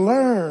have to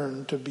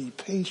learn to be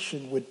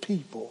patient with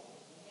people.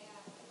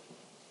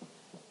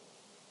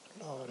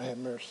 Lord have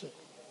mercy.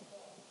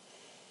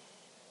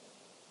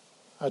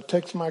 I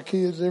text my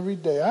kids every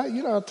day.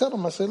 I tell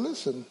them, I say,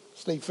 listen,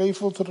 stay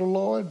faithful to the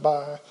Lord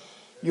by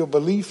your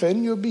belief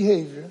and your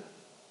behavior.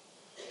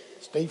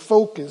 Stay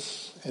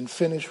focused and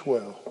finish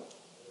well.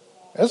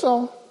 That's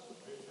all.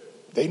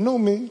 They know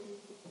me.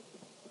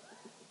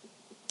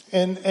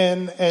 And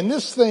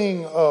this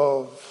thing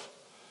of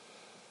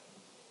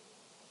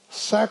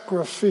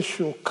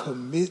sacrificial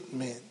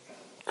commitment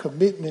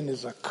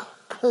is a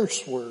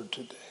curse word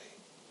today.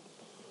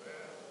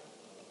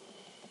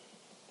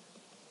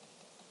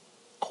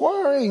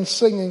 Choir ain't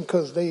singing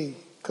because they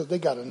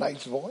got a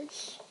nice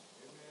voice.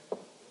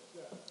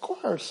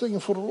 Choir is singing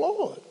for the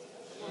Lord.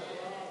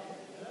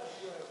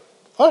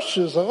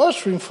 Ushers are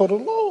ushering for the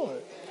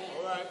Lord.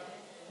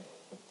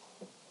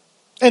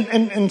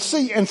 And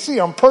see,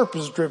 I'm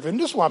purpose driven.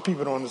 This is why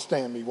people don't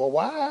understand me. Well,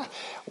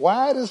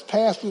 why does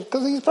pastor?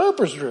 Because he's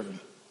purpose driven.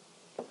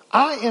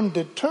 I am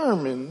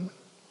determined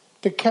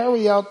to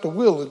carry out the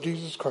will of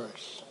Jesus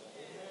Christ.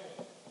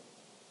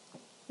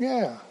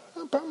 Yeah,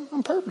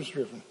 I'm purpose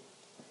driven.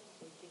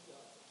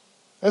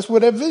 That's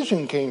where that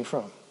vision came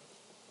from.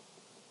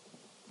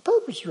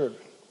 Purpose driven.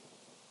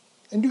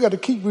 And you got to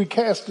keep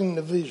recasting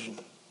the vision.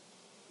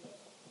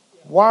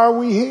 Why are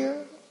we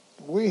here?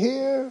 We're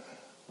here.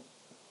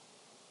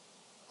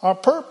 Our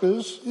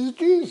purpose is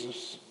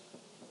Jesus.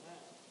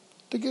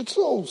 To get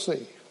souls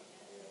saved.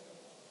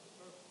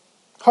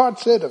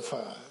 Hearts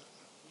edified.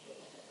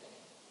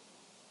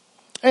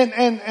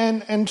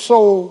 And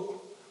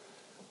so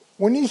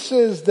when he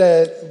says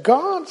that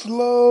God's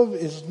love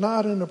is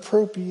not an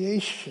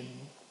appropriation,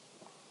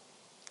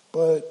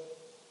 but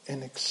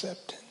an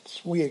acceptance.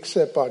 We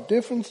accept our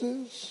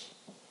differences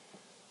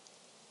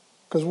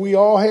because we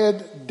all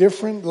had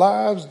different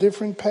lives,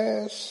 different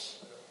pasts.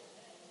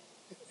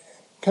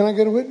 Can I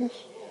get a witness?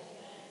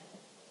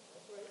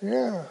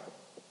 Yeah.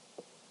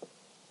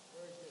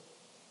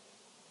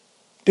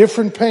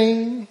 Different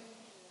pain.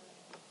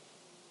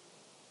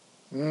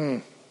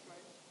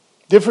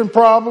 Different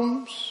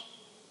problems.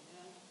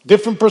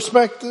 Different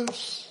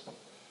perspectives.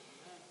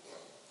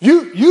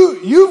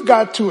 You've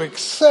got to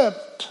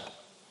accept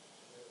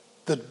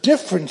the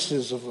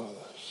differences of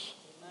others.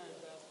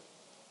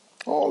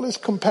 All this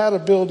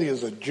compatibility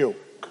is a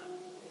joke.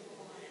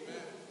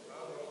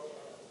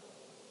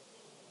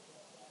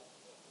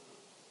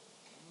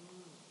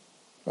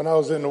 When I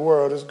was in the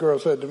world, this girl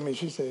said to me,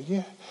 she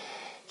said,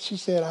 She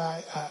said,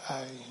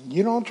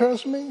 you don't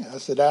trust me? I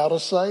said, out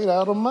of sight,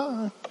 out of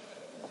mind.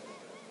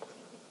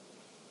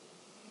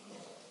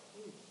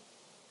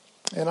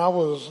 And I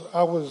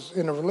was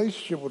in a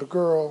relationship with a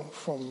girl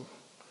from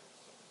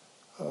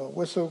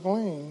West Oak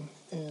Lane,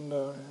 and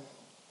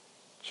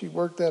she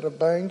worked at a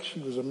bank. She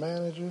was a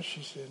manager.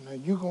 She said, now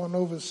you going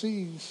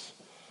overseas?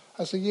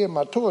 I said, yeah,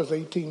 my tour is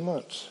 18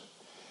 months.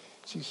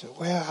 She said,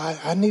 well,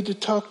 I need to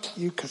talk to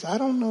you because I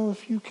don't know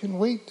if you can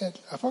wait that.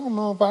 I don't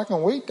know if I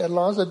can wait that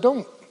long. I said,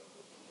 don't,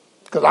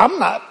 because I'm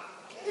not.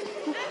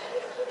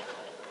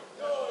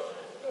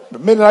 The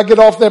minute I get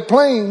off that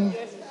plane,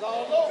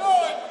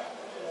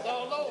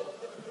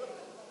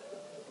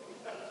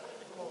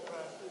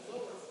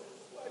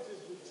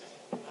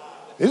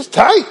 it's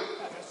tight.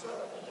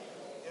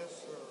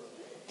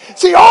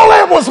 See, all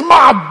that was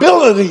my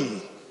ability.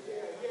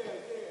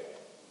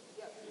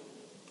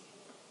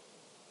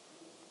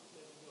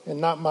 And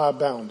not my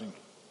abounding.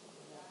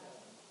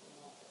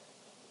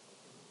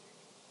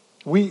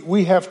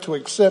 We have to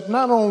accept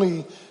not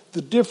only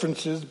the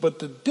differences, but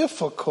the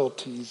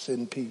difficulties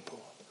in people.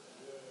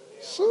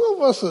 Some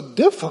of us are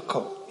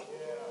difficult.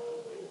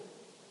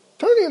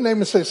 Turn to your neighbor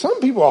and say, some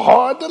people are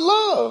hard to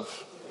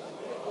love.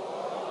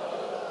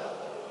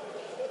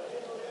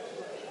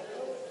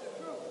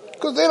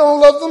 Because they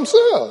don't love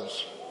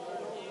themselves.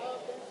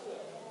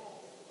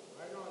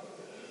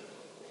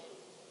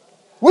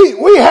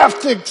 We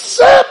have to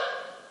accept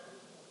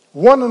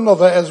one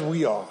another as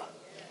we are.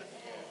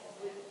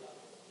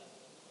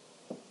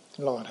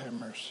 Lord have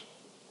mercy.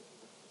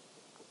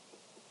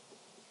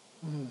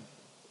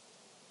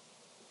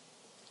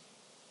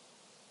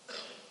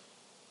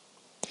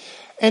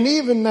 And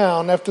even now,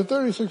 and after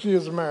 36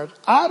 years of marriage,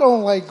 I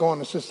don't like going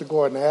to Sister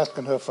Gordon and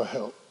asking her for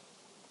help.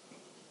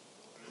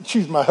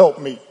 She's my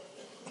helpmeet.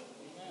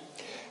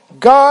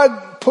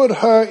 God put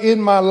her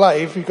in my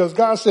life because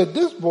God said,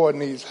 this boy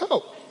needs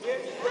help.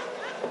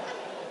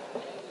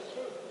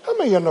 How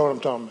many of you know what I'm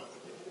talking about?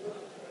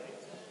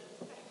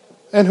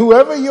 And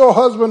whoever your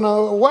husband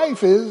or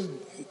wife is,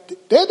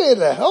 they're there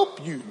to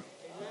help you.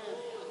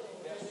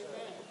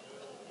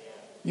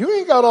 You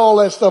ain't got all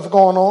that stuff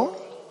going on.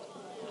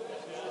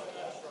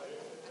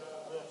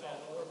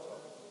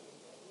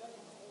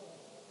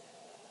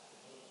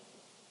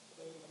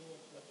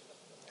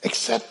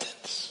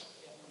 Acceptance.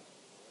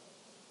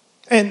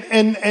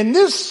 And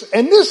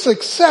this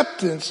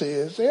acceptance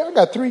is, I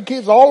got 3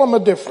 kids, all of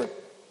them are different.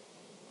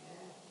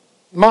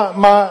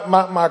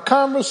 My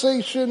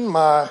conversation,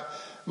 my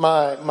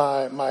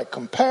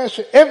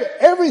compassion,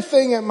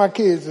 everything at my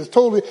kids is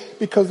totally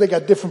because they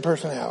got different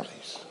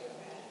personalities.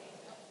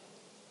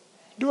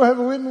 Do I have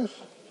a witness?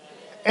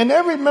 And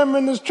every member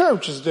in this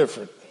church is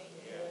different.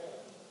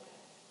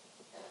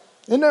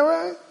 Isn't that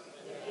right?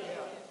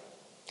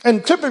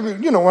 And typically,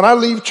 when I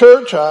leave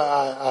church,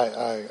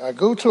 I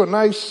go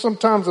to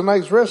sometimes a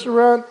nice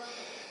restaurant,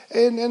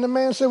 and the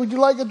man said, would you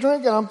like a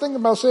drink? And I'm thinking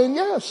about saying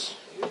yes.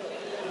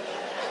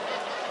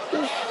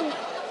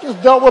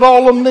 Just dealt with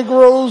all them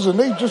Negroes, and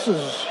they just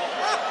as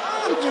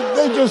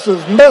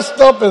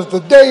messed up as the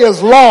day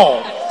is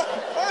long.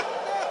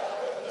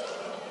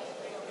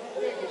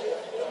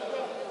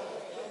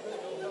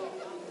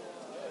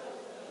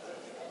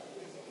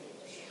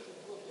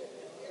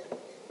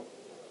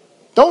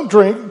 Don't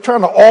drink. You're trying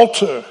to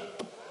alter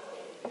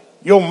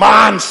your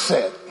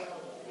mindset.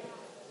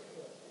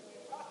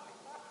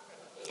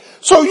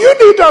 So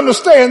you need to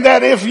understand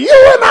that if you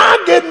and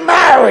I get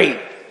married,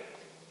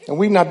 and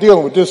we're not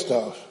dealing with this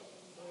stuff,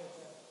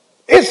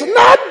 it's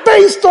not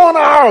based on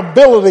our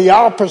ability,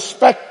 our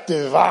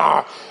perspective,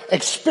 our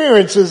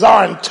experiences,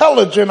 our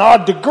intelligence,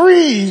 our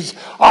degrees,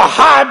 our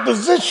high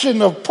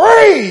position of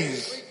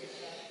praise.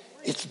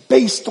 It's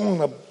based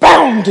on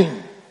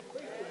abounding.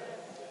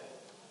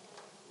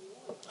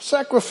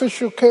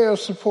 Sacrificial care,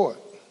 support.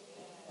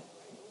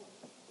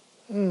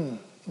 I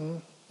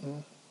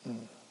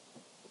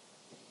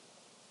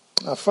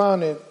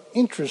find it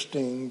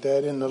interesting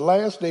that in the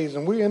last days,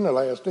 and we're in the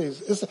last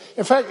days,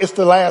 in fact, it's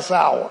the last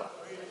hour.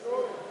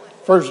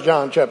 1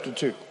 John chapter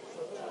 2.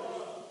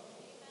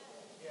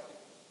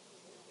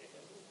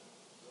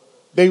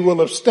 They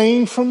will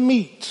abstain from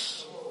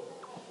meats.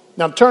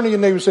 Now turn to your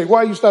neighbor and say,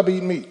 why you stop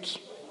eating meats?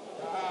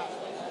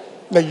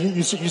 Now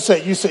you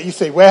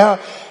say, well,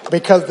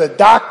 because the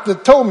doctor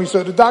told me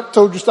so. The doctor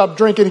told you stop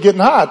drinking and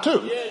getting high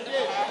too.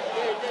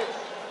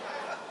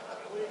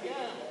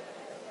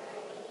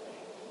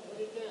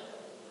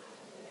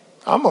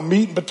 I'm a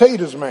meat and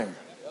potatoes man.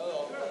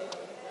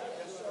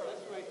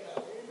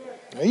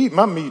 I eat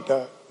my meat,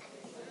 Doc.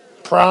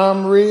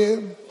 Prime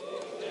rib.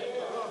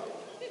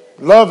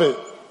 Love it.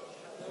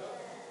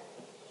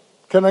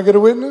 Can I get a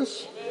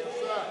witness?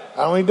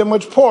 I don't eat that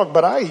much pork,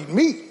 but I eat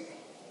meat.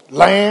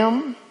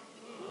 Lamb.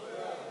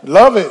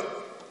 Love it.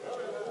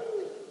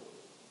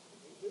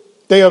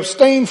 They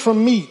abstain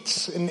from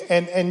meats.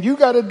 And you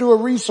got to do a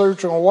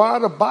research on why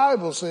the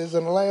Bible says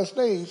in the last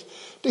days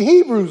the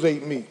Hebrews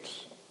ate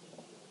meats.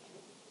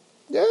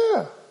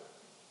 Yeah.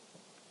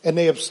 And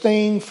they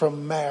abstain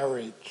from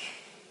marriage.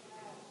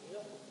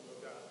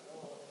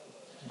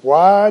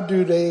 Why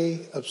do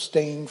they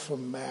abstain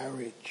from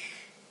marriage?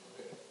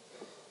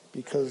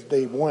 Because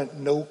they want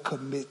no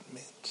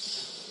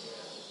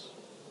commitments.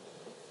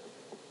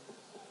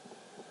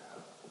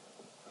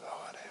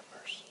 Lord have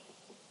mercy.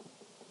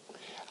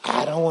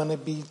 I don't want to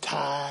be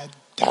tied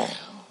down.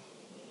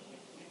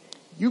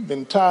 You've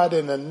been tied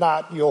in a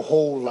knot your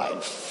whole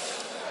life.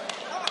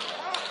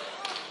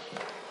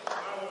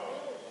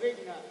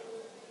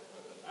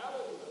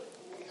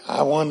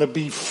 I want to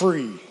be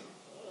free.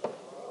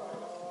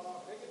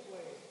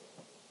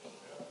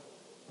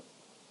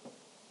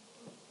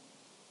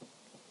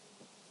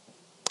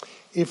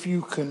 If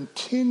you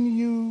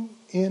continue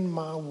in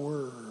my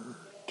word,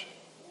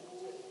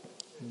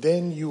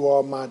 then you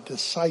are my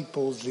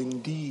disciples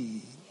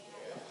indeed,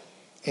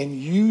 and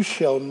you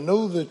shall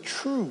know the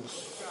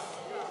truth.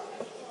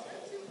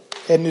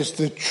 And it's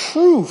the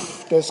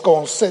truth that's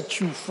going to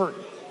set you free.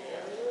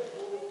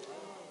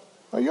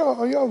 Are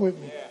y'all with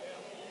me?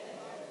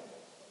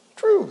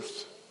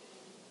 Truth.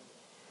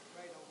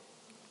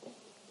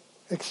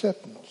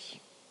 Acceptance.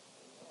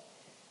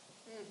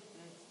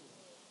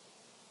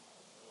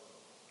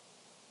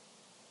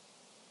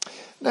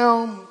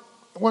 Now,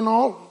 when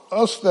all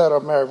us that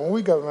are married, when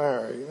we got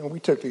married and we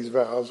took these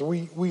vows,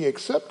 we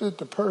accepted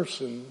the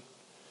person,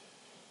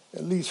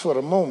 at least for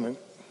the moment,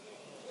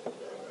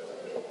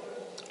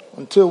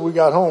 until we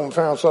got home and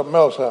found something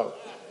else out.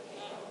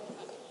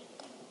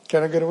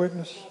 Can I get a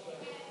witness?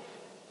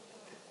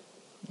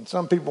 And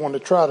some people want to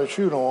try the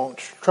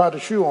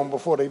shoe on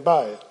before they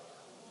buy it.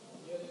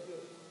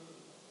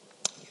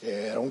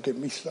 Yeah, don't get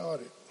me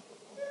started.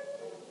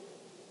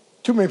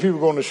 Too many people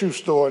go in the shoe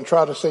store and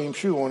try the same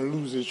shoe on and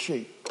lose its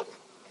shape.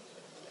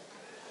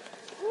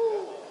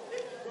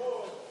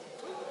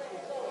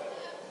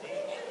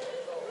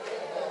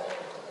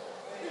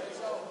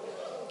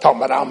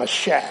 Talking about I'm a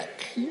shack.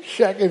 You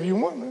shack if you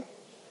want to.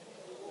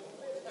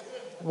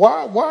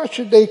 Why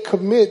should they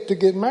commit to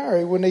get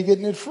married when they're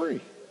getting it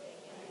free?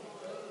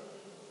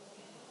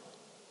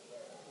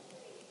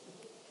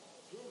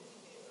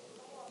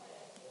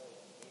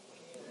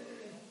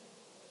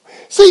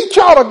 See,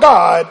 child of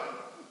God,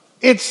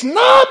 it's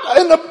not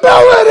an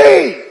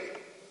ability.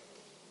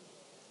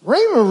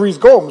 Raymond Reese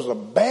Goldman was a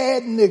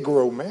bad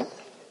Negro, man.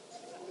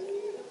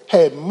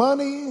 Had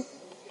money,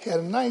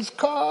 had a nice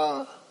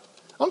car.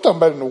 I'm talking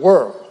about in the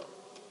world.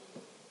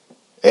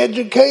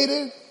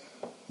 Educated,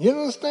 you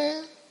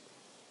understand?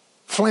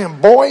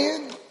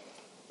 Flamboyant,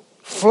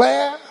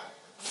 flash.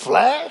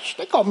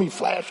 They call me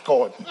Flash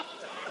Gordon.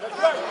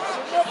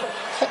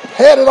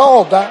 Had it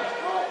all, Doc.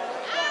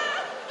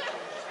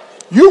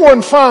 You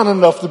weren't fine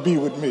enough to be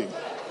with me.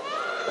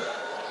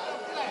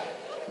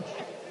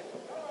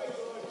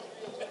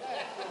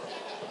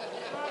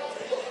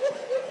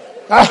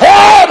 I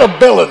had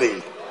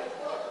ability.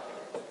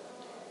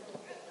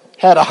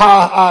 Had a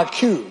high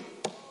IQ.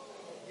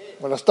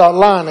 When I started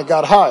lying, it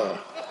got higher.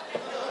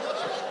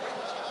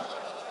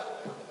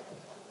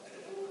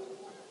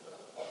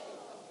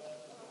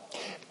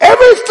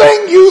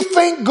 Everything you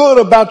think good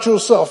about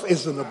yourself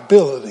is an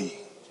ability.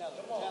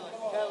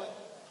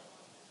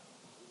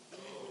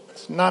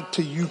 It's not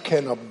till you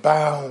can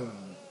abound.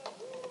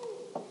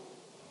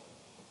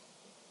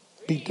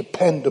 Be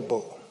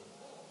dependable.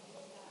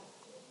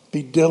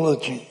 Be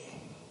diligent.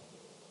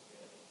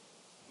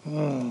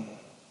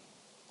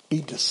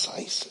 Be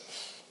decisive.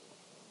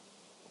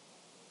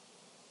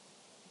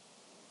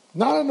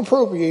 Not an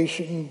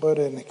appropriation, but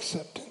an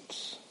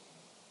acceptance.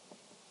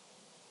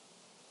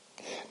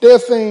 Their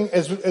thing,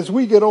 as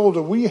we get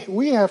older,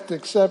 we have to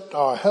accept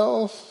our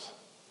health.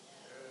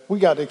 We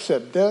got to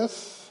accept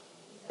death.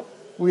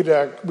 We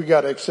got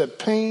to accept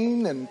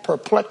pain and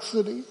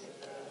perplexity.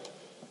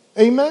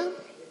 Amen?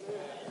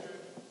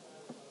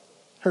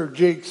 Heard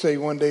Jake say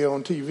one day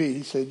on TV,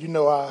 he said,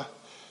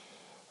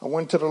 I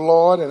went to the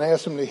Lord and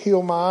asked him to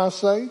heal my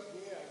eyesight.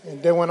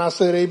 And then when I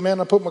said amen,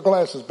 I put my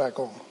glasses back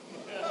on.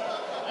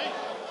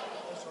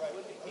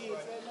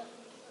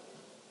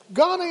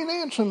 God ain't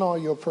answering all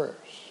your prayers.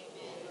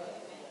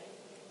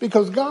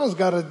 Because God's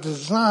got a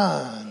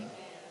design.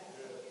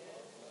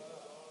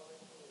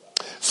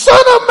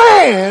 Son of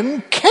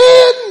man,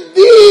 can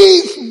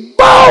these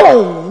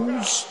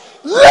bones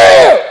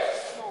live?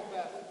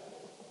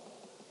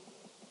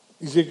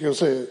 Ezekiel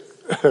said,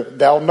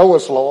 thou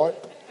knowest, Lord.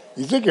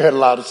 Ezekiel had a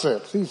lot of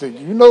sense. He said,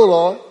 you know,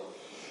 Lord.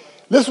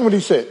 Listen what he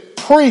said.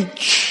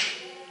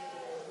 Preach.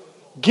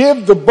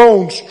 Give the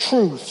bones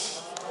truth.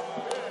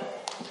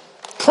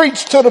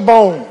 Preach to the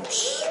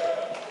bones.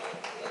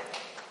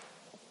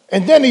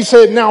 And then he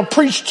said, now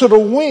preach to the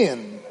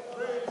wind.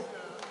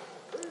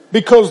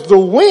 Because the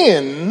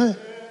wind,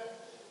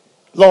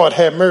 Lord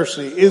have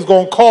mercy, is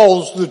going to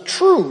cause the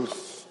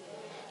truth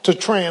to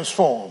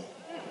transform.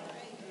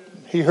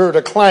 He heard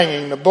a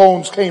clanging. The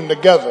bones came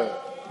together.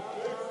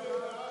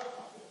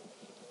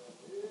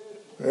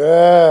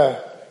 Yeah.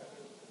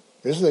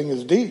 This thing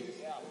is deep.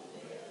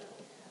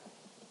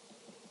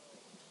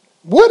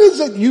 What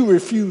is it you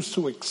refuse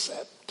to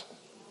accept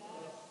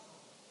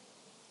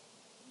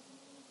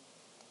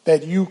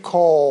that you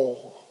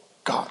call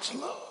God's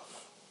love?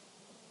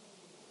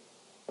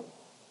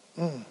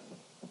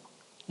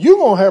 You're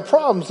going to have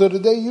problems till the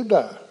day you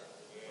die.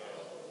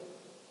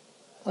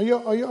 Are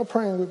y'all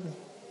praying with me?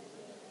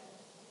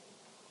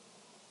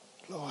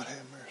 Lord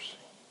have mercy.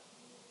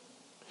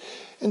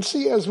 And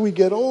see, as we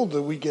get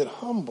older, we get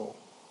humble.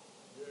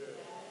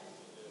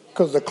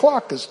 Because the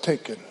clock is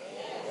ticking.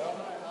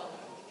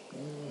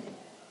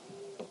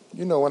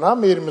 You know, when I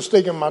made a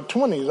mistake in my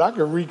 20s, I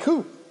could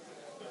recoup.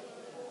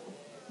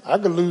 I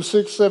could lose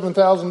 $6,000,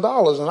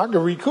 $7,000 and I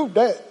could recoup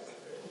that.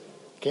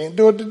 Can't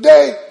do it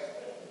today.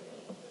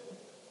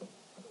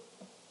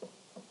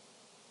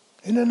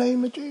 In the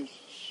name of Jesus.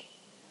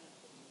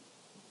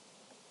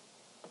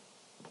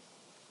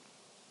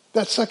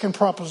 That second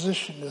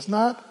proposition is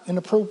not an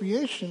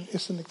appropriation,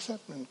 it's an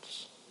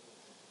acceptance.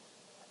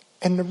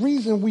 And the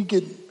reason we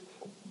get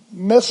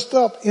messed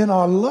up in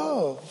our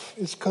love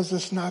is because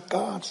it's not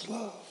God's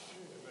love.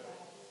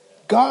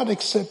 God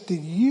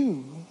accepted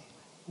you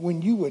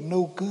when you were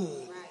no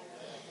good,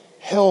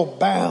 held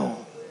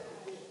bound,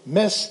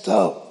 messed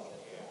up.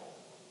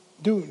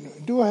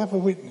 Do I have a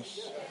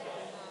witness?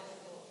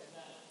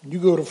 You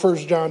go to 1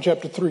 John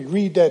chapter 3,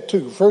 read that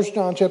too. 1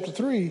 John chapter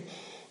 3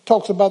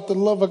 talks about the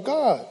love of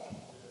God.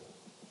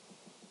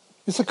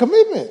 It's a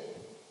commitment.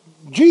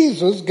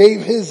 Jesus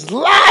gave his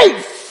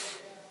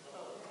life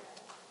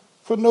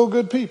for no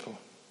good people.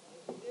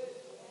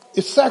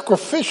 It's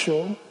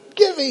sacrificial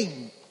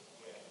giving.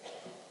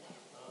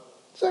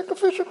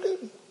 Sacrificial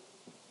giving.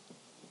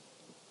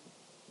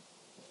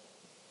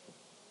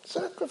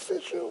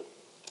 Sacrificial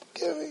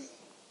giving.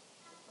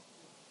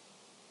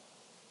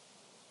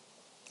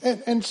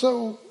 And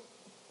so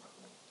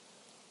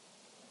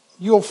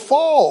your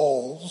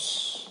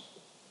falls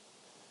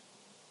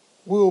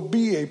will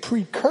be a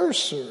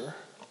precursor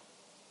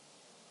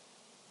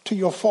to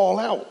your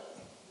fallout.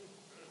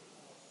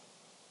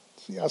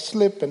 See, I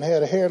slipped and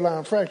had a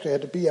hairline fracture. I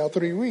had to be out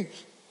 3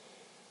 weeks.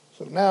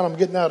 So now I'm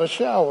getting out of the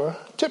shower,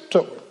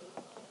 tiptoeing.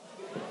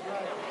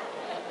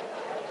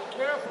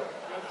 Careful,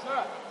 that's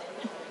not.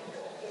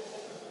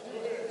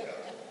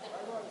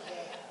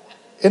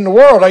 In the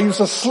world, I used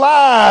to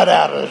slide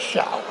out of the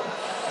shower.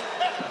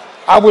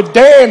 I would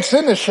dance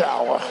in the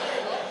shower.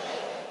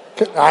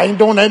 I ain't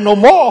doing that no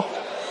more.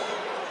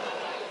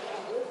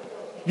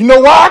 You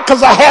know why?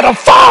 Because I had a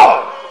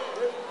fall.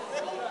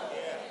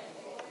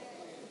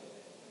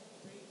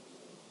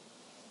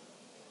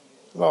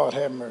 Lord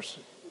have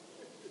mercy.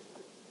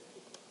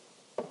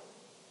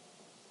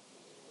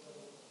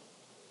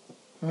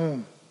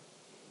 I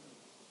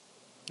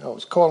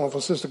was calling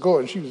for Sister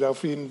Gordon. She was out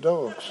feeding the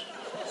dogs.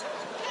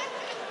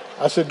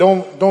 I said,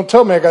 don't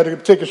tell me I got to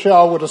take a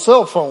shower with a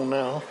cell phone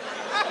now.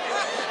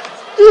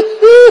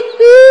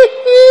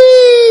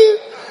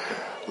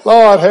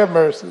 Lord have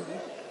mercy.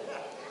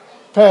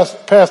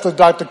 Pastor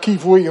Dr.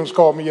 Keith Williams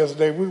called me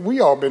yesterday. We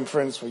all been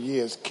friends for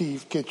years.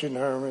 Keith, Kitchen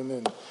Herman,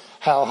 and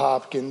Hal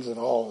Hopkins and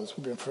all this.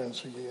 We've been friends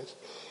for years.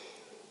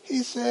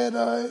 He said,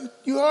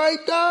 you all right,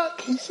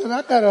 Doc? He said,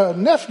 I got a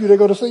nephew that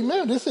go to St.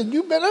 Mary. They said,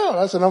 you been out?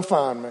 I said, I'm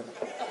fine, man.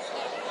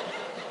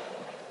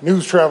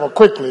 News travel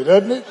quickly,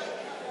 doesn't it?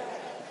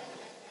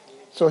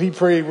 So he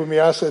prayed with me.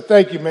 I said,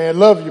 thank you, man.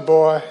 Love you,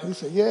 boy. He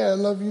said, yeah, I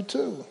love you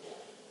too.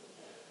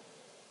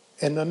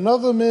 And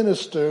another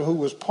minister who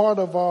was part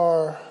of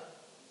our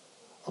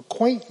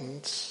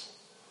acquaintance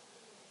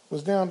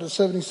was down to the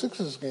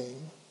 76ers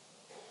game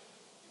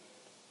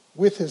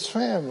with his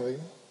family.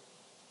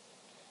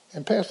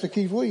 And Pastor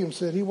Keith Williams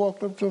said he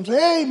walked up to him and said,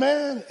 hey,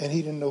 man. And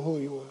he didn't know who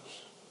he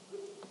was.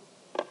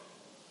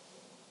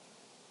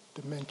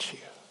 Dementia.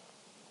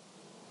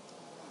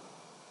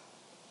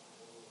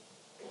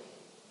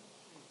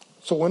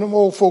 So when them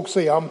old folks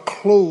say, I'm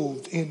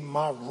clothed in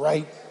my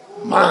right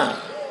mind,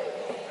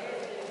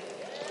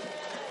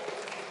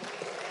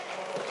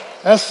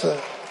 that's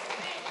a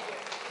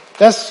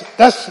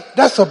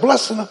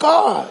blessing of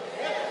God.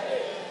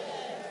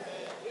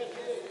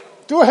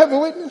 Do I have a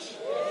witness?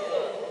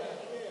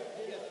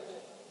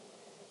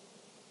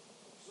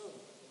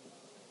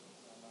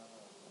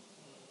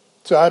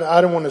 So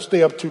I didn't want to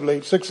stay up too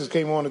late. Sixers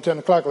came on at 10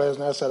 o'clock last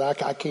night. I said, I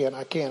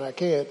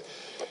can't.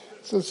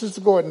 So Sister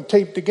Gordon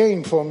taped the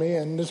game for me.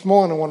 And this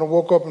morning when I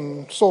woke up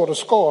and saw the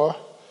score,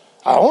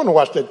 I don't want to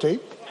watch that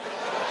tape.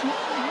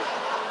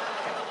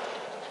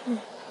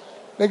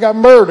 They got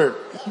murdered.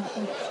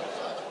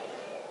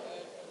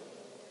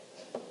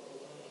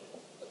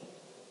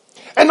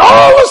 And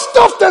all the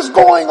stuff that's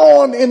going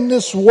on in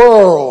this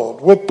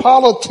world with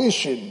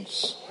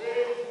politicians,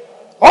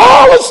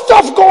 all the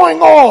stuff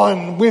going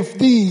on with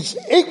these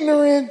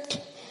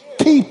ignorant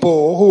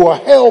people who are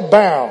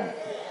hell-bound,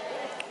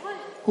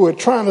 who are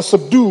trying to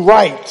subdue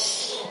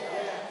rights,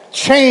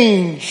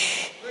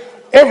 change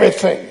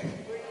everything.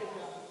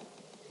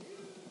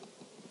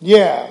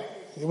 Yeah,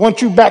 they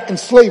want you back in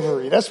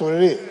slavery. That's what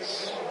it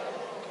is.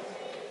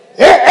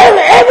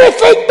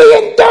 Everything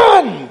being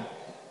done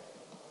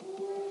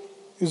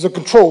is a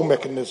control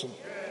mechanism.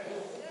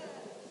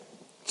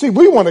 See,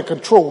 we want to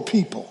control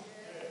people.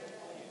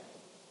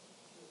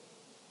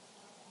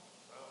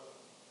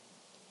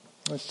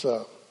 It's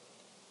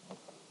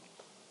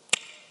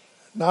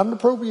not an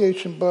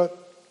appropriation, but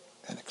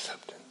and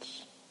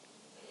acceptance.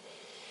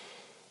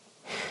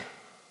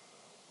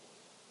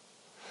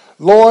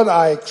 Lord,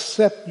 I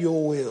accept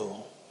your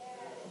will.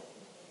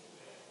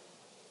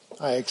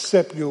 I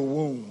accept your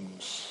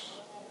wounds.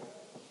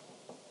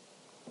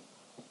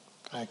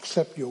 I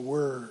accept your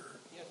word.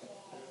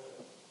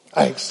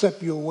 I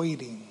accept your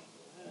waiting.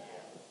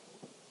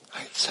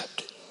 I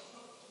accept it.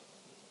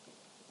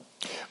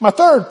 My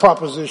third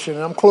proposition,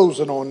 and I'm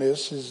closing on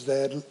this, is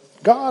that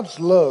God's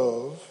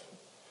love,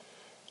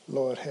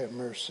 Lord have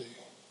mercy,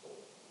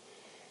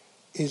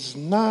 is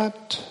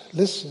not,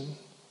 listen,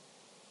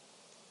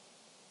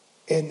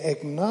 an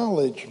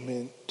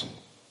acknowledgement,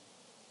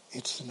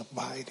 it's an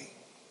abiding.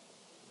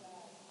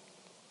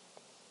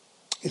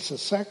 It's a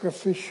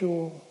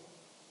sacrificial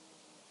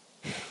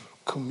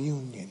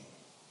communion.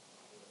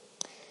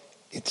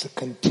 It's a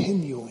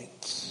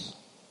continuance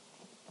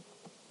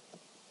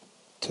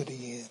to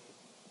the end.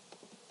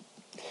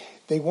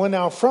 They went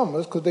out from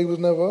us because they was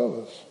never of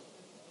us.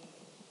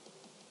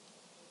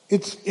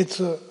 It's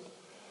a,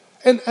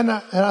 and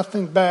I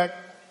think back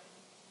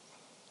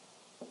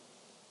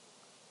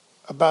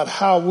about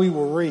how we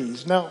were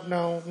raised.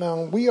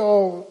 Now we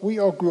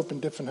all grew up in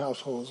different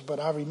households, but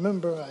I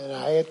remember, and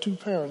I had two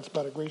parents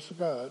by the grace of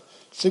God,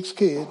 6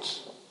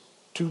 kids,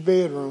 2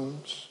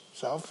 bedrooms,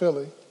 South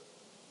Philly,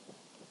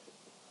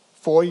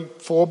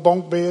 4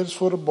 bunk beds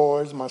for the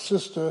boys. My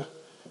sister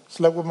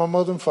slept with my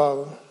mother and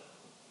father.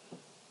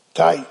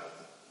 Tight.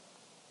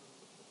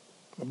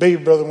 My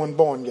baby brother wasn't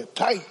born yet.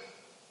 Tight.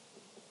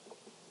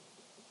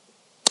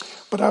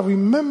 But I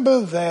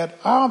remember that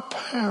our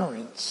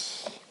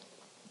parents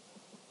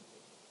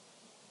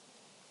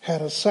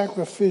had a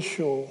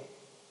sacrificial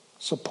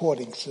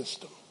supporting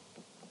system.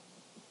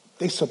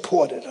 They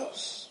supported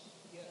us.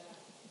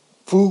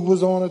 Food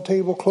was on the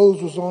table,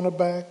 clothes was on the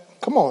back.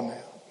 Come on now.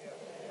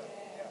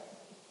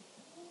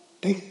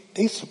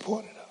 They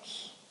supported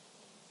us.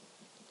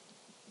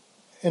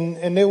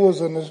 And there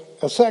was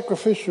a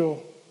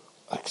sacrificial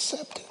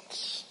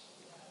acceptance.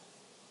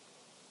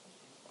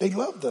 They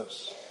loved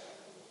us.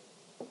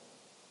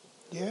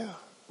 Yeah.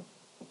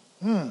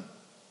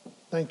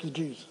 Thank you,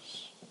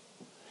 Jesus.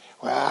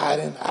 Well, I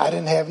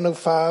didn't have no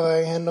father,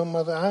 I had no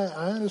mother.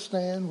 I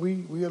understand.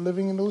 We are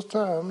living in those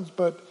times,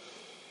 but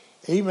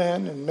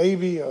amen, and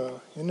maybe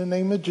in the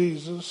name of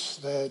Jesus,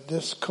 that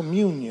this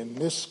communion,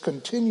 this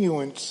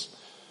continuance.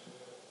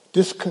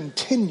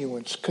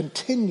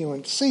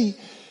 See,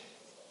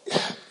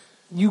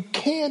 you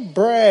can't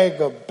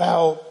brag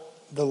about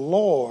the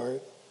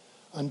Lord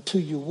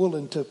until you're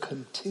willing to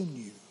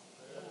continue.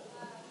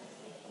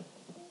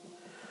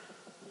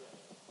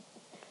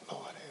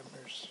 Lord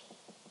have mercy.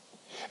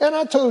 And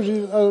I told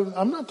you,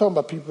 I'm not talking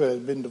about people that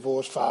have been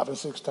divorced 5 and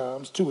 6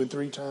 times, 2 and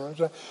 3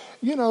 times.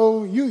 You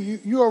know,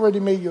 you already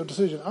made your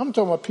decision. I'm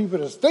talking about people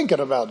that's thinking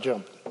about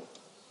jumping.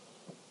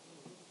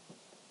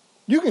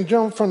 You can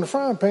jump from the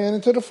frying pan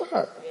into the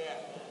fire.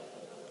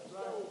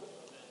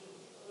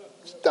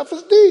 Stuff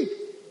is deep.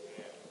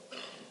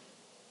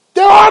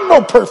 There are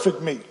no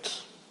perfect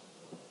mates.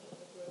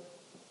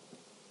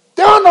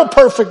 There are no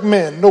perfect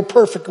men, no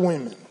perfect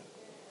women.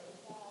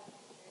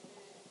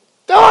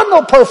 There are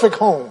no perfect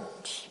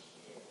homes.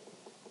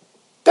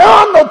 There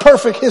are no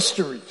perfect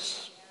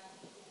histories.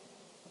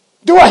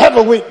 Do I have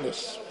a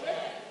witness?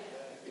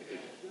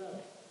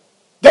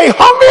 They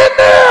hung in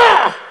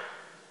there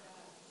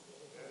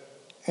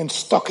and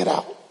stuck it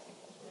out.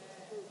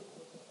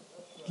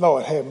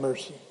 Lord have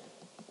mercy.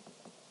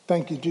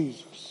 Thank you,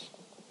 Jesus.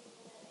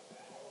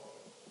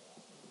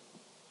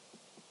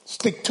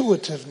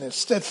 Stick-to-itiveness,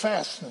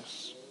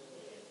 steadfastness.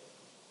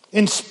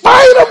 In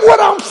spite of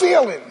what I'm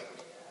feeling,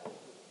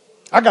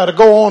 I got to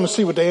go on and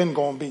see what the end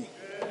going to be.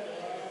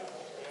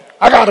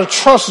 I got to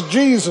trust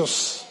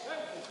Jesus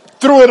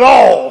through it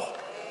all.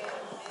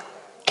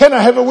 Can I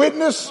have a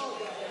witness?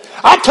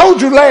 I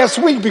told you last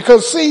week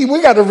because, see,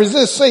 we got to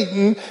resist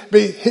Satan,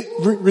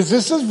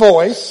 resist his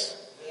voice,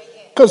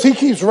 because he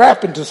keeps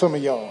rapping to some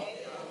of y'all.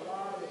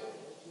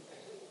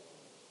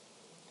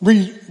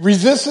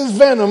 Resist his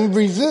venom,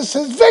 resist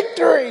his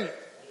victory.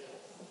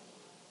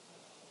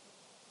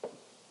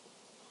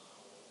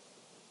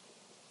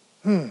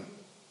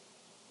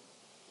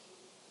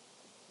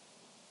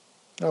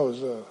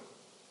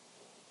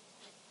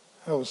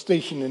 I was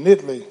stationed in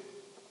Italy.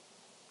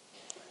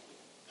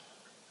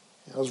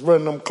 I was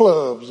running them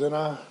clubs, and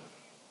I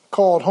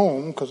called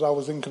home because I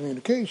was in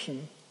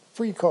communication,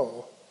 free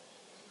call.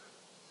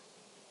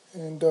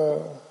 And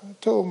I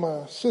told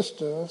my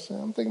sister, I said,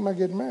 I'm thinking about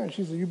getting married.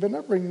 She said, you better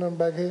not bring nothing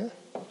back here.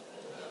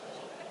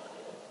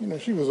 You know,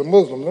 she was a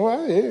Muslim.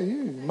 No,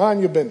 you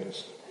mind your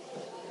business.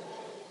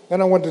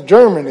 Then I went to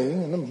Germany,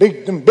 and them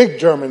big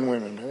German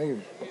women,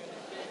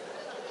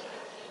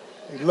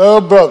 they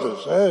love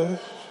brothers.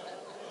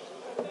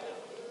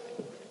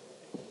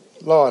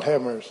 Lord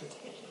have mercy.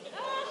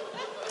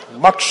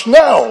 Mach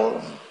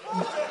schnell.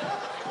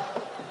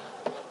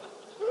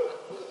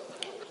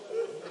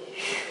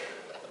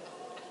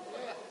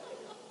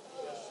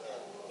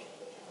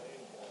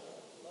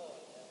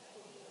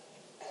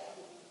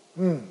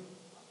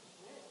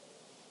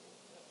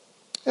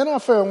 And I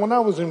found when I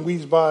was in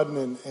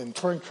Wiesbaden and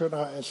Frankfurt,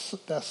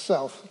 that's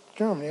South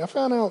Germany, I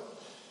found out,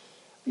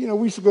 we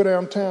used to go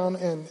downtown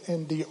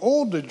and the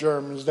older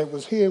Germans that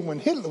was here when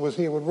Hitler was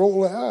here would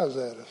roll their eyes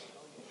at us.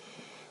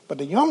 But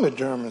the younger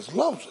Germans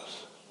loved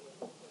us.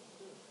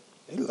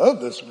 They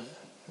loved us, man.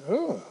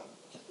 Oh.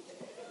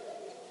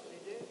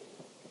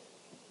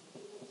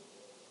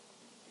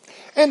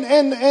 And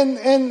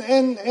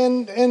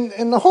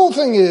the whole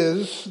thing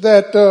is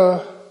that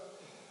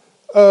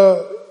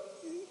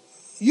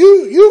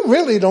you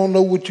really don't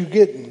know what you're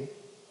getting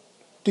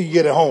till you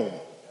get it home.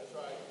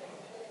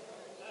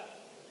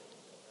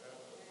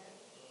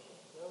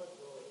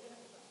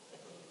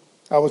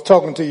 I was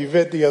talking to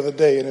Yvette the other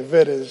day, and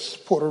Yvette is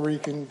Puerto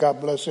Rican, God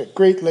bless her,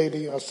 great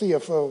lady, our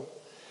CFO.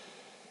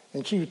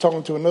 And she was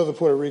talking to another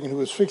Puerto Rican who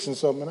was fixing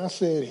something, and I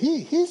said,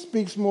 he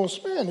speaks more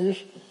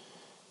Spanish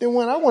than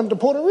when I went to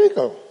Puerto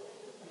Rico.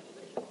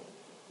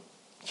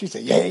 She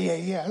said, yeah.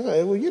 I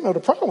said, well, the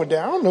problem with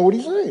that, I don't know what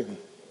he's saying.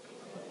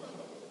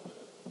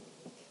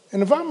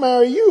 And if I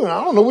marry you,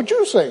 I don't know what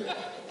you're saying.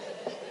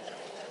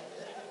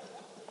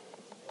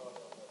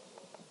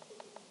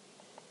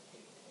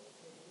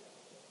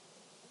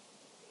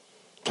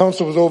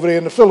 Thompson was over there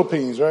in the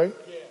Philippines, right?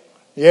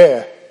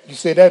 Yeah. You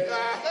said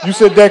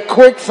that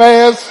quick,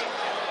 fast,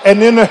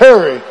 and in a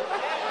hurry.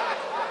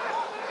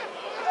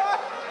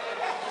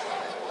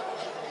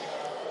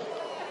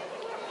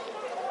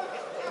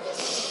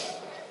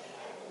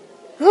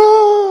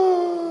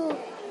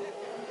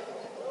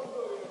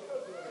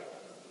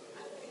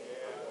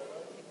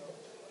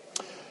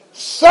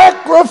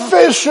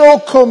 Sacrificial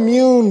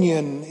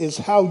communion is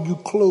how you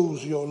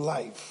close your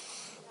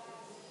life.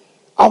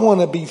 I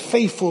want to be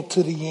faithful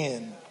to the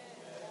end.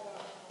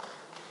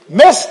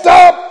 Messed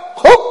up,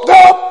 hooked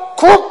up,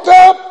 crooked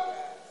up,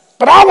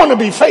 but I want to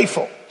be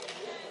faithful.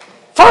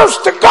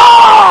 First to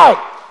God.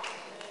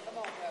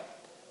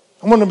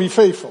 I want to be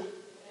faithful.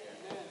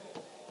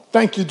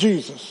 Thank you,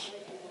 Jesus.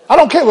 I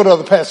don't care what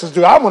other pastors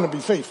do. I want to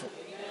be faithful.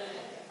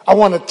 I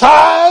want to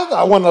tithe.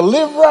 I want to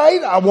live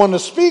right. I want to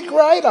speak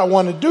right. I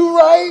want to do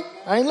right.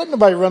 I ain't letting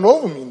nobody run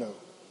over me, no.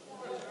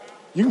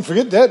 You can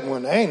forget that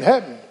one. That ain't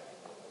happening.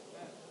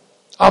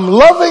 I'm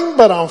loving,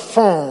 but I'm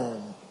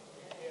firm.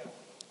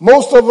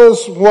 Most of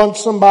us want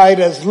somebody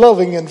that's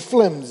loving and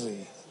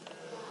flimsy.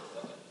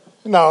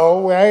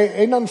 No,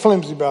 ain't nothing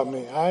flimsy about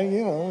me.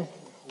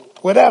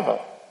 Whatever.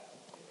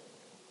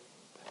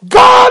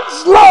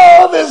 God's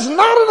love is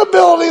not an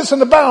ability, it's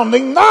an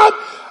abounding, not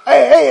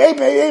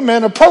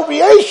amen,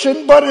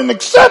 appropriation, but an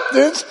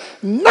acceptance,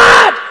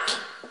 not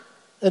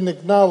an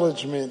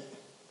acknowledgement,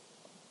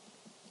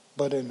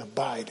 but an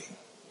abiding.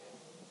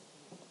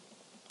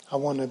 I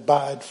want to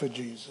abide for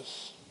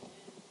Jesus.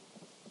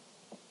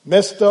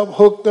 Messed up,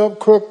 hooked up,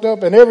 crooked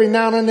up, and every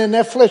now and then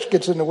that flesh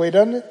gets in the way,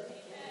 doesn't it?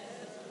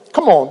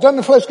 Come on, doesn't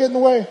the flesh get in the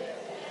way?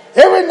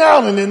 Every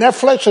now and then that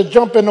flesh will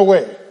jump in the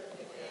way.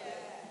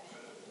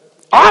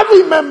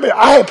 I remember,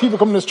 I had people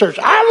come to this church.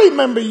 I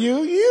remember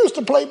you used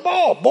to play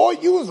ball. Boy,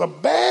 you was a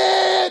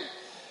bad.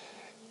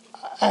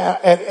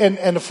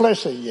 And the flesh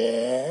said,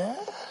 yeah.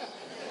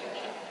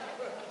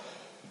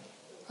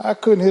 I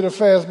couldn't hit a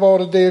fastball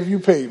today if you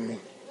paid me.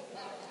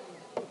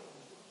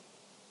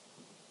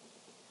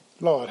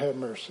 Lord, have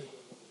mercy.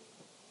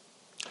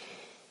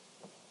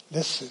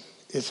 Listen,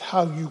 it's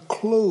how you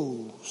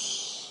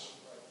close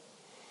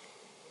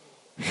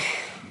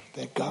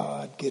that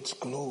God gets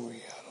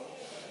glory out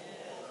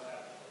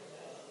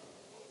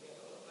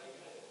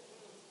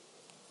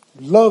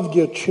of. Love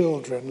your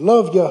children.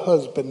 Love your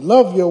husband.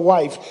 Love your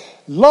wife.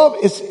 Love,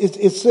 it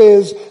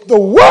says, the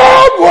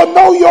world will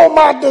know you're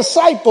my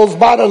disciples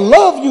by the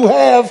love you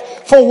have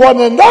for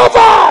one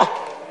another,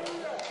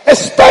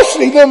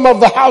 especially them of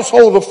the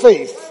household of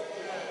faith.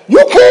 You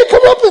can't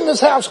come up in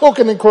this house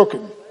hooking and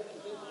crooking.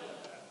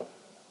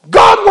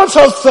 God wants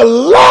us to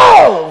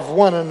love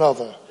one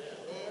another.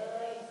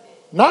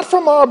 Not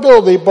from our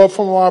ability, but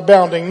from our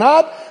abounding.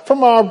 Not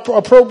from our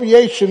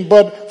appropriation,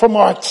 but from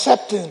our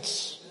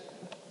acceptance.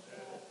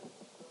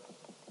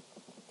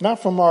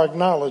 Not from our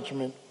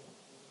acknowledgement,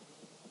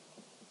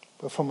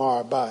 but from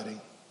our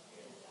abiding.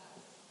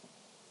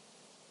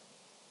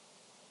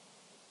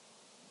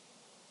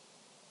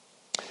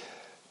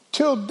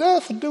 Till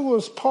death do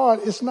us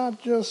part is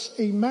not just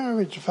a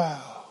marriage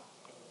vow.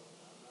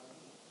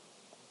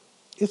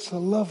 It's a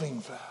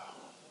loving vow.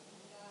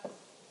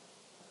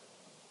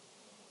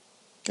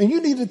 And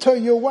you need to tell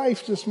your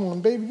wife this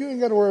morning, baby, you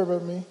ain't got to worry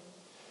about me.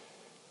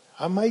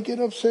 I might get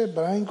upset,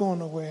 but I ain't going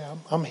nowhere.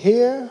 I'm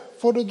here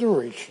for the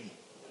duration.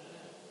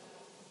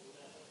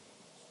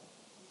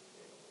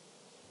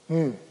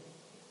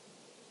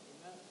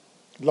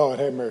 Lord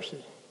have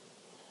mercy.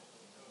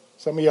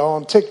 Some of y'all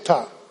on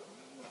TikTok.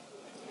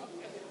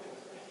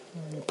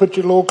 Put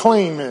your little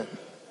claim in.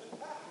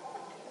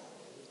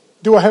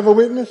 Do I have a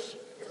witness?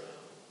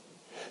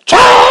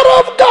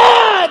 Child of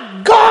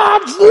God,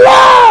 God's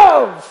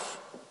love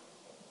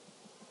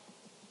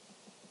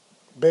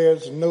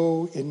bears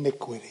no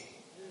iniquity.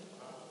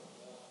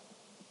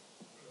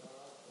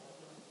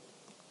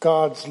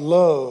 God's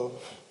love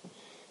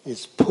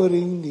is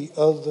putting the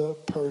other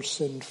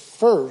person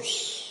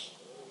first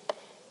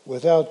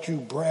without you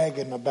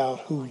bragging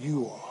about who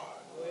you are.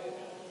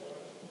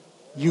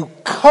 You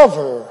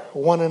cover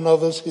one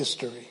another's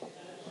history.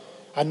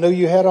 I know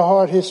you had a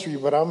hard history,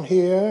 but I'm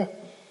here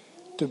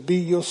to be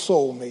your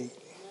soulmate.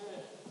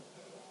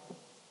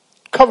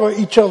 Cover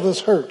each other's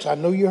hurts. I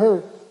know you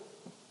hurt.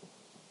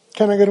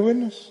 Can I get a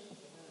witness?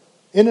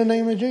 In the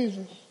name of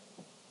Jesus.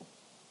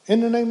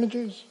 In the name of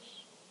Jesus.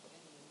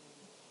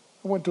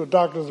 I went to a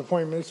doctor's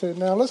appointment. They said,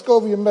 now let's go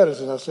over your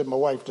medicine. I said, my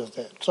wife does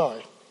that.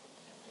 Sorry.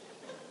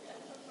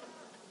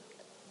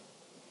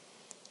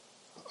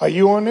 Are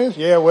you on this?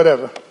 Yeah,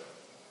 whatever.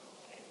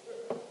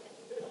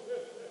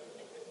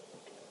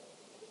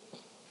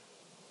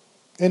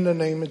 In the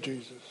name of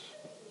Jesus.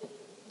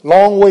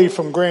 Long way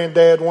from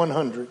Granddad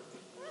 100.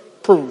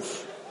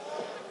 Proof.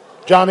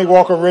 Johnny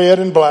Walker Red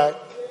and Black.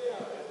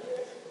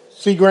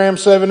 Seagram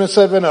 7 and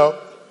 7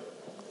 Up.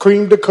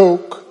 Cream to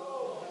Coke.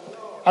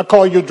 I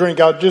call your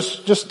drink out.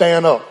 Just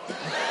stand up.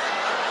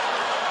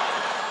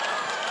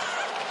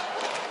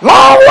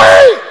 Long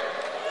way.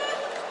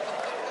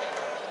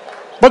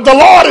 But the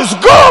Lord is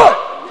good.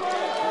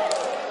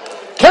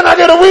 Can I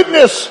get a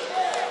witness?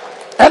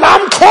 And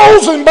I'm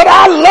closing, but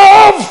I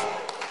love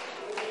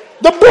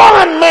the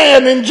blind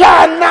man in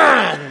John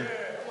 9.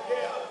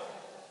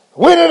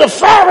 When the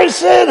Pharisee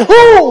said,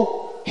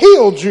 who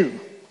healed you?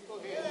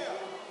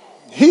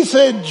 He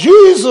said,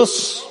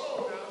 Jesus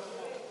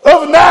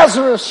of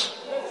Nazareth.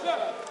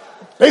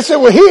 They said,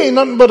 well, he ain't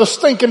nothing but a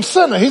stinking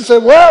sinner. He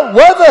said, well,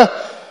 whether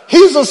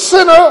he's a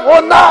sinner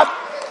or not,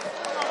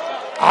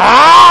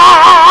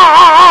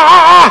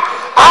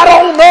 I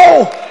don't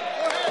know.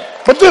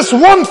 But this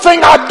one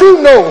thing I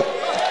do know.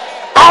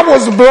 I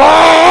was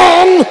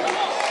blind,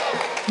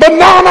 but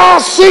now I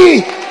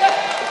see.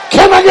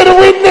 Can I get a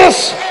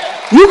witness?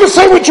 You can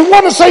say what you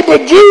want to say,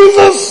 but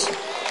Jesus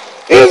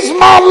is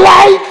my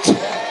light.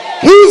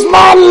 He's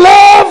my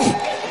love.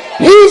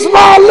 He's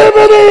my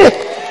liberty.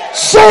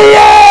 Say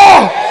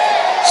yeah.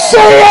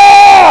 Say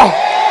yeah.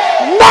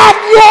 Not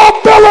your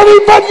ability,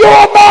 but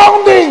your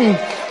abounding.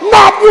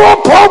 Not your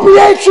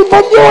appropriation,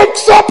 but your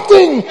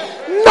accepting.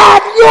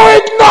 Not your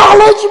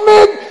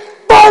acknowledgement,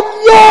 but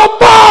your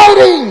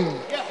abiding.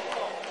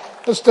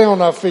 Let's stay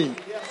on our feet.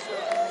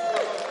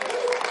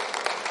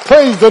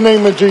 Praise the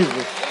name of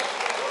Jesus.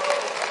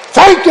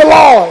 Thank you,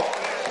 Lord.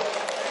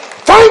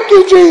 Thank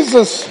you,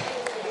 Jesus.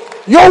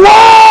 You're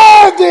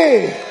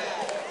worthy.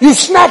 You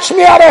snatched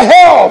me out of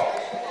hell.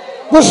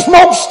 The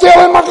smoke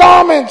still in my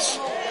garments.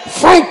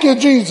 Thank you,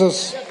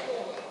 Jesus.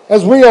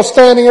 As we are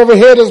standing over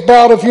here, this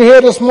bowed, if you're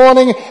here this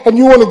morning and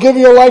you want to give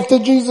your life to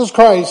Jesus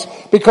Christ,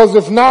 because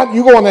if not,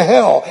 you're going to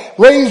hell.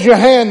 Raise your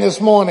hand this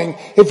morning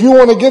if you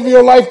want to give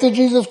your life to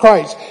Jesus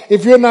Christ.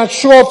 If you're not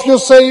sure if you're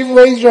saved,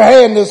 raise your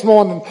hand this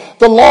morning.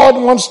 The Lord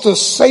wants to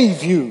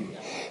save you.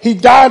 He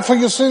died for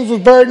your sins, was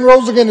buried and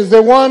rose again. Is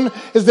there one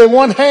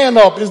hand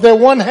up? Is there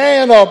one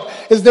hand up?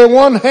 Is there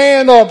one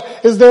hand up?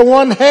 Is there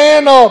one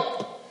hand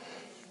up?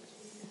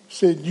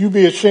 Said, you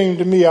be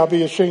ashamed of me, I'll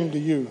be ashamed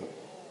of you.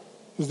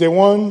 Is there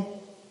one?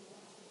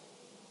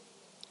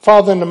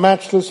 Father, in the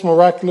matchless,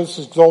 miraculous,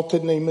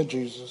 exalted name of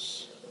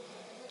Jesus,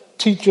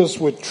 teach us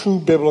what true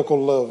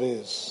biblical love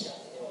is.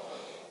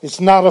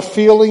 It's not a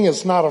feeling,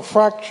 it's not a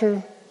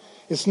fracture,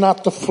 it's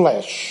not the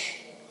flesh.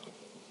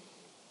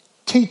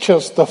 Teach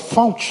us the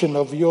function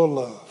of your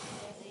love.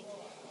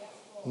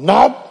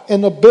 Not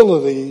an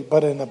ability,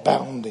 but an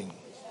abounding.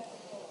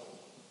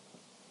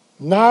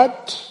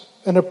 Not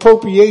an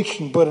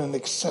appropriation, but an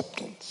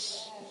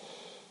acceptance.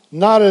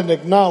 Not an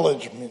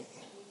acknowledgement,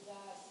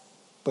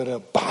 but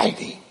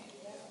abiding.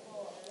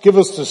 Give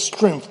us the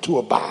strength to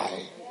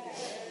abide.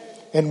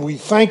 And we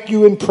thank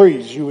you and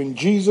praise you in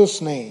Jesus'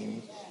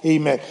 name.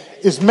 Amen.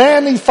 Is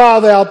Manny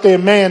Father out there?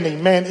 Manny,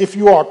 man, if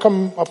you are,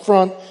 come up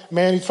front.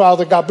 Manny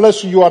Father, God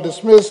bless you. You are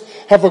dismissed.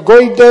 Have a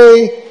great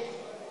day.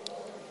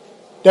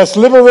 That's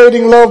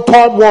Liberating Love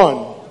Part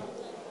 1.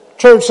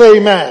 Church, say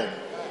amen.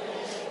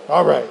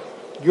 All right.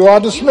 You are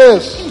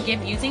dismissed. You can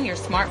give using your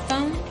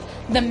smartphone.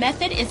 The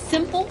method is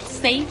simple,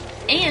 safe,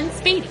 and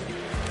speedy.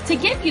 To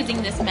give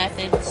using this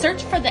method,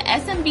 search for the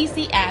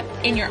SMBC app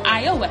in your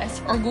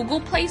iOS or Google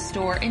Play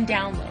Store and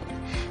download.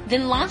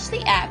 Then launch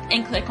the app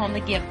and click on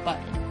the Give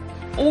button.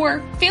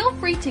 Or feel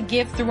free to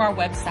give through our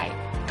website.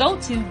 Go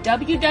to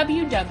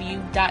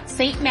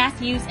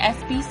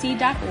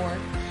www.stmatthewssbc.org,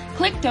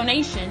 click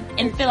Donation,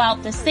 and fill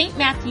out the St.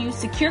 Matthews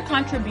Secure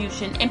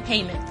Contribution and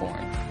Payment form.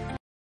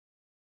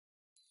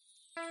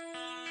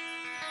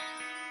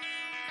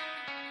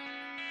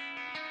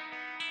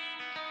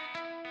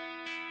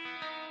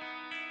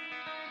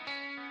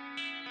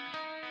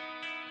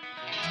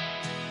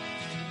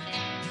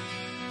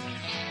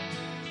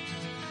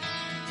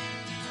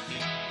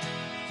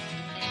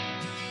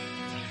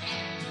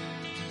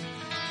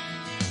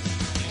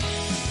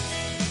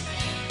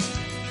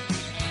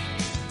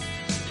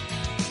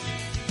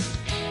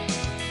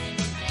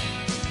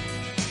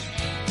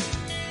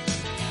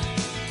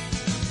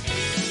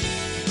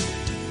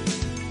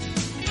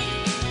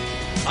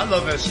 I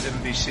love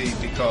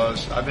SMBC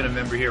because I've been a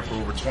member here for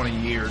over 20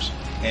 years,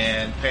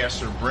 and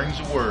Pastor brings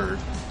a word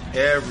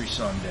every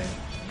Sunday.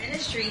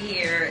 Ministry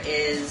here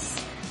is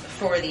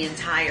for the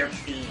entire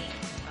being.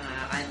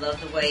 I love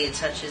the way it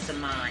touches the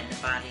mind,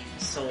 the body,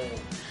 the soul.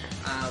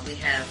 We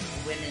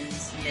have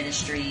women's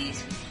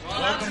ministries.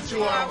 Welcome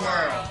to our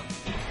world.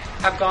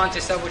 I've gone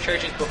to several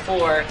churches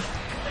before,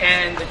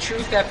 and the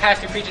truth that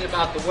Pastor preaches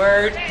about the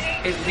Word,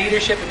 his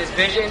leadership and his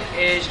vision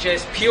is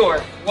just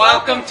pure.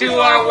 Welcome to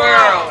our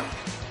world.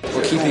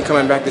 We'll keep you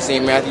coming back to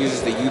St. Matthew's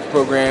is the youth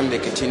program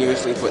that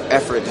continuously put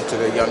effort into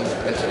the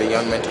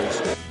young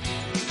mentors.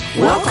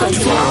 Welcome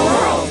to our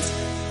world.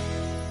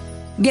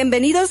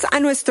 Bienvenidos a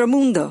nuestro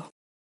mundo.